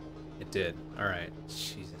 It did. Alright.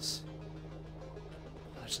 Jesus.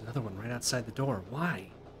 There's another one right outside the door.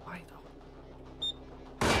 Why? Why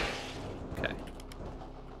though? Okay.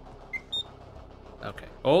 Okay.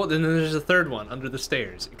 Oh, then there's a third one under the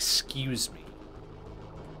stairs. Excuse me.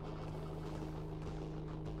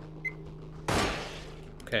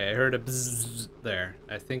 Okay, I heard a bzzz there.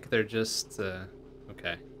 I think they're just,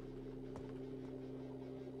 okay.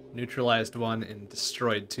 Neutralized one and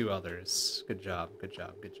destroyed 2 others. Good job, good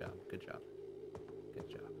job, good job, good job. Good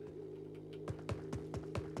job.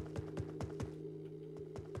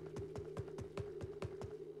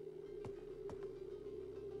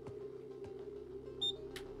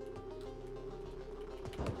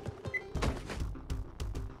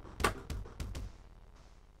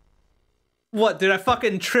 What, did I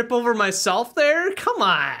fucking trip over myself there? Come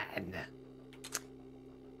on!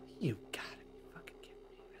 You gotta be fucking kidding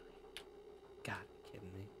me, really? Gotta be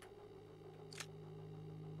kidding me.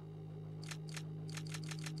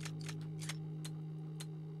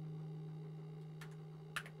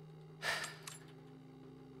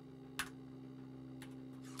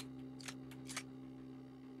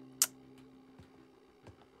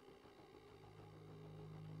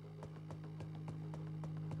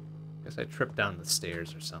 Guess I tripped down the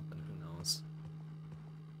stairs or something, who knows.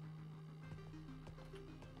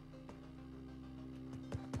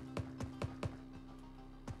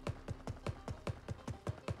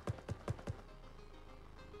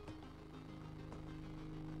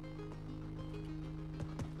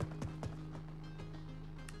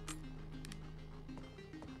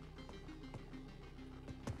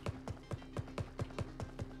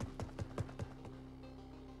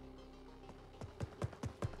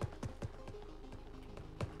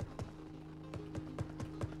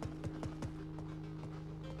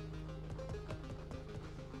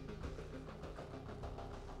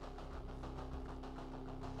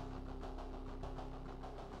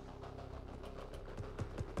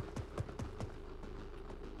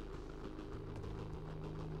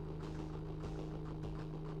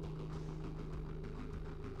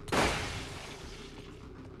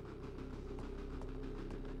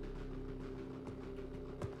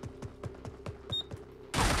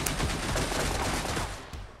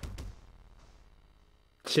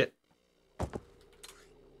 Shit.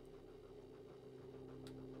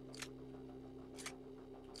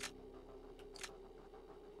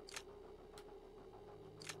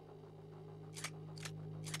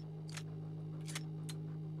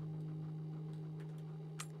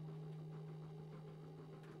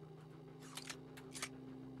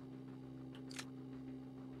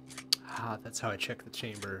 Ah, that's how I check the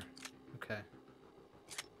chamber. Okay.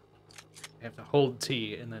 I have to hold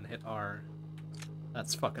T and then hit R.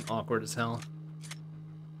 That's fucking awkward as hell.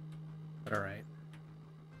 But alright.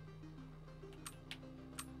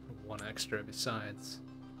 One extra besides.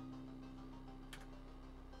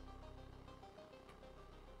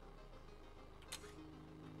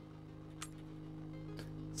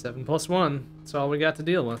 Seven plus 1. That's all we got to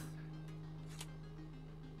deal with.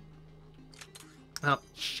 Oh,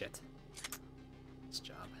 shit. This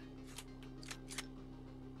job.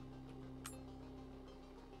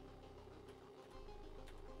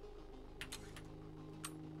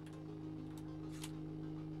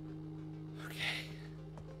 Okay.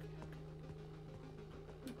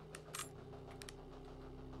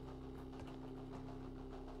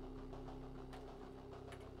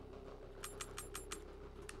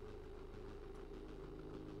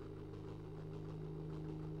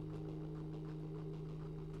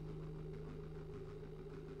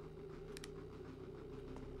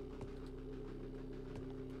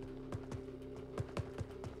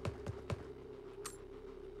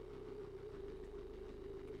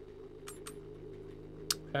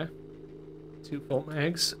 Okay. 2 full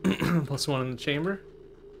mags, plus 1 in the chamber.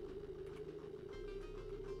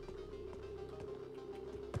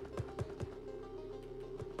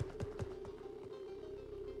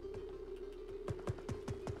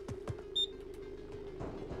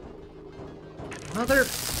 Mother...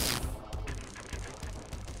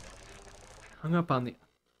 Hung up on the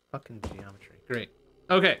fucking geometry. Great.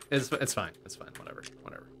 Okay, it's fine. It's fine. Whatever.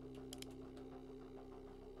 Whatever.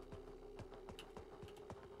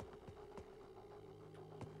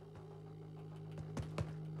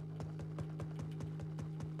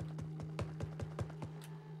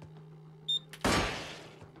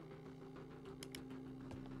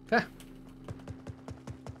 Okay.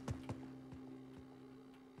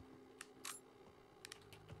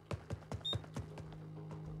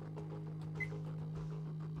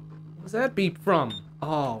 Where's that beep from?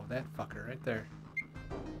 Oh, that fucker right there.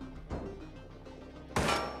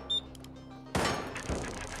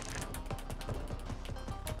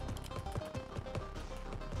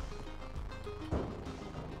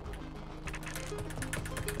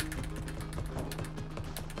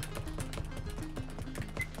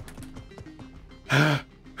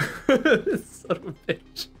 Son of a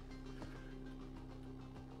bitch.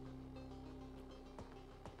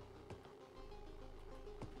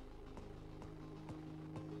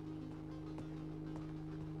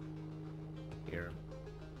 Here.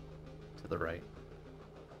 To the right.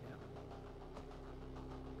 Yeah.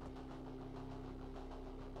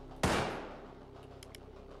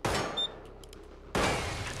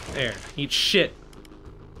 There. Eat shit.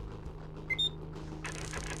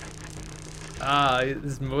 Ah,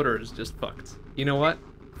 this motor is just fucked. You know what?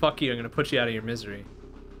 Fuck you, I'm gonna put you out of your misery.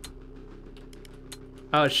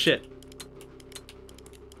 Oh shit.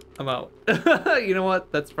 I'm out. You know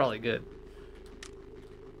what? That's probably good.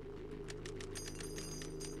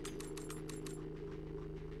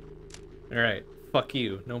 Alright, fuck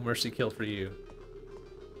you. No mercy kill for you.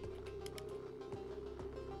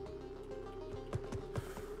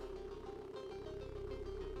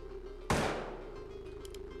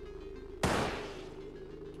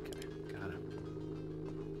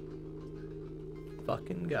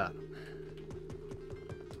 Fucking got him.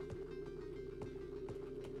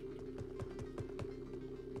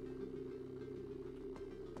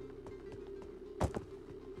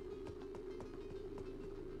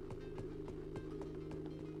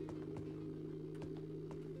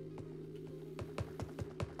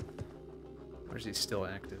 Or is he still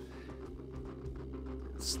active?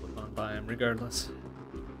 Slip on by him regardless.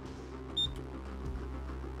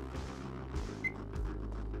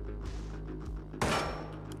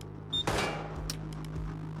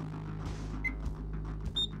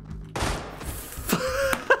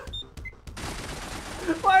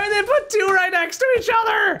 Why did they put 2 right next to each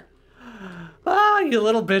other? Ah, you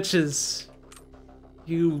little bitches.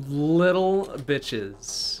 You little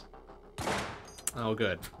bitches. Oh,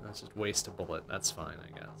 good. That's just waste a bullet. That's fine,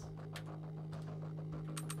 I guess.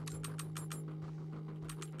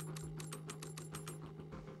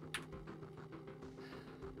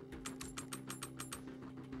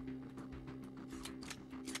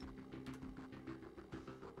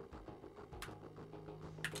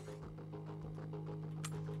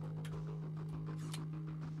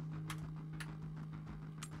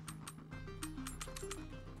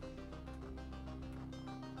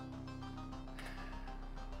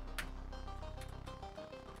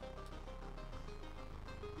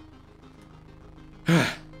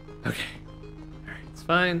 Okay. Alright, it's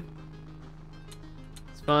fine.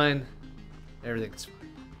 It's fine. Everything's fine.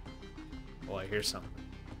 Oh, I hear something.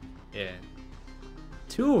 Yeah.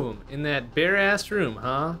 2 of them in that bare-ass room,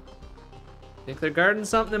 huh? Think they're guarding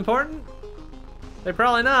something important? They're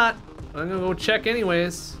probably not. I'm gonna go check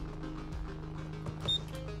anyways.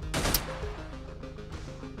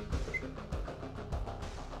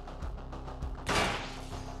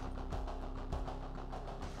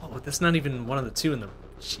 Oh, that's not even one of the 2 in the...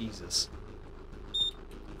 Jesus.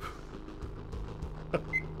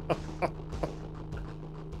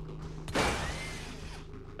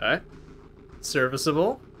 Alright.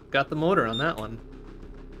 Serviceable. Got the motor on that one.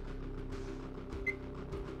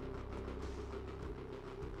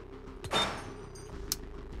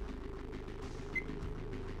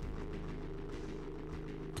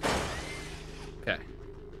 Okay.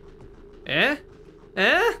 Eh?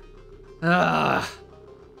 Eh? Ah.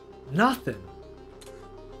 Nothing.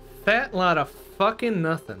 Fat lot of fucking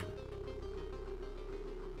nothing.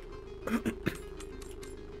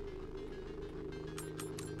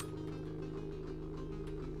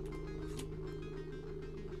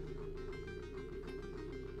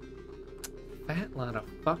 Fat lot of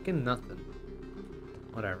fucking nothing.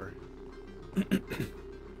 Whatever.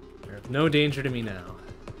 They're of no danger to me now.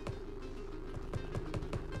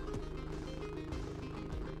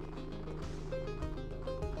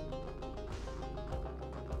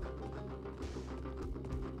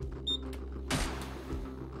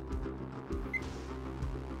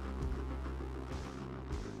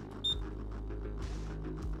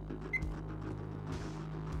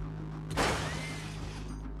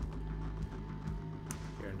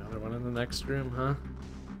 Here, another one in the next room, huh?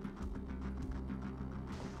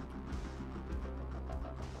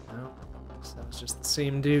 No, so that was just the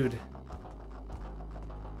same dude.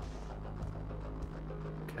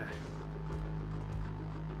 Okay.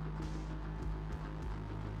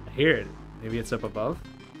 I hear it. Maybe it's up above?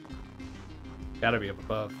 Gotta be up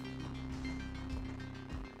above.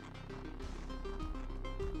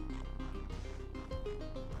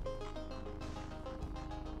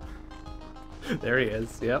 There he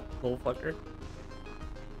is. Yep, little fucker.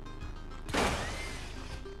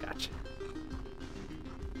 Gotcha.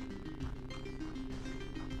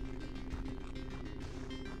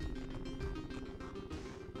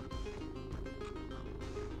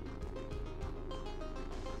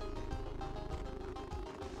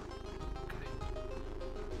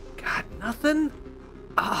 God, nothing?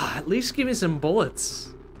 Ah, at least give me some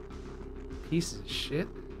bullets. Piece of shit.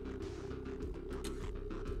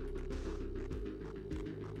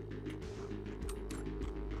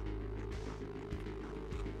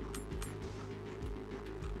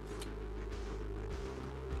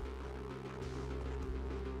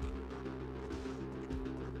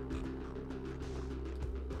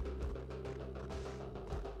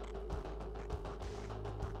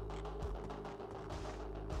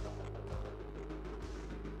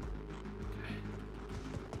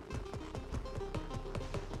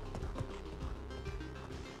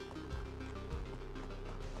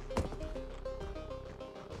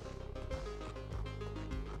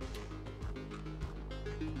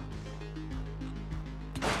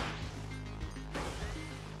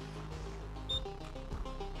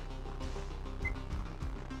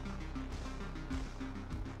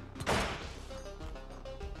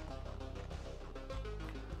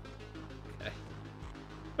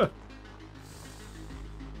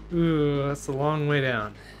 Ooh, that's a long way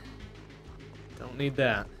down. Don't need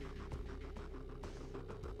that.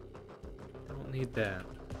 Don't need that.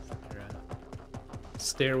 Is there a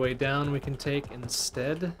stairway down we can take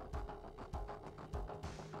instead?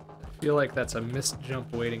 I feel like that's a missed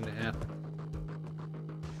jump waiting to happen.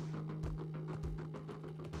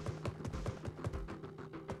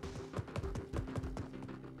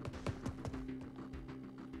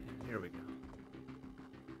 Here we go.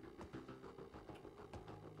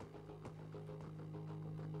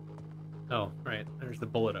 Oh, right. There's the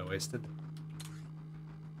bullet I wasted.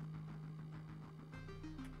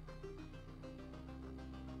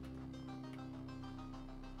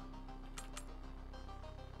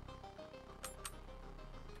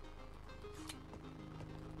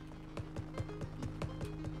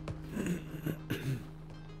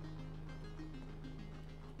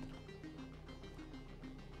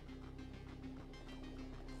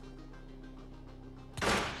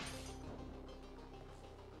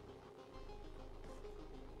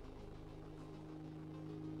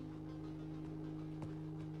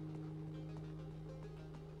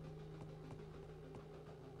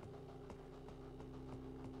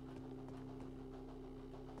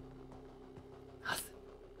 Nothing.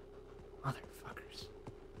 Motherfuckers.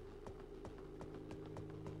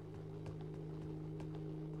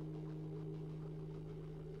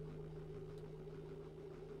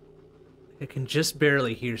 I can just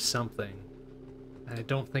barely hear something. I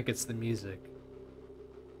don't think it's the music.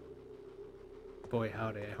 Boy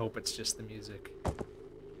howdy, I hope it's just the music.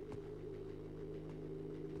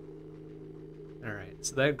 Alright,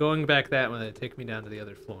 so that going back that way, that'd take me down to the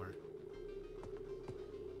other floor.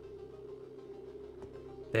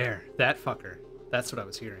 There, that fucker. That's what I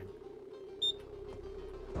was hearing.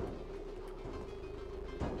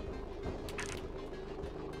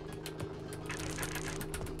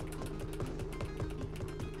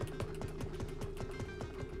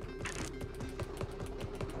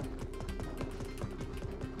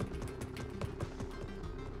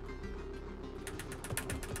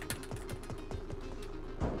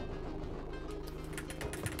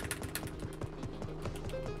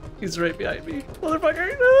 He's right behind me.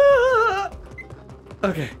 Motherfucker! Ah!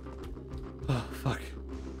 Okay. Oh, fuck.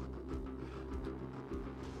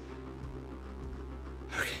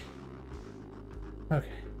 Okay. Okay.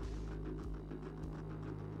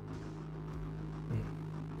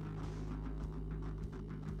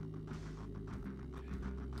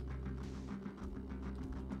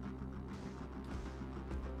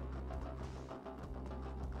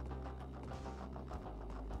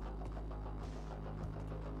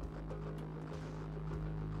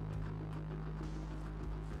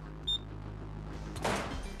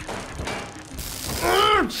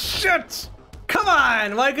 shit! Come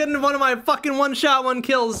on! Why couldn't one of my fucking one-shot,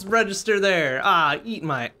 one-kills register there? Ah, eat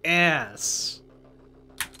my ass.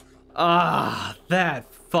 Ah,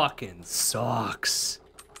 that fucking sucks.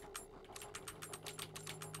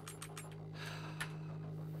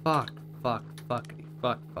 Fuck, fuck, fuckity,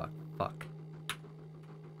 fuck, fuck, fuck.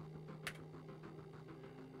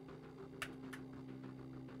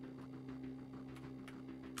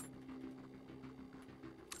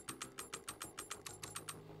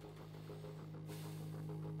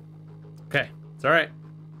 Okay, it's alright.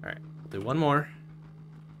 Alright, we'll do one more.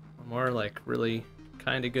 One more, like, really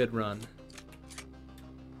kind of good run.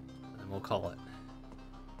 And we'll call it.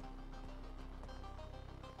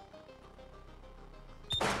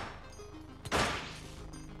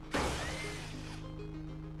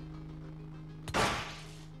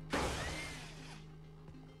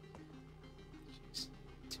 Jeez,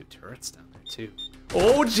 2 turrets down there, too.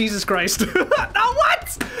 Oh, Jesus Christ. No,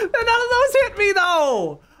 what? None of those hit me,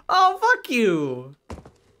 though! Oh, fuck you!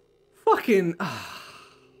 Fucking...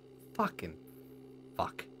 fucking...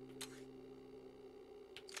 Fuck.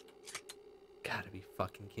 Gotta be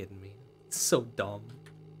fucking kidding me. It's so dumb.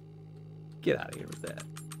 Get out of here with that.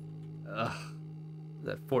 Ugh. Is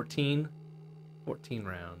that 14? 14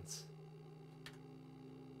 rounds.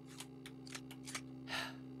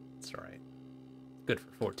 It's alright. Good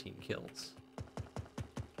for 14 kills.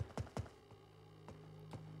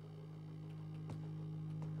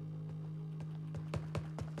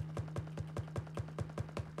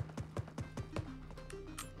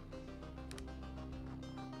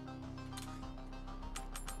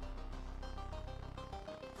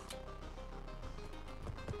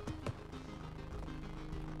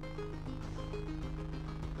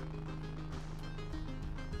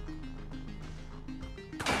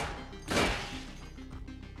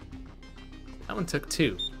 That one took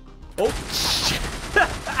 2. Oh, shit.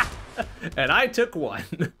 And I took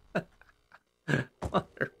 1.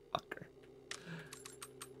 Motherfucker.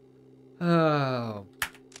 Oh,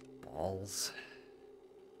 balls.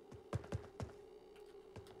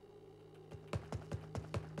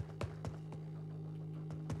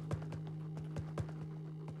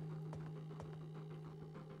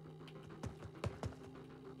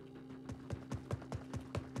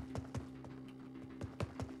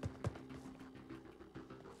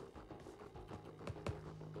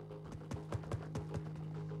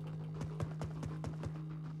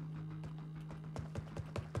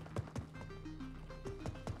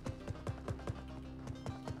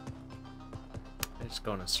 Just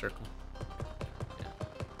go in a circle. Yeah,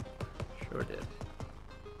 sure did.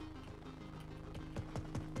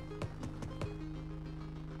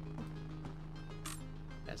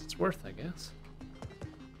 As it's worth, I guess.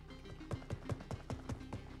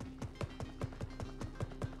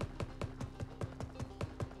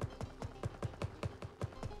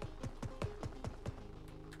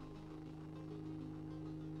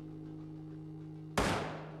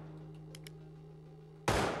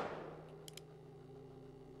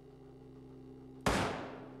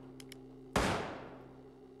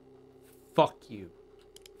 Fuck you.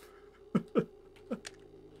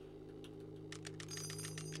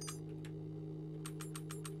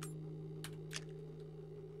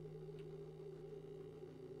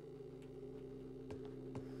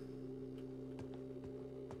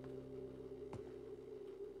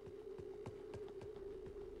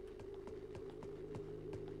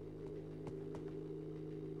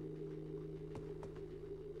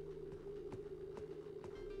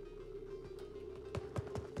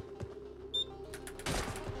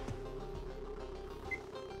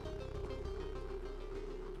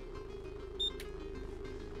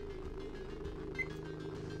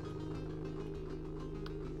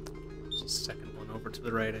 Second one over to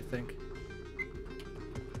the right, I think.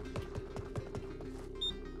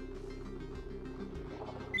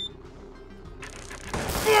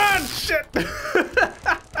 Ah, shit!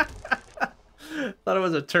 Thought it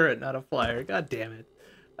was a turret, not a flyer. God damn it.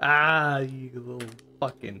 Ah, you little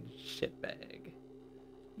fucking shitbag.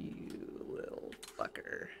 You little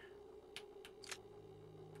fucker.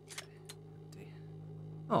 Empty.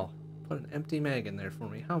 Oh, put an empty mag in there for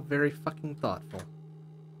me. How very fucking thoughtful.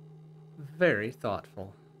 Very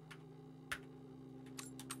thoughtful.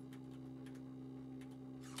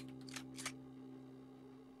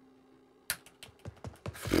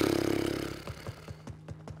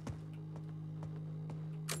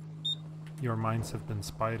 Your minds have been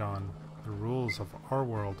spied on. The rules of our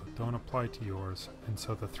world don't apply to yours, and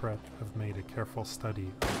so the threat have made a careful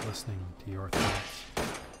study of listening to your thoughts.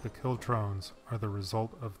 The kill drones are the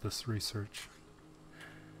result of this research.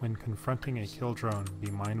 When confronting a kill drone, be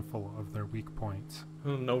mindful of their weak points.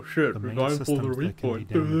 Oh, no shit. The main systems that can be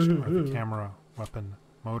damaged are the camera, weapon,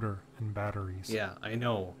 motor, and batteries. Yeah, I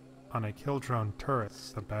know. On a kill drone turret,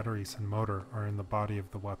 the batteries and motor are in the body of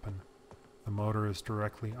the weapon. The motor is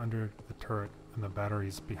directly under the turret, and the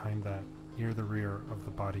batteries behind that, near the rear of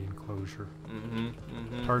the body enclosure.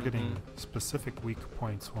 Targeting specific weak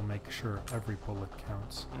points will make sure every bullet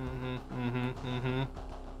counts.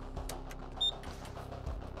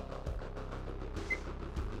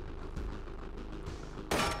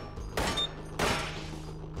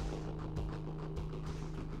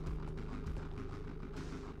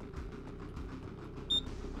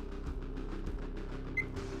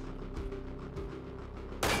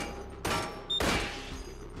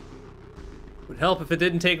 Would help if it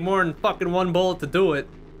didn't take more than fucking one bullet to do it.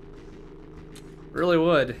 Really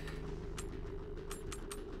would.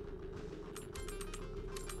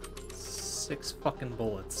 6 fucking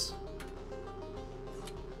bullets.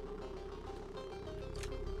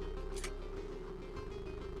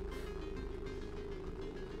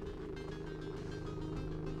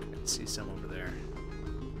 I can see some over there.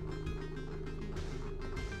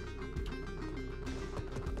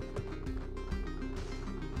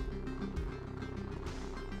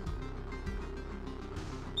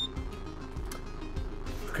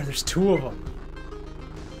 There's 2 of them.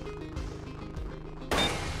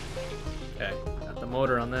 Okay, got the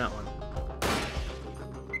motor on that one.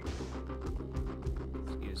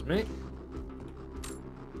 Excuse me.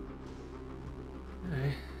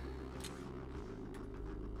 Okay.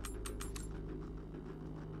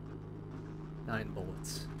 Nine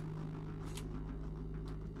bullets.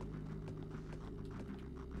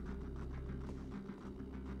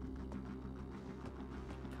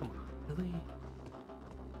 Come on, really?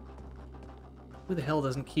 Who the hell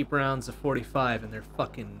doesn't keep rounds of 45 in their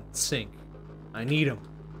fucking sink? I need them.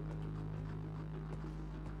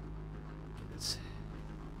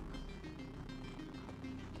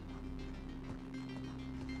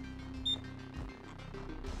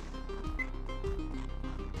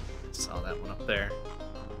 Saw that one up there.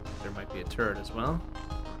 There might be a turret as well.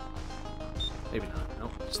 Maybe not.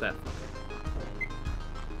 Nope, just that fucker.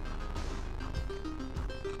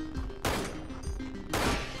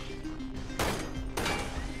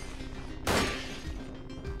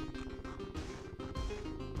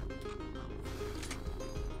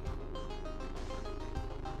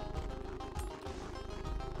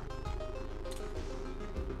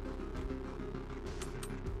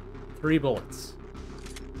 Three bullets.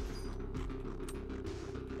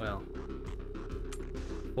 Well,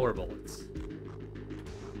 4 bullets.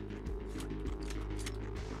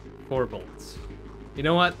 4 bullets. You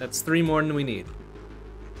know what? That's 3 more than we need.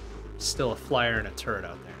 Still a flyer and a turret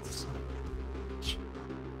out there. Son of a bitch.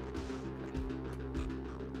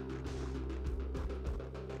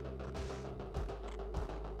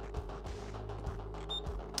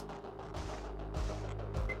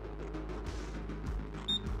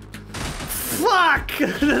 Fuck!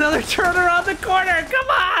 Another turn around the corner! Come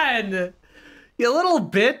on! You little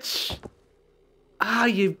bitch! Ah,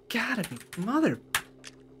 you gotta be mother.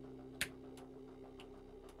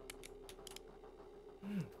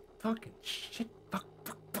 Fucking shit. Fuck.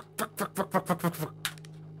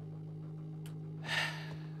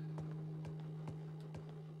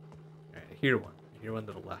 Alright, I hear one. I hear one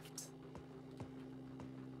to the left.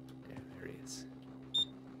 Yeah, there he is.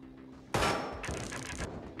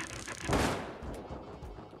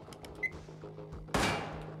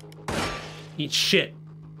 Eat shit.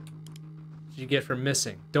 What did you get for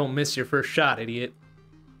missing? Don't miss your first shot, idiot.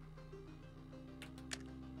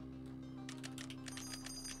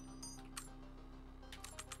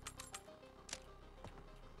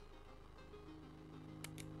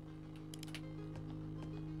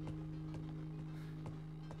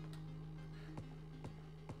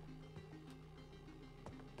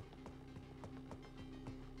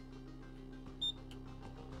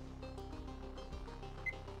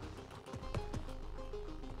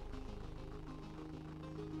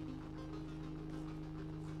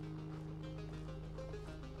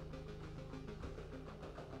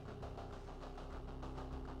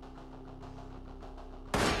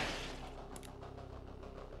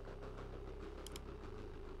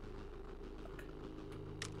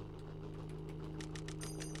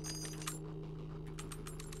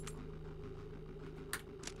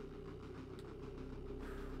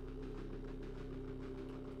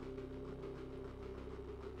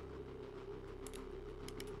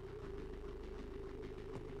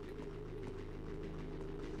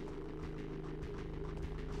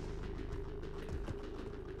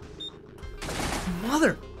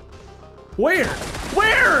 Mother! Where?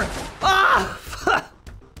 Where? Ah!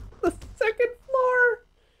 The second floor?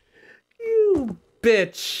 You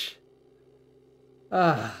bitch.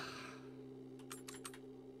 Ah.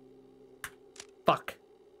 Fuck.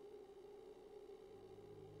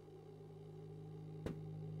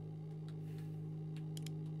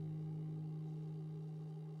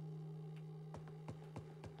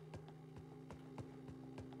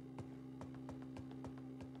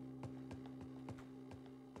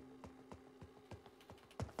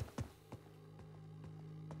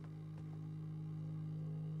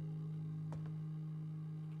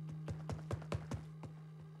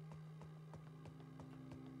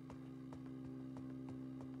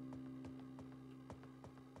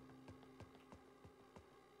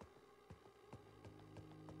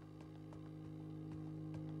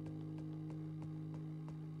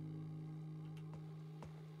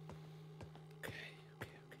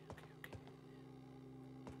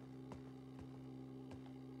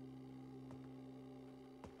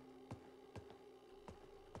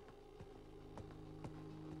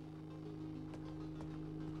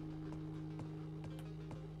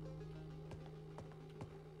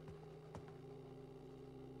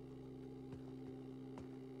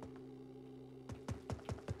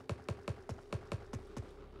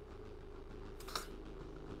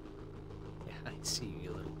 I see you,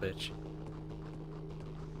 you little bitch.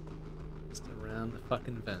 Just around the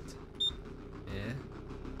fucking vent. Yeah?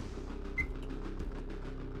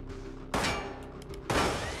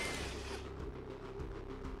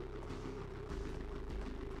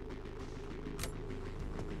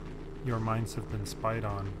 Your minds have been spied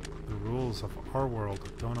on. The rules of our world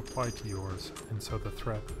don't apply to yours, and so the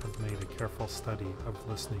threat have made a careful study of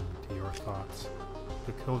listening to your thoughts.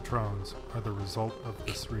 The kill drones are the result of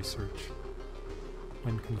this research.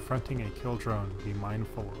 When confronting a kill drone, be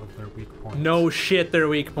mindful of their weak points. No shit, they're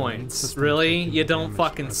weak points. Really? You don't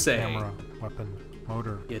fucking say. Camera, weapon,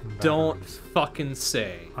 motor, you and don't batteries. fucking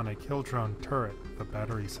say. On a kill drone turret, the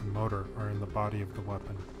batteries and motor are in the body of the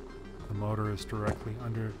weapon. The motor is directly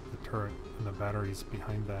under the turret, and the batteries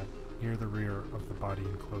behind that, near the rear of the body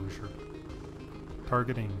enclosure.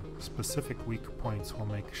 Targeting specific weak points will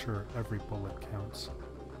make sure every bullet counts.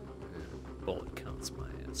 Bullet counts my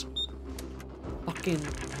asshole. Fucking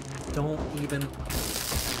don't even.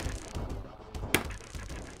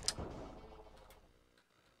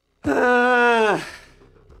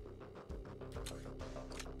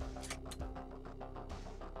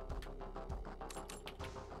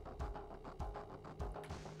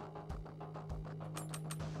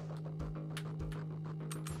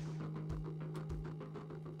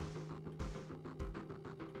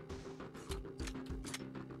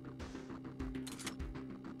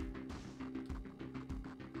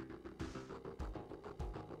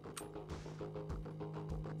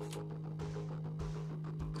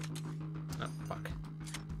 Oh, fuck.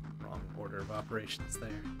 Wrong order of operations there.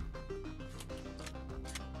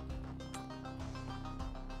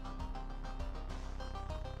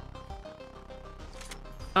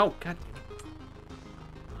 Oh, god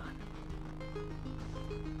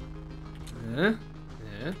damn it.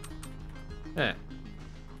 Eh.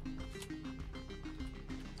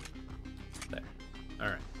 There.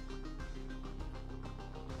 Alright.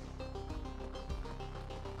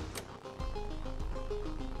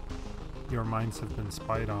 Your minds have been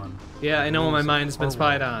spied on. Yeah, I know my Rules mind has of been our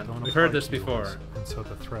spied world on. don't We've heard apply this to yours, before. And so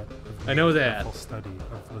the threat of I know making a that. careful study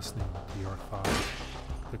of listening to your thoughts.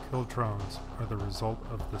 The kill drones are the result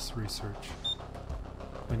of this research.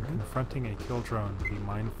 When confronting a kill drone, be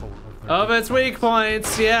mindful of their Of its weak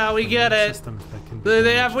points, yeah, we get it. Systems that can be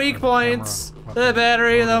They have damaged weak are the camera, points. The weapon,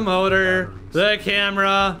 battery, the and motor, batteries. the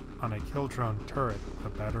camera. On a kill drone turret, the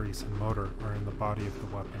batteries and motor are in the body of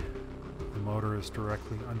the weapon. The motor is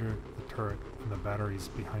directly under the turret, and the batteries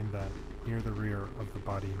behind that, near the rear of the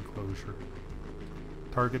body enclosure.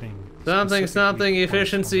 Targeting Something, specific something, weak points will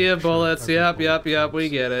efficiency make of sure bullets. every Yep, bullet yep, yep, we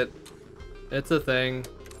counts. get it. It's a thing.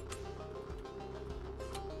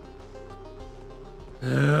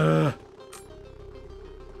 Ugh.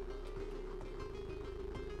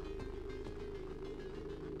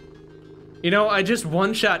 You know, I just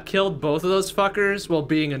one-shot killed both of those fuckers while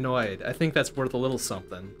being annoyed. I think that's worth a little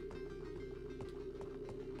something.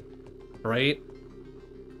 Right?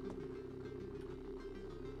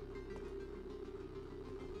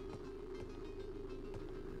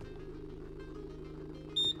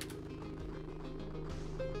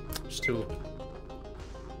 Just two of them.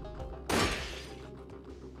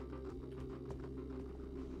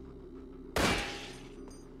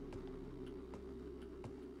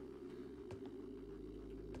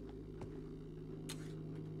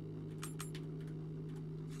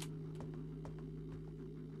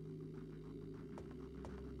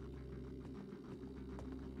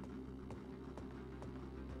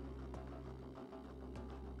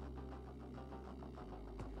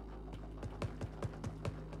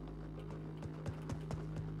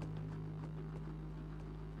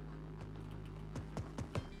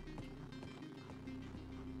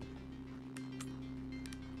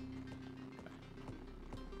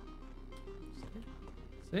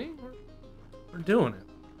 See? We're doing it.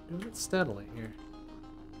 Doing it steadily here.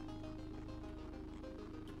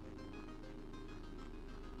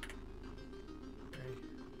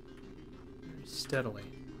 Very steadily.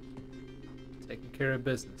 Taking care of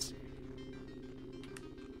business.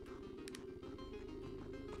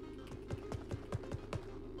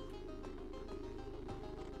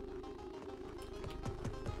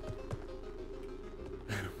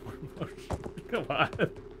 Come on.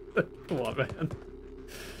 Come on, man.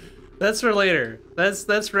 That's for later.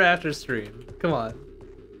 That's for after stream. Come on.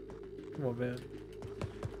 Come on, man.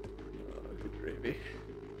 Oh, good gravy.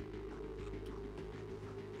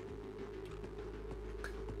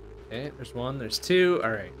 Okay, there's one, there's two.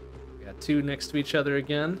 Alright. We got two next to each other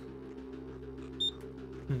again.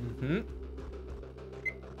 Mm-hmm.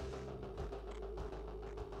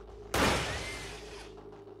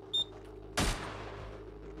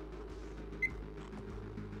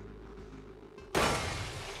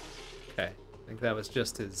 That was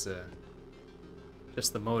just his,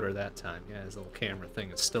 just the motor that time. Yeah, his little camera thing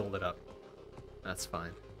is still lit up. That's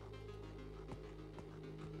fine.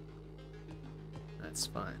 That's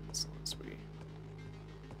fine, as long as we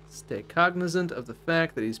stay cognizant of the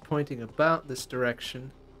fact that he's pointing about this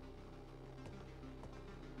direction.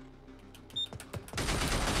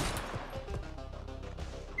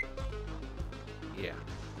 Yeah.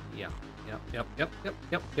 Yep.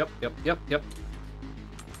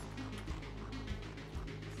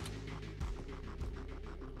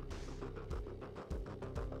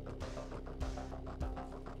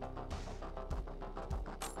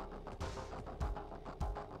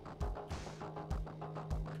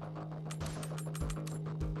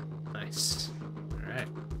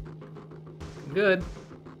 Good.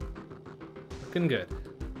 Looking good.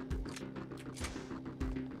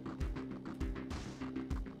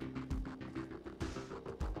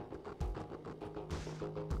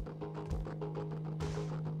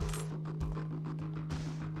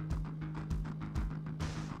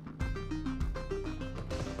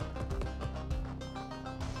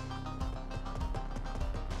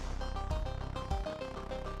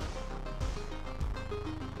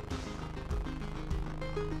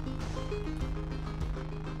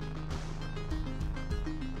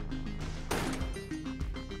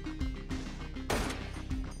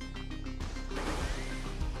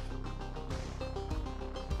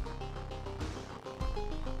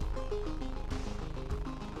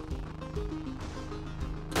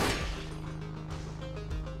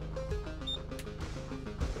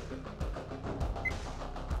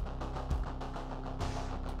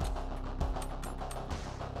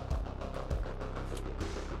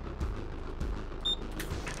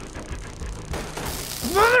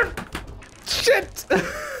 Mother... Shit!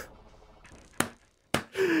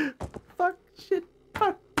 Fuck, shit.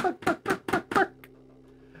 Fuck.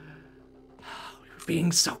 We were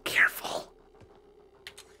being so careful.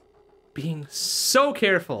 Being so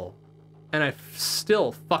careful. And I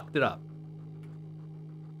still fucked it up.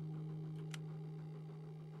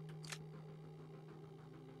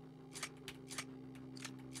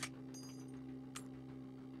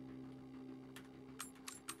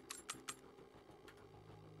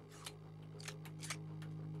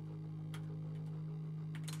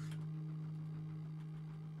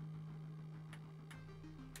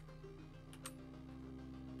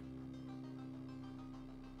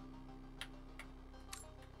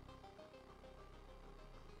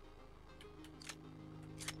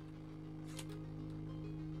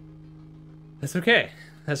 That's okay.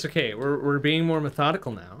 That's okay. We're being more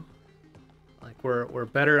methodical now. Like we're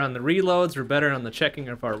better on the reloads, we're better on the checking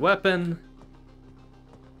of our weapon.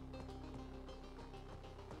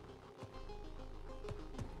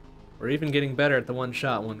 We're even getting better at the one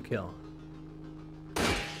shot, one kill.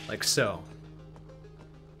 Like so.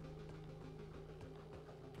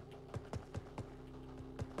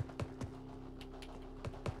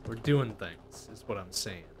 We're doing things, is what I'm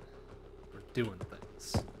saying. We're doing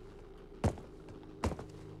things.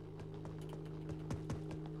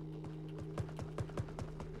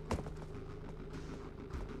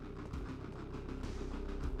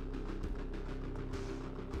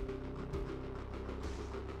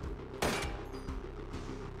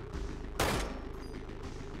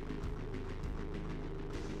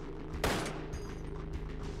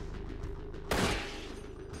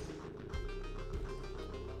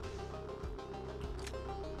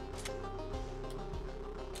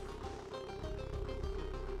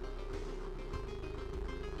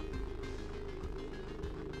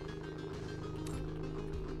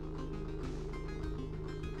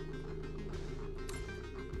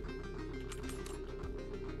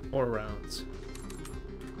 Four rounds.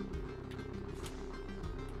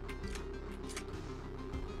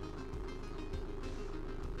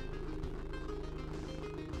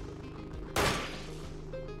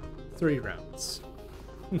 3 rounds.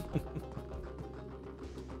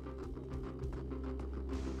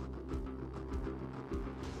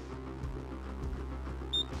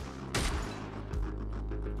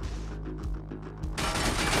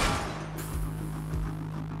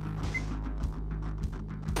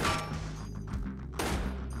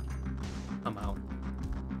 I'm out.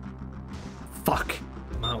 Fuck.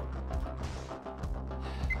 I'm out.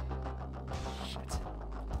 Shit.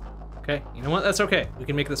 Okay, you know what? That's okay. We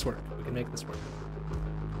can make this work. We can make this work.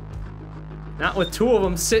 Not with 2 of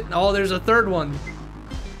them sitting. Oh, there's a 3rd one.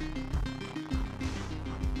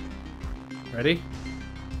 Ready?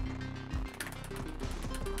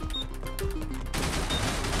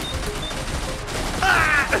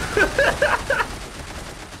 Ah!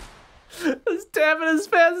 I was tapping as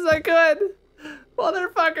fast as I could.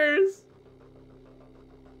 Motherfuckers.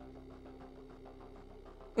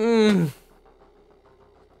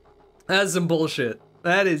 That's some bullshit.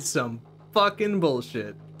 That is some fucking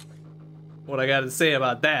bullshit. What I gotta say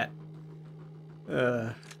about that?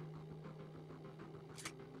 Oh.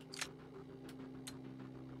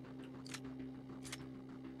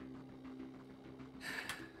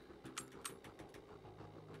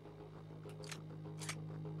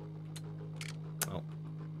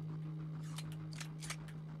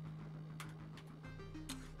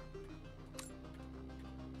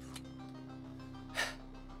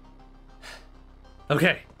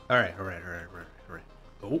 Okay. All right.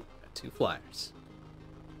 Oh, got 2 flyers.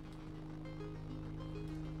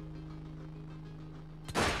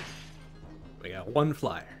 We got 1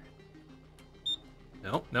 flyer.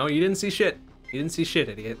 No, you didn't see shit. You didn't see shit,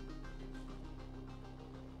 idiot.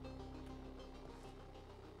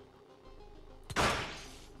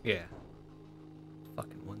 Yeah.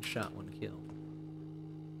 Fucking 1 shot, 1 kill.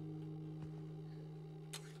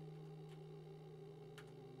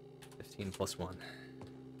 +1.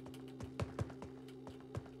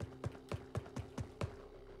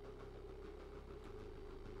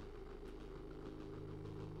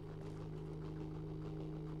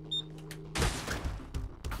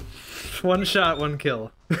 One shot, 1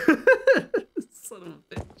 kill. Son of a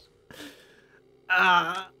bitch.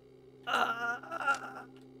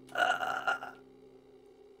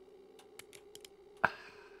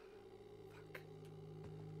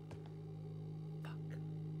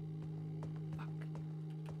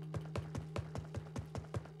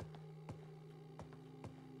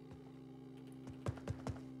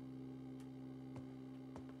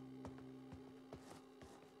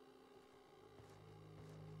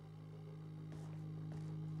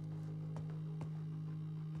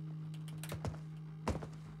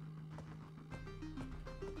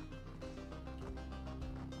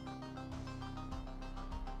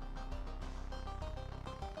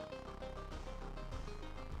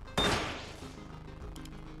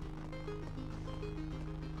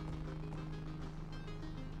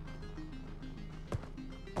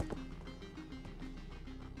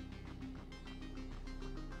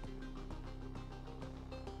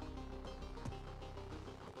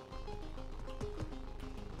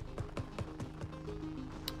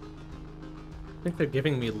 I think they're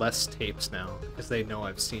giving me less tapes now because they know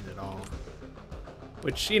I've seen it all.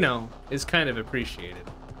 Which, you know, is kind of appreciated.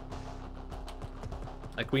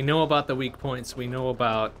 Like, we know about the weak points, we know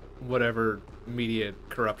about whatever media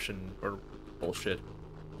corruption or bullshit,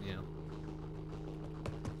 you know.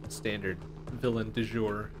 Standard villain du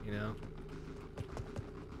jour, you know.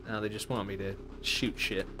 Now they just want me to shoot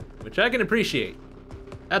shit, which I can appreciate.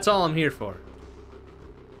 That's all I'm here for.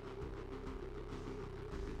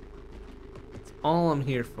 All I'm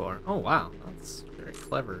here for. Oh wow, that's very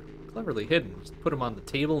clever. Cleverly hidden. Just put them on the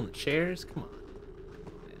table and the chairs. Come on.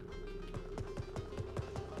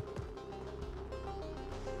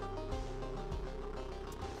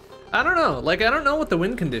 I don't know. Like, I don't know what the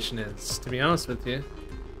win condition is, to be honest with you.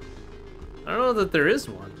 I don't know that there is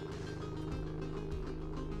one.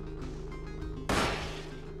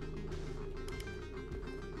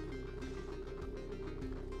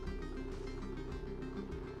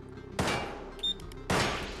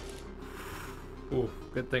 Ooh,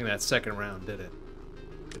 good thing that 2nd round did it.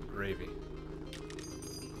 Good gravy.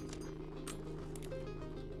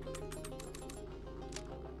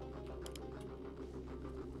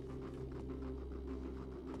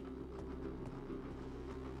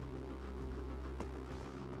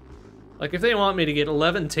 Like, if they want me to get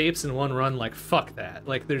 11 tapes in 1 run, like, fuck that.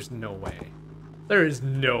 Like, there's no way. There is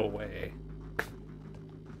no way.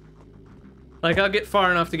 Like, I'll get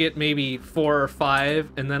far enough to get maybe 4 or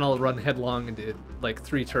 5, and then I'll run headlong into, like,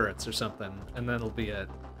 3 turrets or something, and then it'll be it.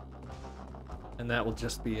 And that will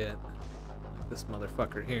just be it. Like this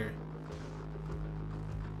motherfucker here.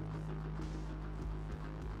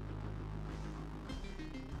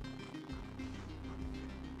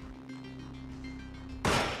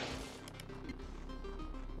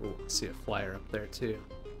 Ooh, I see a flyer up there too.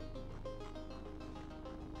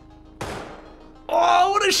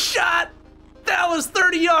 Oh, what a shot! That was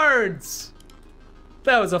 30 yards!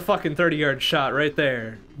 That was a fucking 30-yard shot right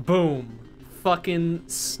there. Boom. Fucking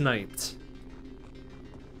sniped.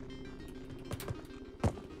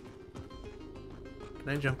 Can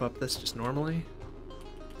I jump up this just normally?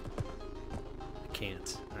 I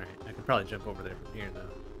can't. Alright, I can probably jump over there from here though.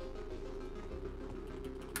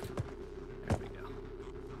 There we go.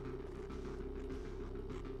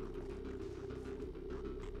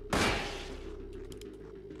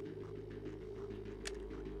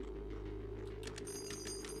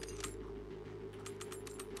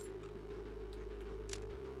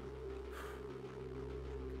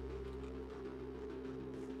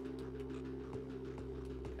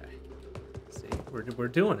 We're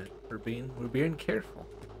doing it. We're being careful.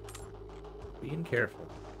 Being careful.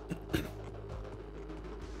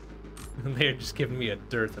 They're just giving me a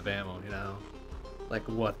dearth of ammo, you know? Like,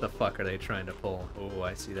 what the fuck are they trying to pull? Oh,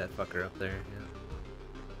 I see that fucker up there. Yeah.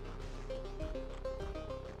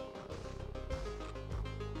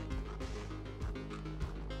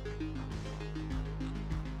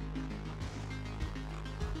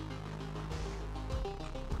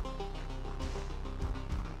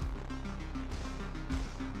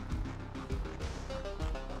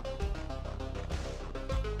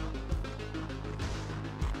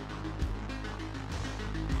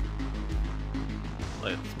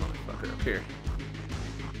 Look at this motherfucker up here.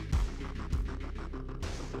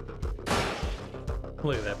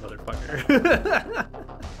 Look at that motherfucker.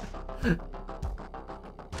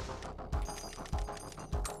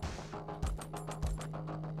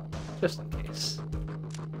 Just in case.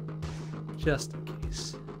 Just in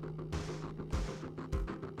case.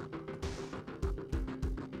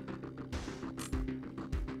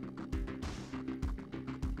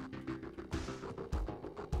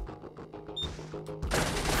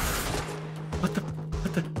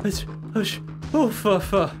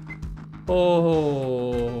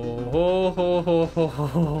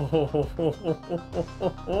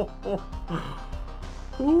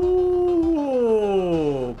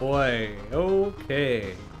 Ooh, boy.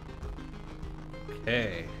 Okay.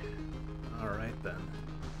 Okay. All right then.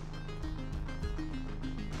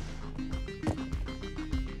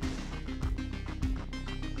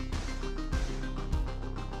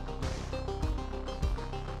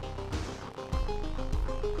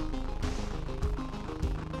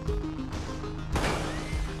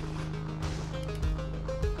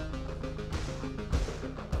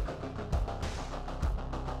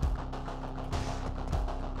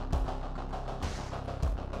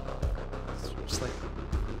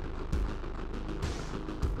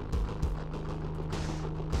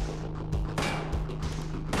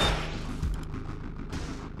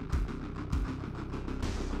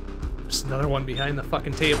 Another one behind the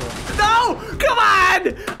fucking table. No! Come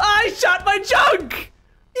on! I shot my junk!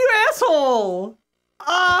 You asshole!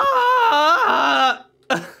 Ah!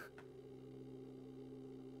 God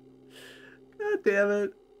damn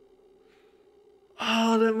it.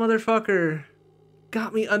 Oh, that motherfucker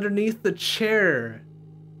got me underneath the chair.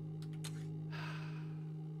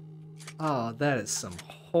 Oh, that is some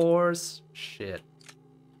horse shit.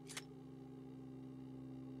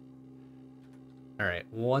 All right,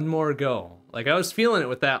 one more go. Like, I was feeling it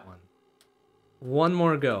with that one. One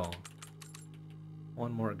more go.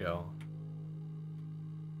 One more go.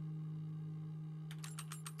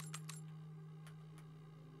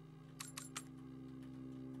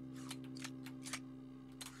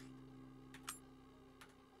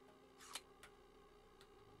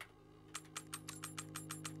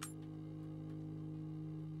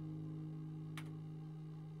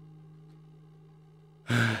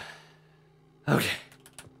 Okay.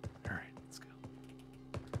 All right, let's go.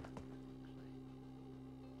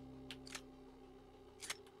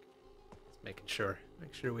 Just making sure.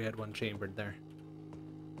 Make sure we had one chambered there.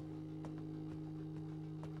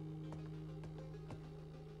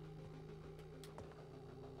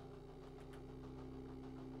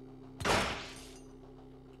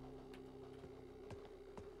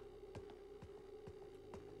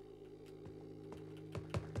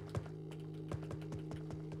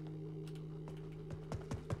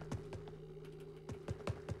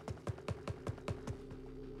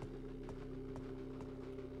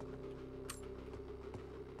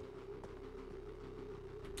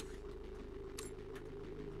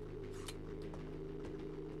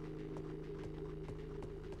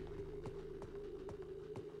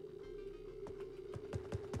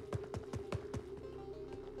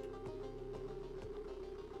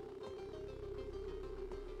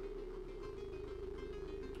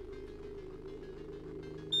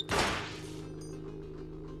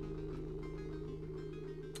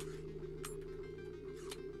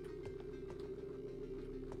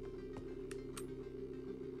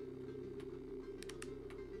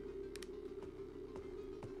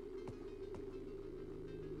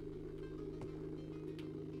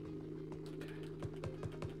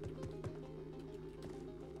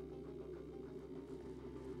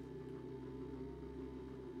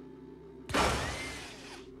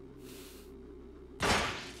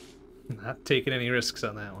 Not taking any risks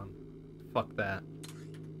on that one. Fuck that.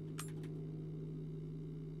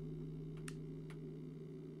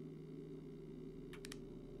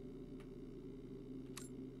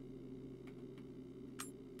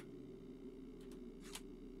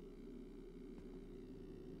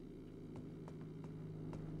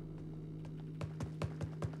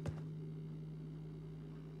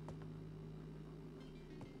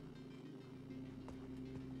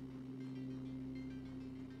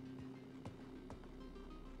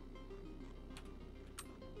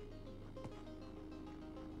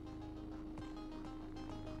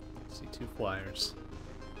 See 2 flyers.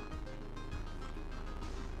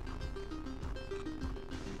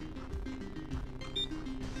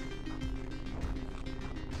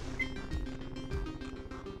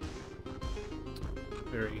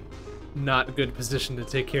 Very not a good position to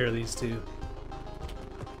take care of these two.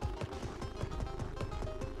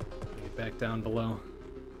 Get back down below.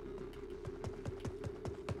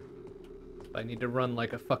 I need to run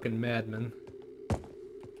like a fucking madman.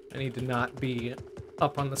 I need to not be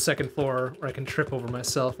up on the 2nd floor where I can trip over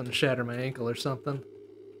myself and shatter my ankle or something.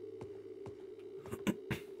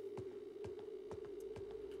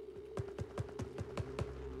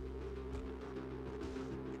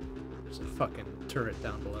 There's a fucking turret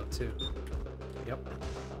down below too. Yep.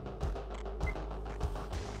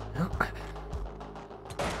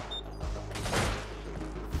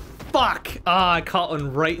 Fuck! Ah, I caught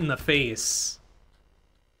one right in the face.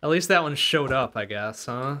 At least that one showed up, I guess,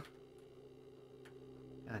 huh?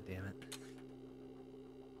 God damn it.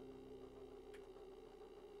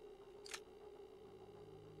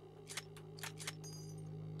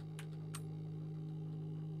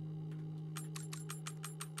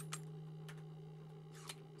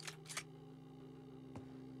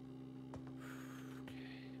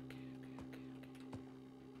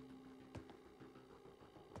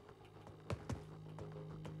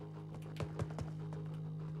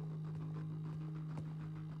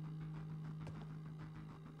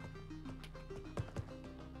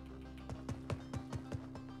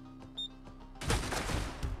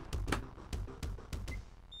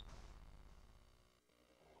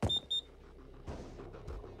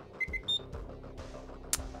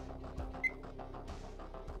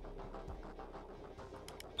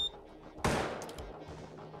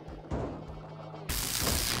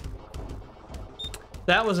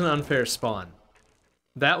 That was an unfair spawn.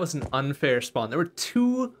 That was an unfair spawn. There were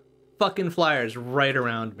 2 fucking flyers right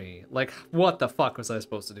around me. Like, what the fuck was I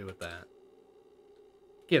supposed to do with that?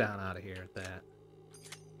 Get on out of here with that.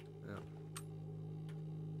 No.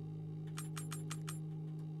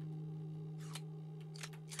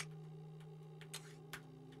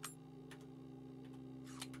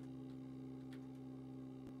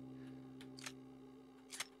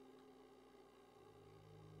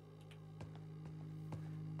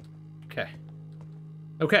 Okay.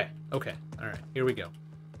 Okay. Okay. All right. Here we go.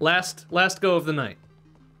 Last go of the night.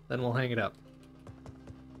 Then we'll hang it up.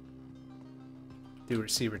 Do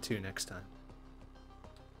receiver 2 next time.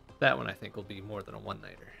 That one I think will be more than a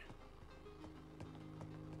one-nighter.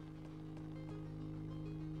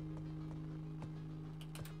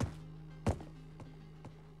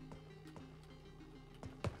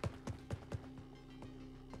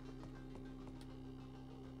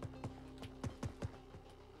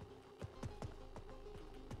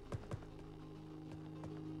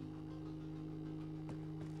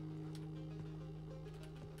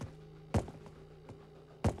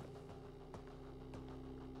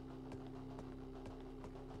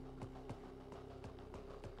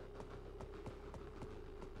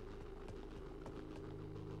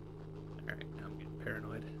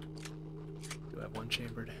 Paranoid. Do I have one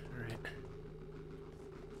chambered? All right.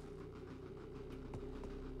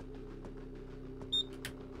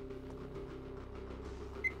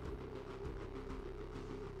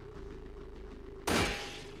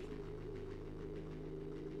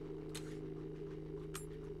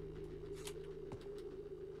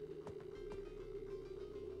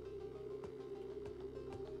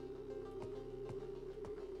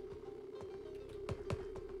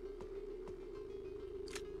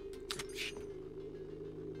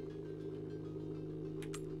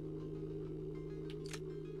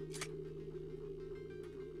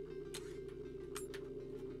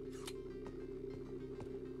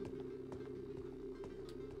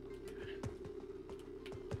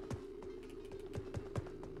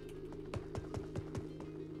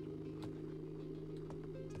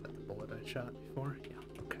 Shot before? Yeah,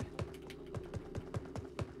 okay.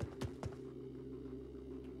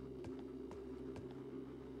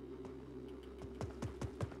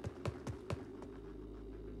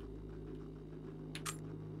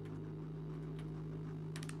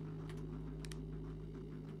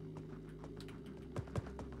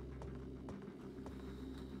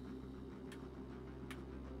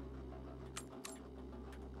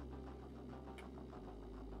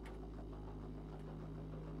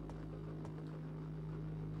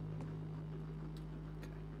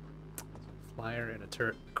 Flyer and a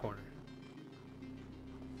turret in the corner.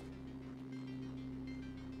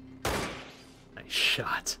 Nice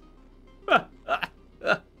shot.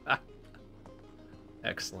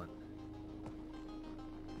 Excellent.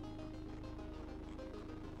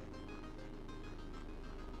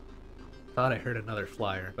 Thought I heard another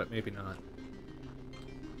flyer, but maybe not.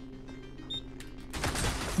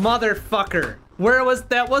 Motherfucker! Where was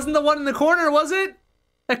that? Wasn't the one in the corner, was it?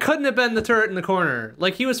 That couldn't have been the turret in the corner.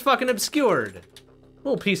 Like, he was fucking obscured.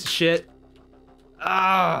 Little piece of shit.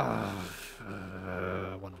 Ah.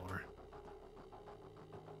 One more.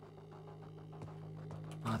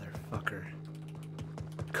 Motherfucker.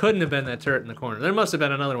 Couldn't have been that turret in the corner. There must have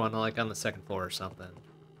been another one, like, on the second floor or something.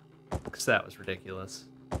 Because that was ridiculous.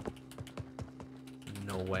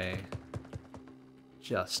 No way.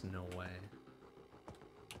 Just no way.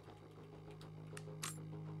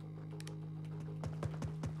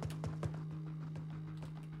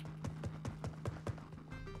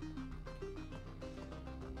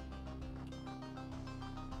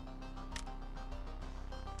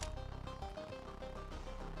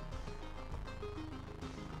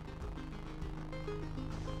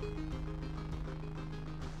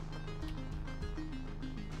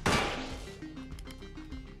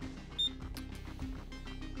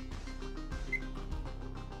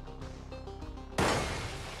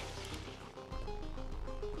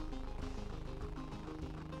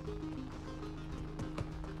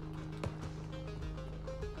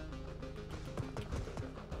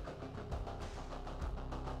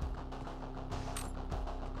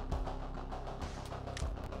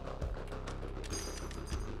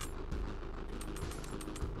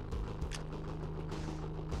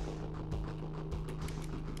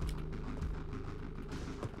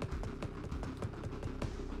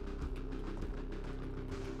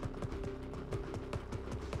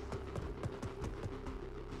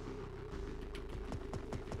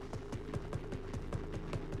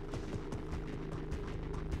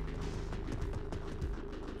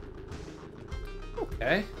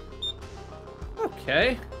 Okay.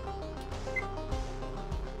 Okay.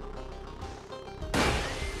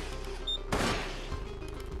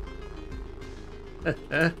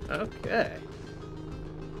 Okay.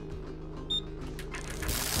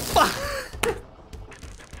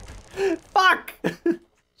 Fuck!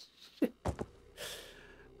 Shit.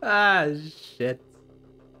 Ah, shit.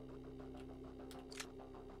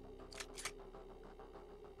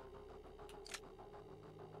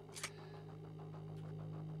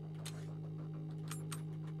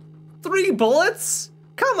 Three bullets?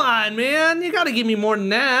 Come on, man. You gotta give me more than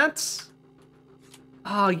that.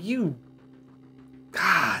 Oh, you...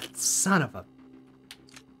 God, son of a...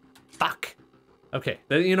 Fuck. Okay,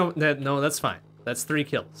 you know, no, that's fine. That's 3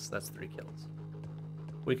 kills. That's 3 kills.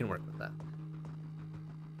 We can work with that.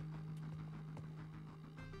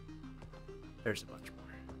 There's a bunch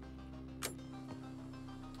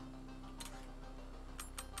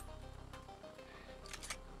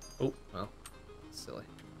more. Oh, well, silly.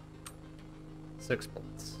 6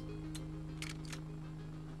 bullets.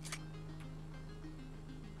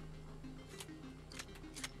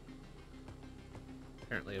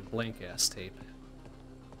 Apparently a blank ass tape.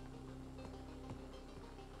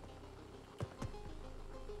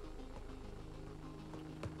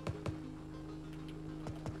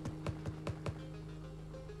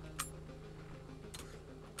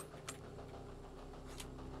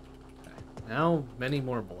 Okay. Now many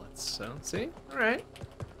more bullets. So see? Alright.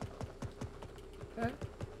 Okay.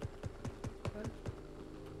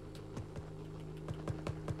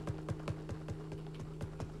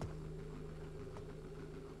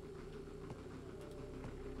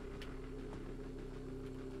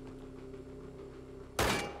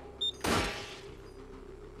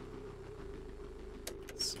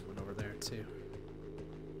 Someone over there too.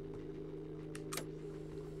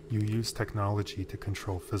 You use technology to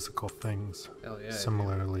control physical things. Hell yeah.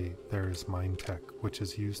 Similarly, there is mind tech, which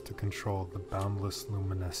is used to control the boundless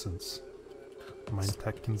luminescence. Mind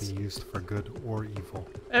tech can be used for good or evil.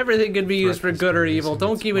 Everything can be used for good or evil.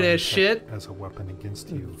 Don't give me that shit. As a weapon against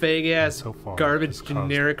you. Vague ass, so far, garbage,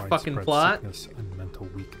 generic fucking plot. And mental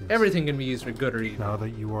weakness. Everything can be used for good or evil. Now that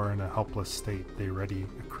you are in a helpless state, they ready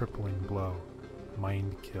a crippling blow.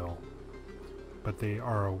 Mind kill. But they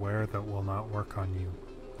are aware that will not work on you.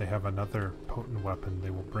 They have another potent weapon they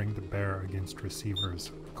will bring to bear against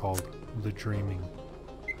receivers, called the Dreaming.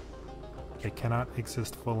 They cannot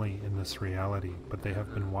exist fully in this reality, but they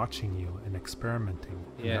have been watching you and experimenting.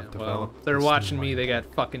 And Yeah, have well, developed they're this watching new me, mind. they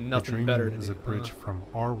got fucking nothing better to do. The Dreaming is a bridge from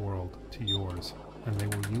our world to yours, and they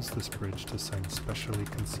will use this bridge to send specially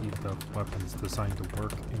conceived of weapons designed to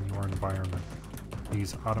work in your environment.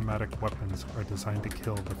 These automatic weapons are designed to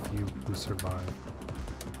kill the few who survive.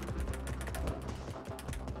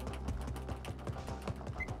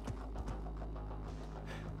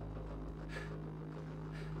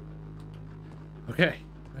 Okay.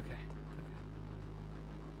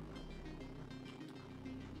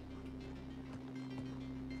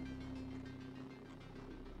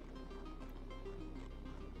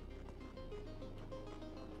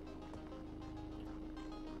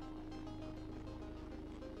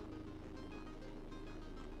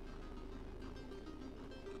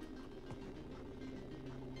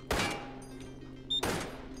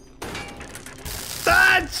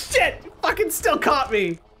 Ah, shit! You fucking still caught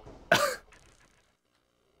me!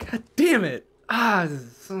 God damn it! Ah,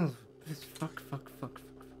 son of a bitch. Fuck. Fuck.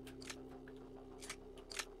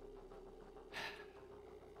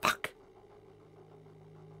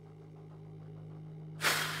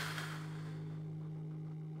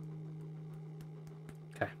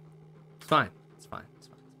 Okay. It's fine.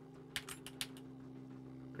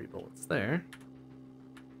 3 bullets there.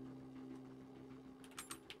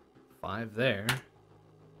 5 there.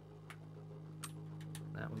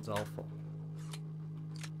 That one's all full.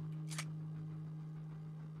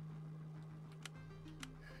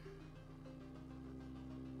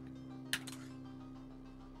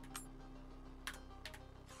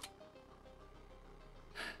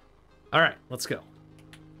 All right, let's go.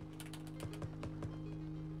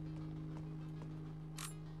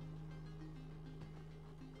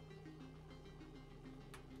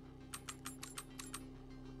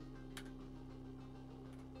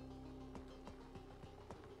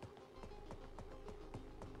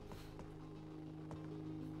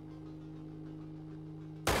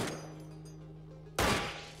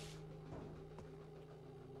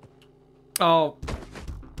 Oh.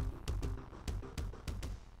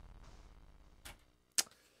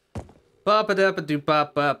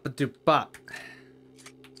 Bop-a-dap-a-doop-bop-bop-a-doop-bop.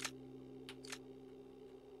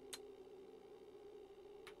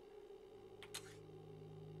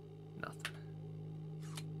 Nothing.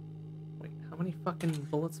 Wait, how many fucking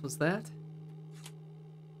bullets was that?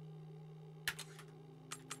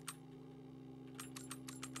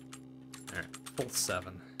 Alright, full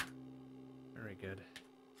 7. Very good.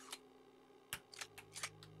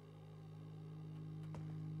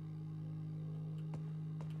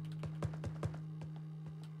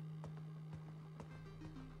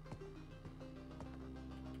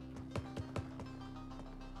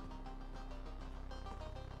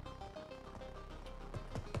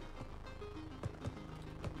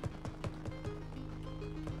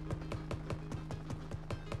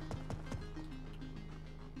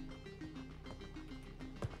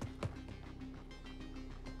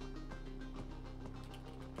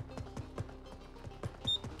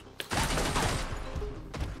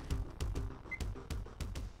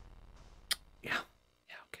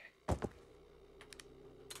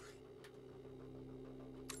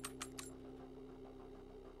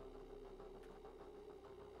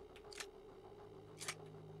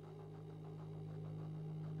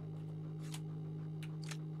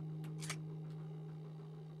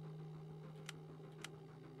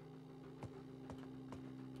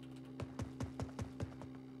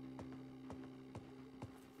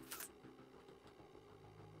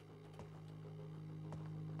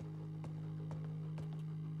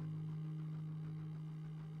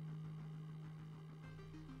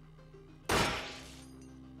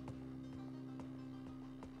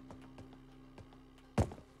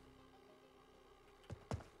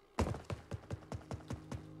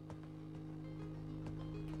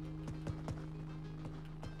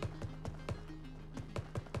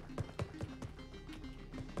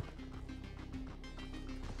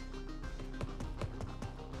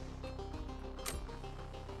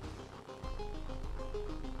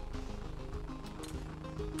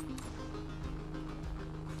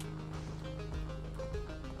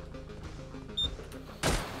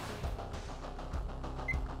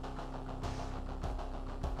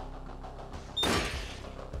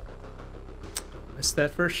 Missed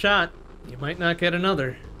that first shot. You might not get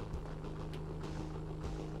another.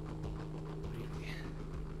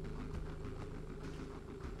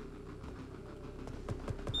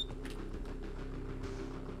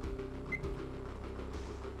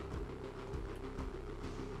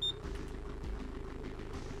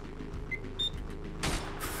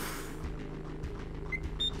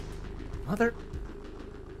 Mother...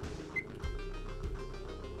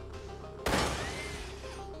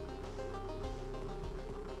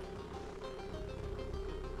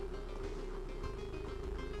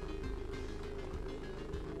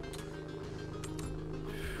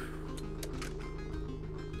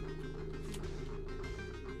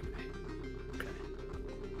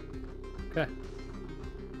 Okay.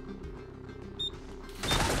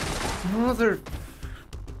 Mother...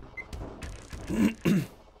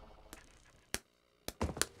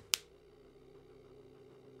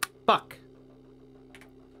 Fuck.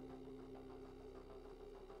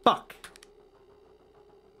 Fuck.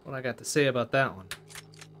 What I got to say about that one?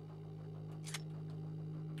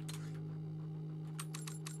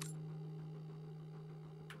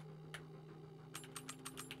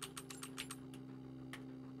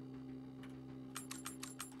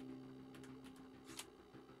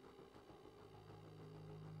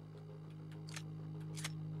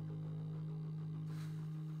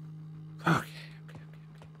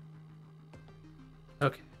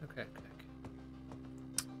 Okay.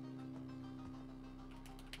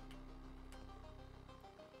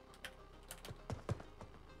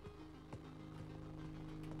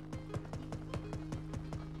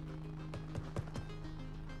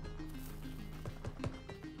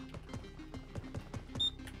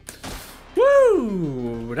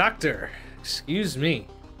 Woo! Doctor, excuse me.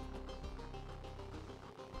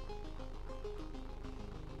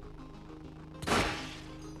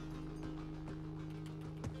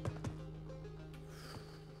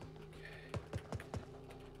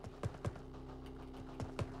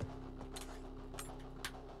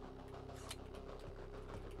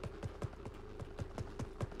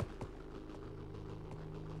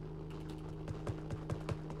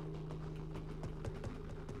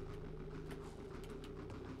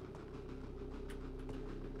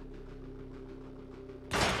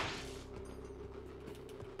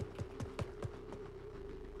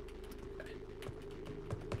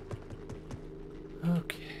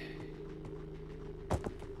 Okay.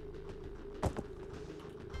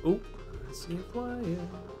 Oh, I see a flyer.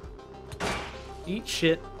 Eat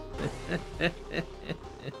shit. There's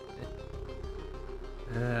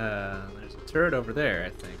a turret over there, I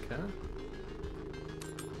think, huh?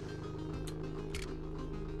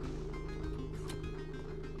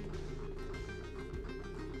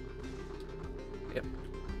 Yep.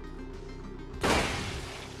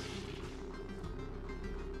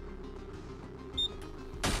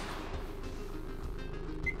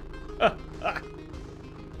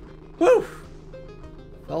 Woo!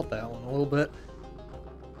 Felt that one a little bit.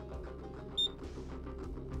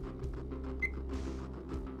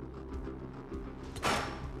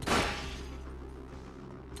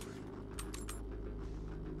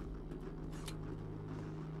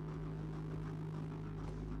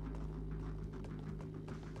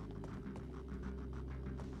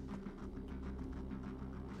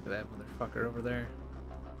 Look at that motherfucker over there.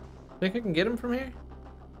 Think I can get him from here?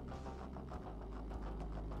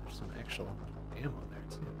 There's some actual ammo there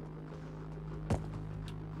too.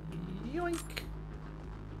 Yoink!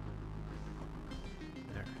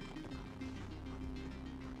 There.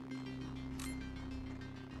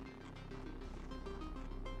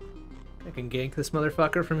 I can gank this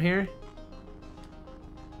motherfucker from here.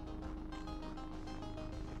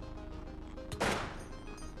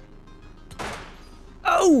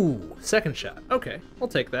 Oh! Second shot. Okay, we'll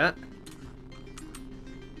take that.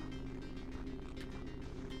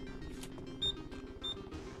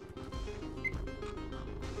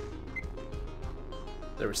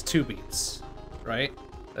 There was 2 beeps, right?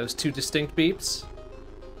 Those 2 distinct beeps.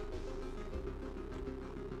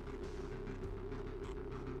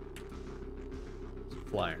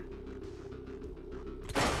 Flyer.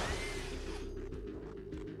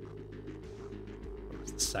 What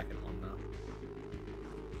was the second one, though?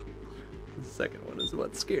 The second one is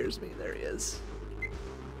what scares me. There he is.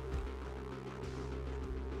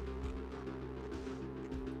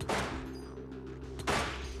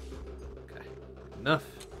 Okay, enough.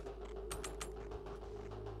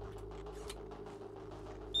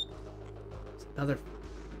 Another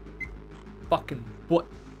fucking what?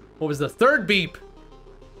 What was the third beep?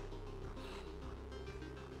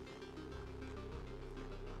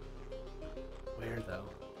 Where though?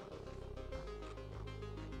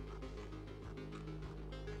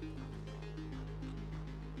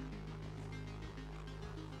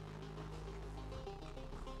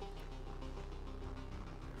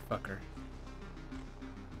 Fucker.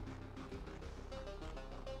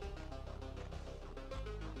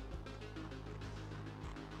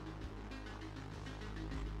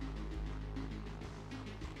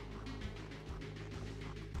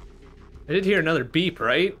 I did hear another beep,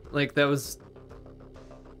 right? Like that was...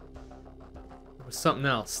 There was something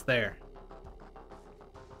else there.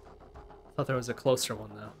 I thought there was a closer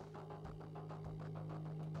one though.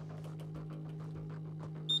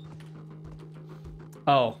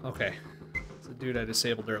 Oh, okay. It's a dude I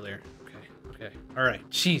disabled earlier. Okay, okay. Alright.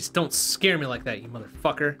 Jeez, don't scare me like that, you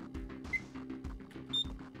motherfucker.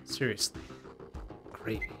 Seriously.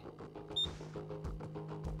 Gravy.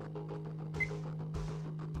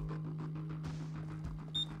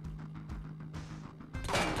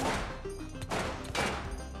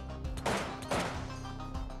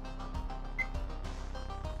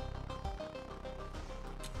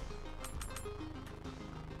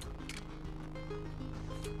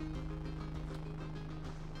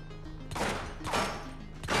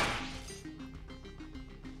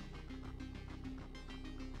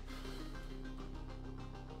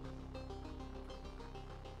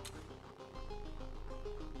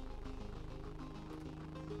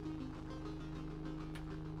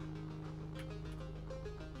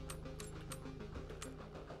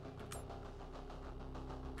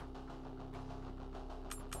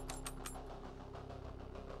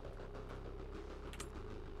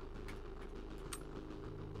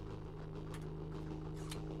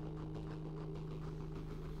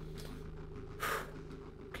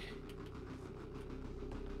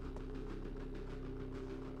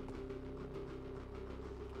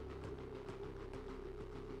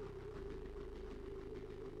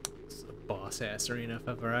 Boss ass arena if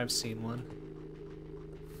ever I've seen one.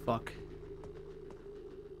 Fuck.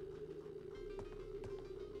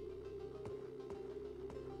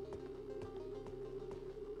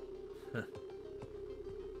 Huh.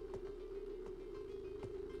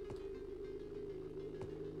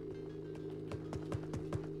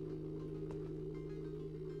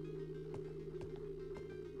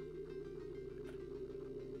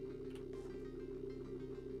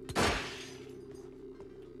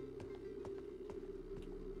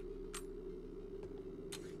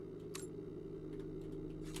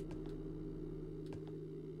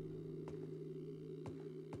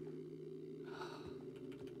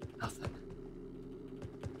 Nothing.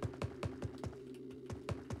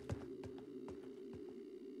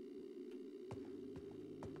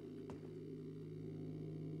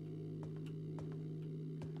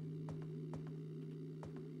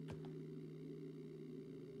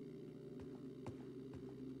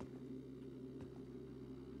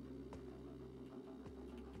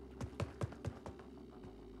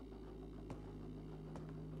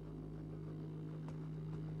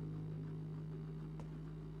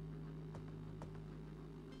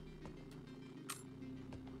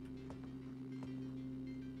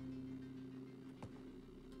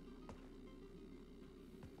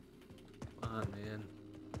 Come on, man.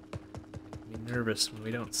 Make me nervous when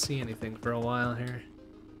we don't see anything for a while here.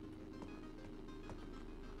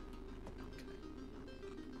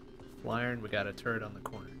 Flyer, and we got a turret on the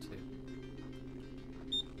corner, too.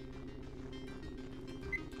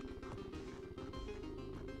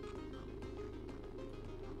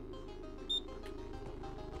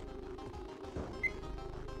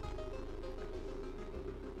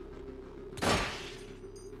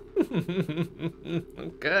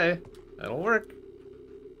 Okay, that'll work.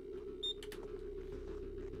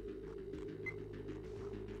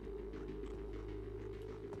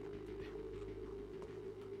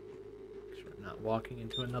 Make sure I'm not walking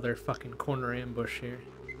into another fucking corner ambush here.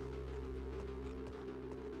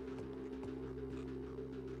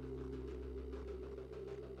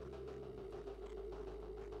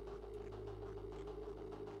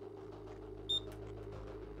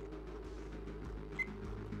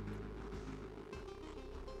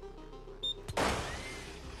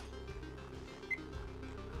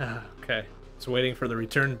 Okay, just waiting for the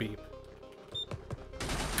return beep.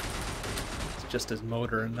 It's just his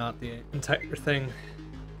motor and not the entire thing.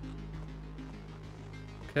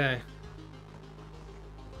 Okay.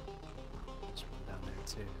 Just one down there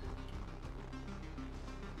too.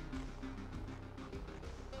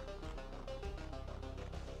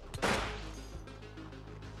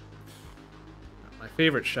 Not my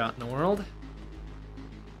favorite shot in the world.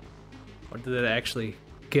 Or did it actually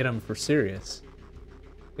get him for serious?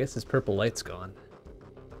 I guess his purple light's gone.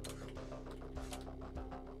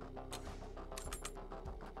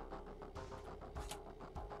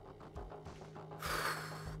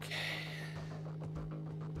 Okay.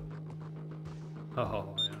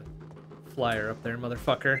 Oh, yeah. Flyer up there,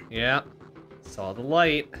 motherfucker. Yeah. Saw the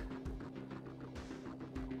light.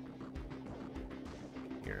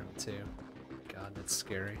 Hear him too. God, that's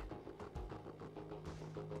scary.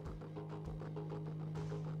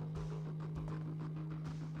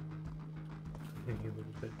 You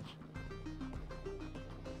little bitch.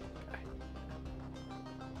 Okay.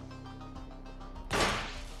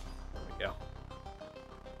 There we go.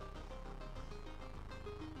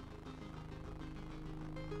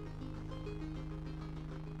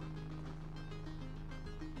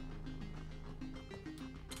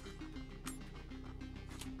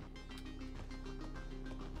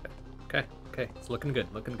 Okay. Okay, it's looking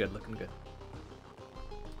good, looking good, looking good.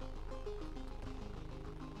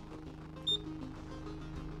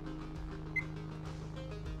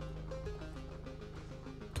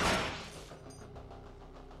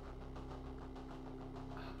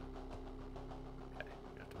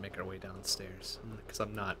 Make our way downstairs, because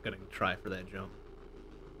I'm not gonna try for that jump.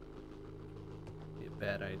 Be a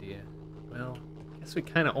bad idea. Well, I guess we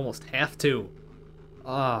kind of almost have to.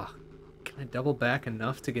 Ah, can I double back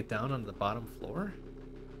enough to get down on the bottom floor?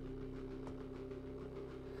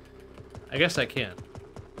 I guess I can.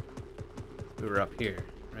 We were up here,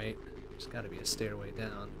 right? There's got to be a stairway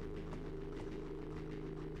down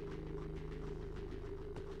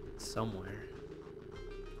somewhere.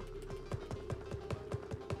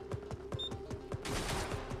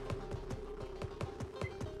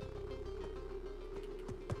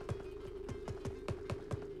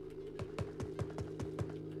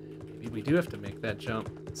 We do have to make that jump.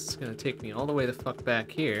 This is gonna take me all the way the fuck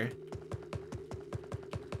back here.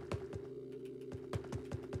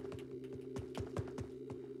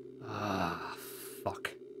 Ah,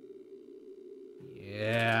 fuck.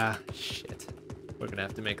 Yeah, shit. We're gonna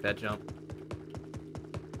have to make that jump.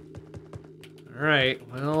 Alright,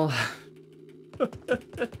 well...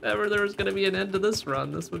 if ever there was gonna be an end to this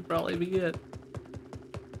run, this would probably be it.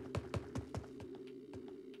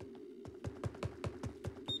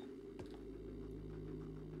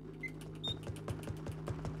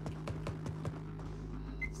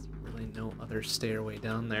 Stairway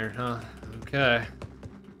down there, huh? Okay. I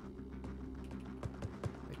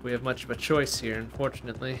think we have much of a choice here,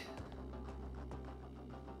 unfortunately.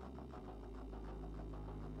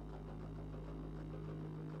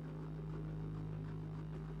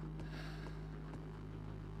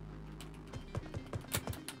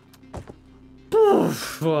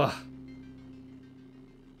 Oof. Okay.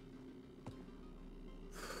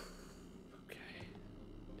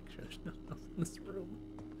 Make sure there's nothing else in this room.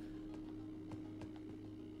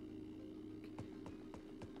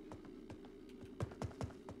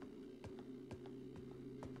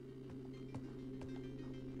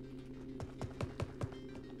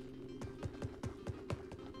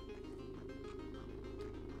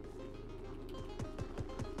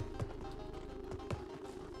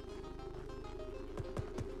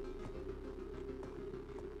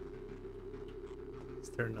 Is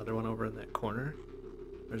there another one over in that corner?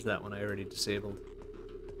 There's that one I already disabled.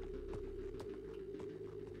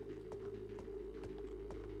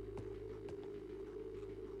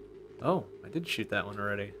 Oh, I did shoot that one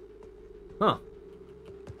already. Huh.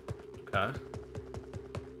 Okay.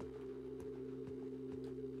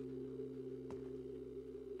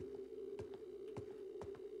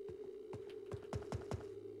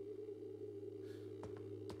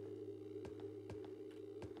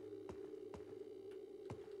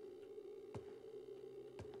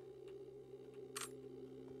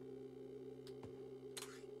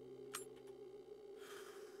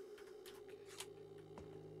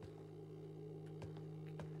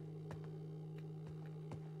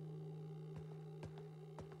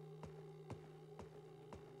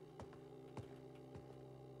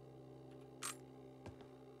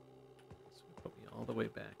 All the way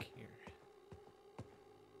back here.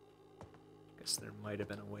 Guess there might have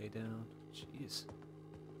been a way down. Jeez.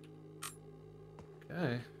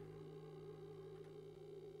 Okay.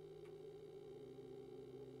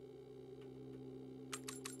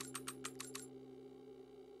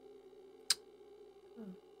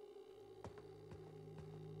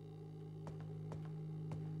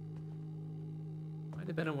 Might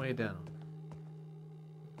have been a way down.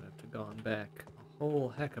 I'd have to go on back a whole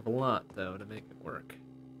heck of a lot, though, to make it work.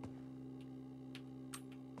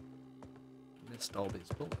 Missed all these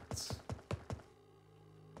bullets.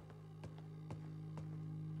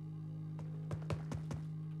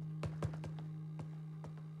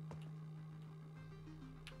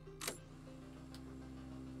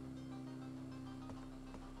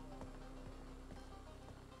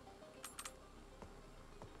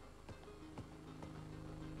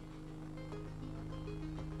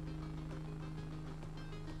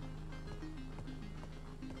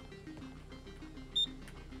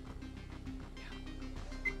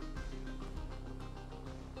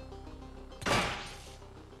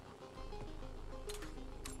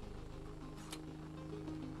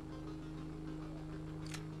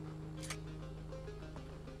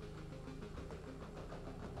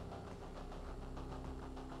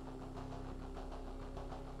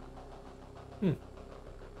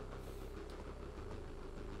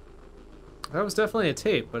 That was definitely a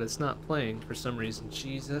tape, but it's not playing for some reason.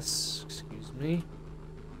 Jesus, excuse me.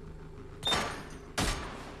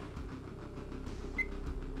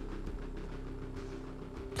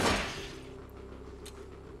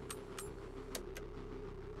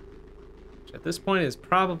 Which at this point is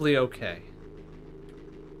probably okay.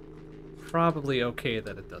 Probably okay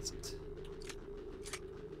that it doesn't.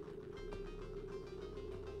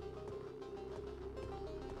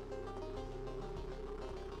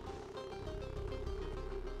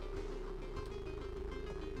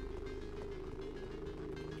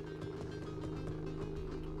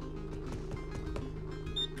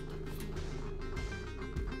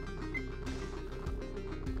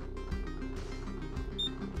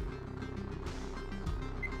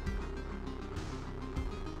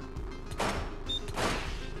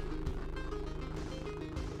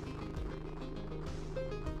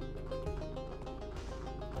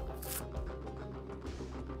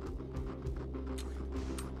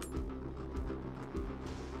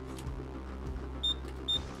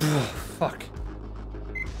 Fuck.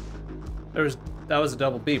 That was a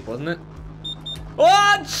double beep, wasn't it?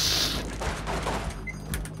 What?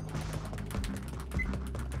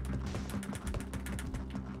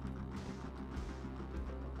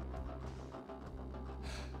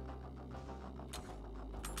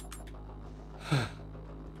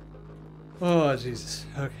 Oh, Jesus.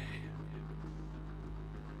 Okay.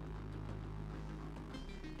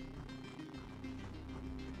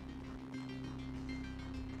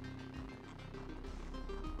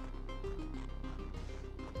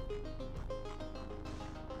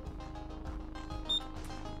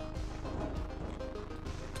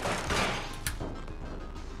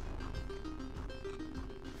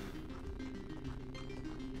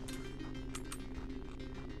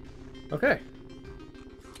 Okay.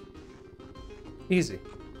 Easy.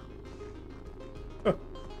 Oh.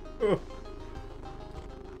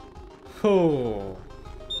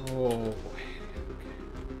 Oh.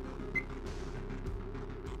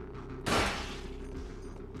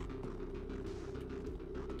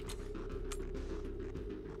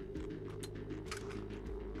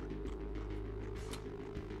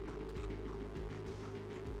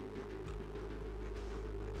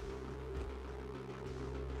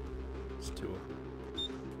 There's two of them.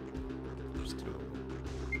 There's two of them.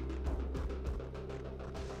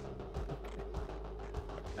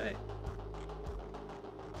 Okay.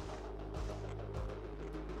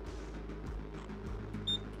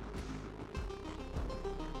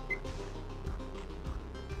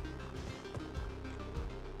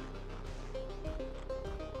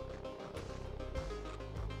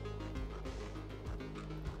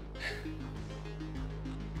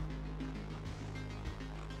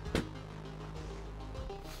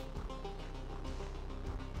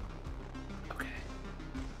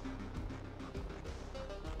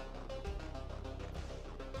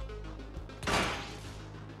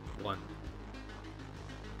 One.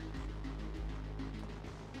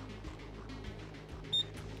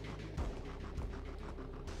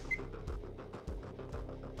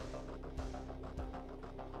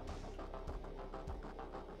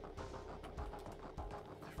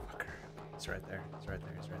 Motherfucker. He's right there. He's right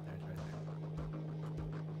there. He's right there. He's right there.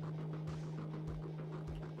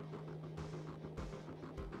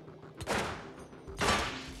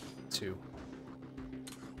 Two.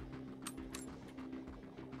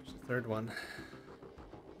 Third one. There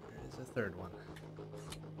is a third one.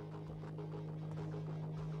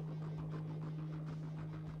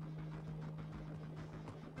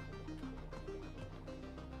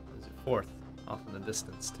 There's a fourth off in the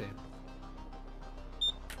distance too.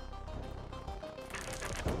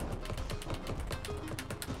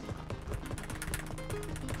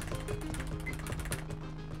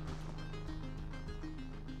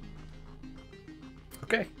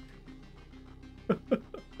 Okay.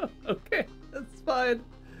 Okay, that's fine.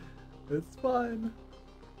 It's fine.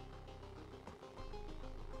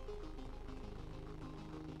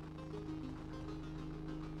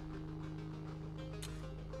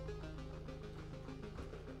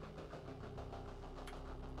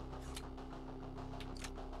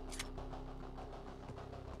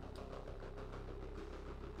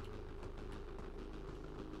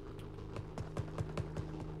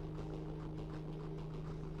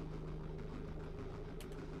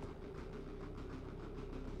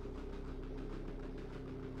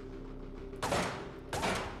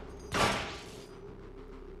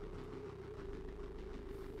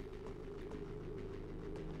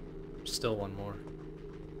 Still one more.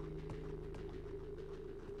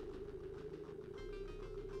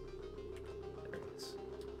 There it is.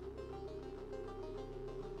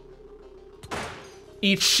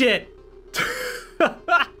 Eat shit!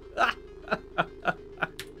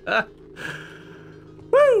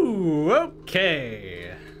 Woo!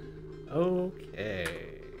 Okay. Okay. Okay.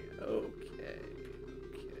 Okay.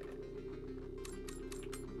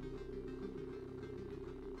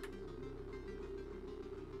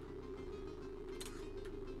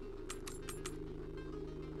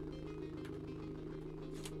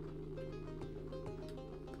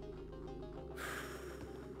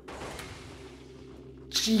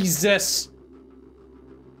 Jesus!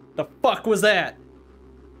 The fuck was that?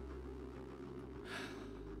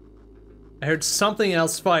 I heard something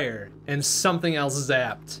else fire and something else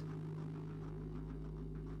zapped.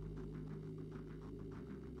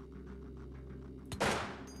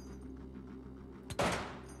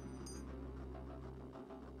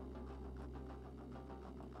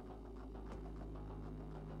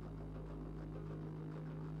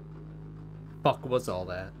 Fuck was all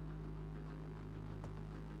that?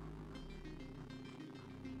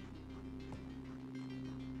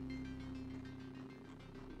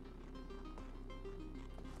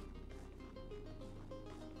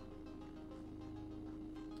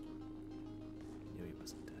 Knew he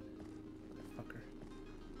wasn't dead. Motherfucker.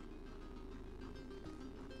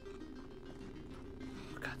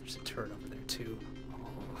 Oh god, there's a turret over there too.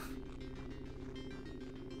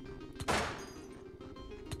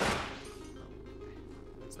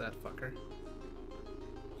 That fucker.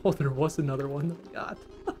 Oh, there was another one that I got.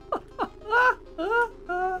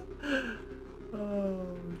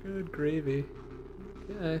 Oh, good gravy.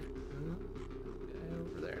 Okay. Okay,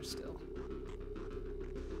 over there still.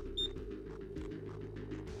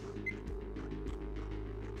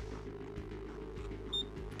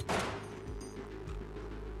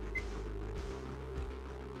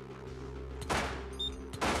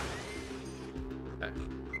 Okay.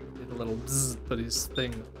 A little bzzz, but his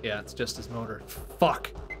thing, yeah, it's just his motor. Fuck!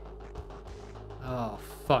 Oh,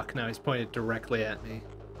 fuck, now he's pointed directly at me.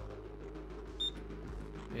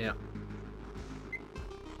 Yeah.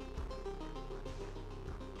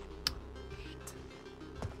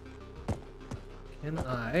 Can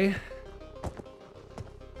I...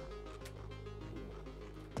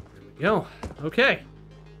 There we go. Okay.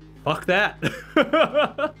 Fuck that.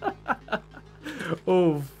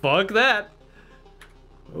 Oh, fuck that.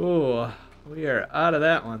 Oh, we are out of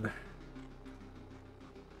that one.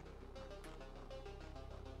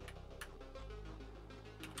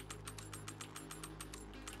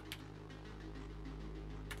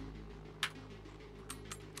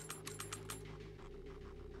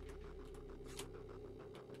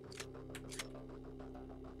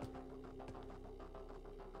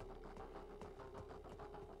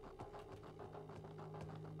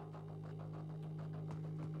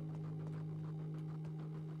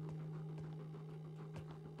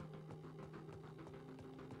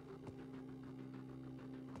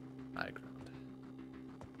 High ground.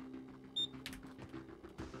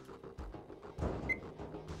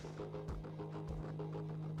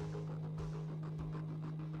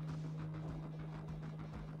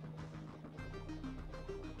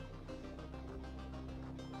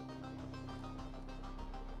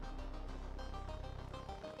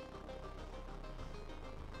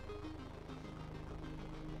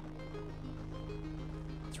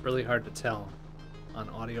 It's really hard to tell on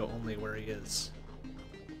audio only where he is.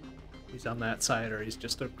 He's on that side or he's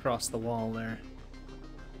just across the wall there.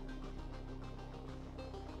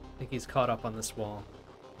 I think he's caught up on this wall.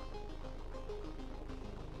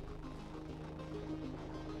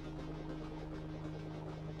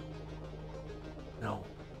 No.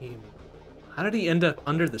 How did he end up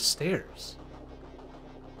under the stairs?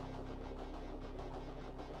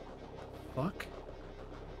 Fuck?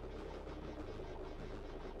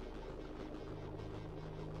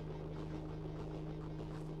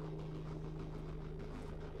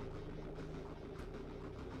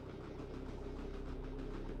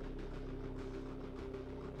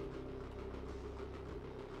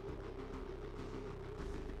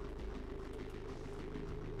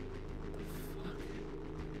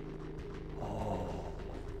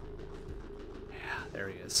 There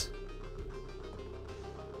he is.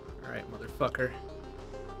 Alright, motherfucker.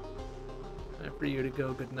 Time for you to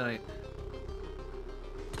go. Good night.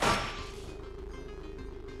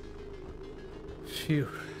 Phew.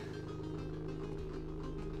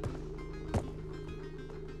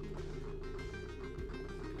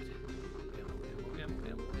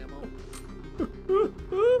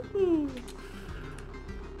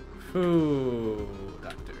 Ooh,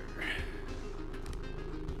 doctor.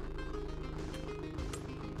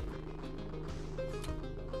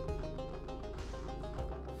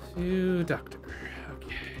 Phew, doctor.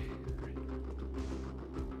 Okay.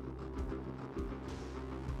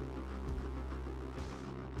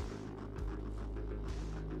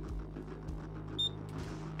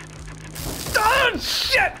 Oh,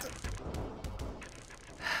 shit!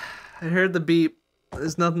 I heard the beep.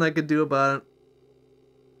 There's nothing I could do about it.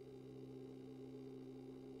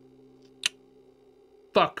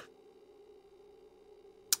 Fuck.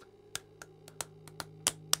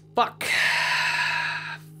 Fuck.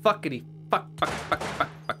 Fuckity. Fuck, fuck, fuck, fuck,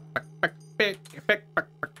 fuck, fuck, fuck, fuck, fuck,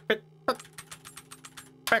 fuck.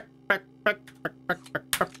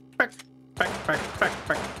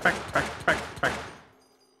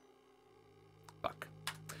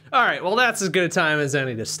 that's as good a time as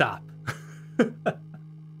any to stop.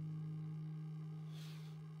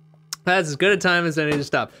 That's as good a time as any to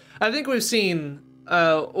stop. I think we've seen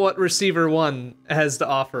what Receiver 1 has to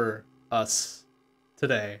offer us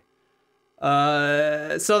today.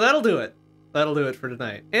 So that'll do it. That'll do it for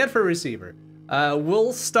tonight. And for Receiver.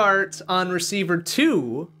 We'll start on Receiver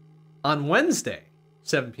 2 on Wednesday,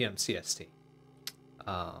 7 p.m. CST.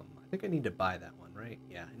 I think I need to buy that one, right?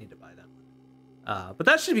 Yeah, I need to buy that one. But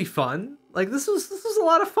that should be fun. Like, this was a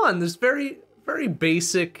lot of fun. There's very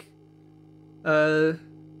basic, very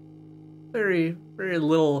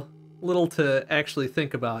little to actually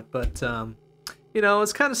think about, but you know,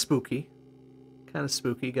 it's kind of spooky. Got us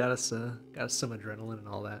some adrenaline and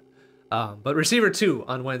all that. But Receiver 2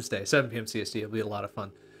 on Wednesday, 7 p.m. CST. It'll be a lot of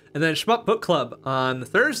fun. And then Shmup Book Club on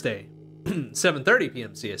Thursday, 7:30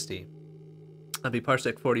 p.m. CST. That'll be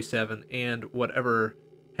Parsec 47, and whatever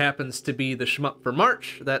happens to be the Shmup for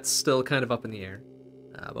March, that's still kind of up in the air.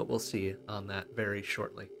 But we'll see on that very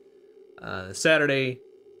shortly. Saturday,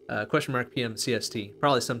 !PM CST,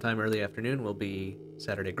 probably sometime early afternoon, will be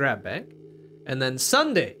Saturday Grab Bag. And then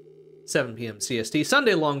Sunday, 7 p.m. CST,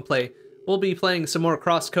 Sunday Long Play, we'll be playing some more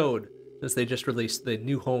Crosscode, since they just released the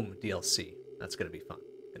New Home DLC. That's going to be fun.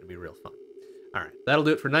 Going to be real fun. All right, that'll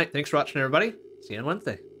do it for tonight. Thanks for watching, everybody. See you on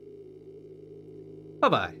Wednesday.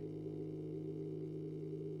 Bye-bye.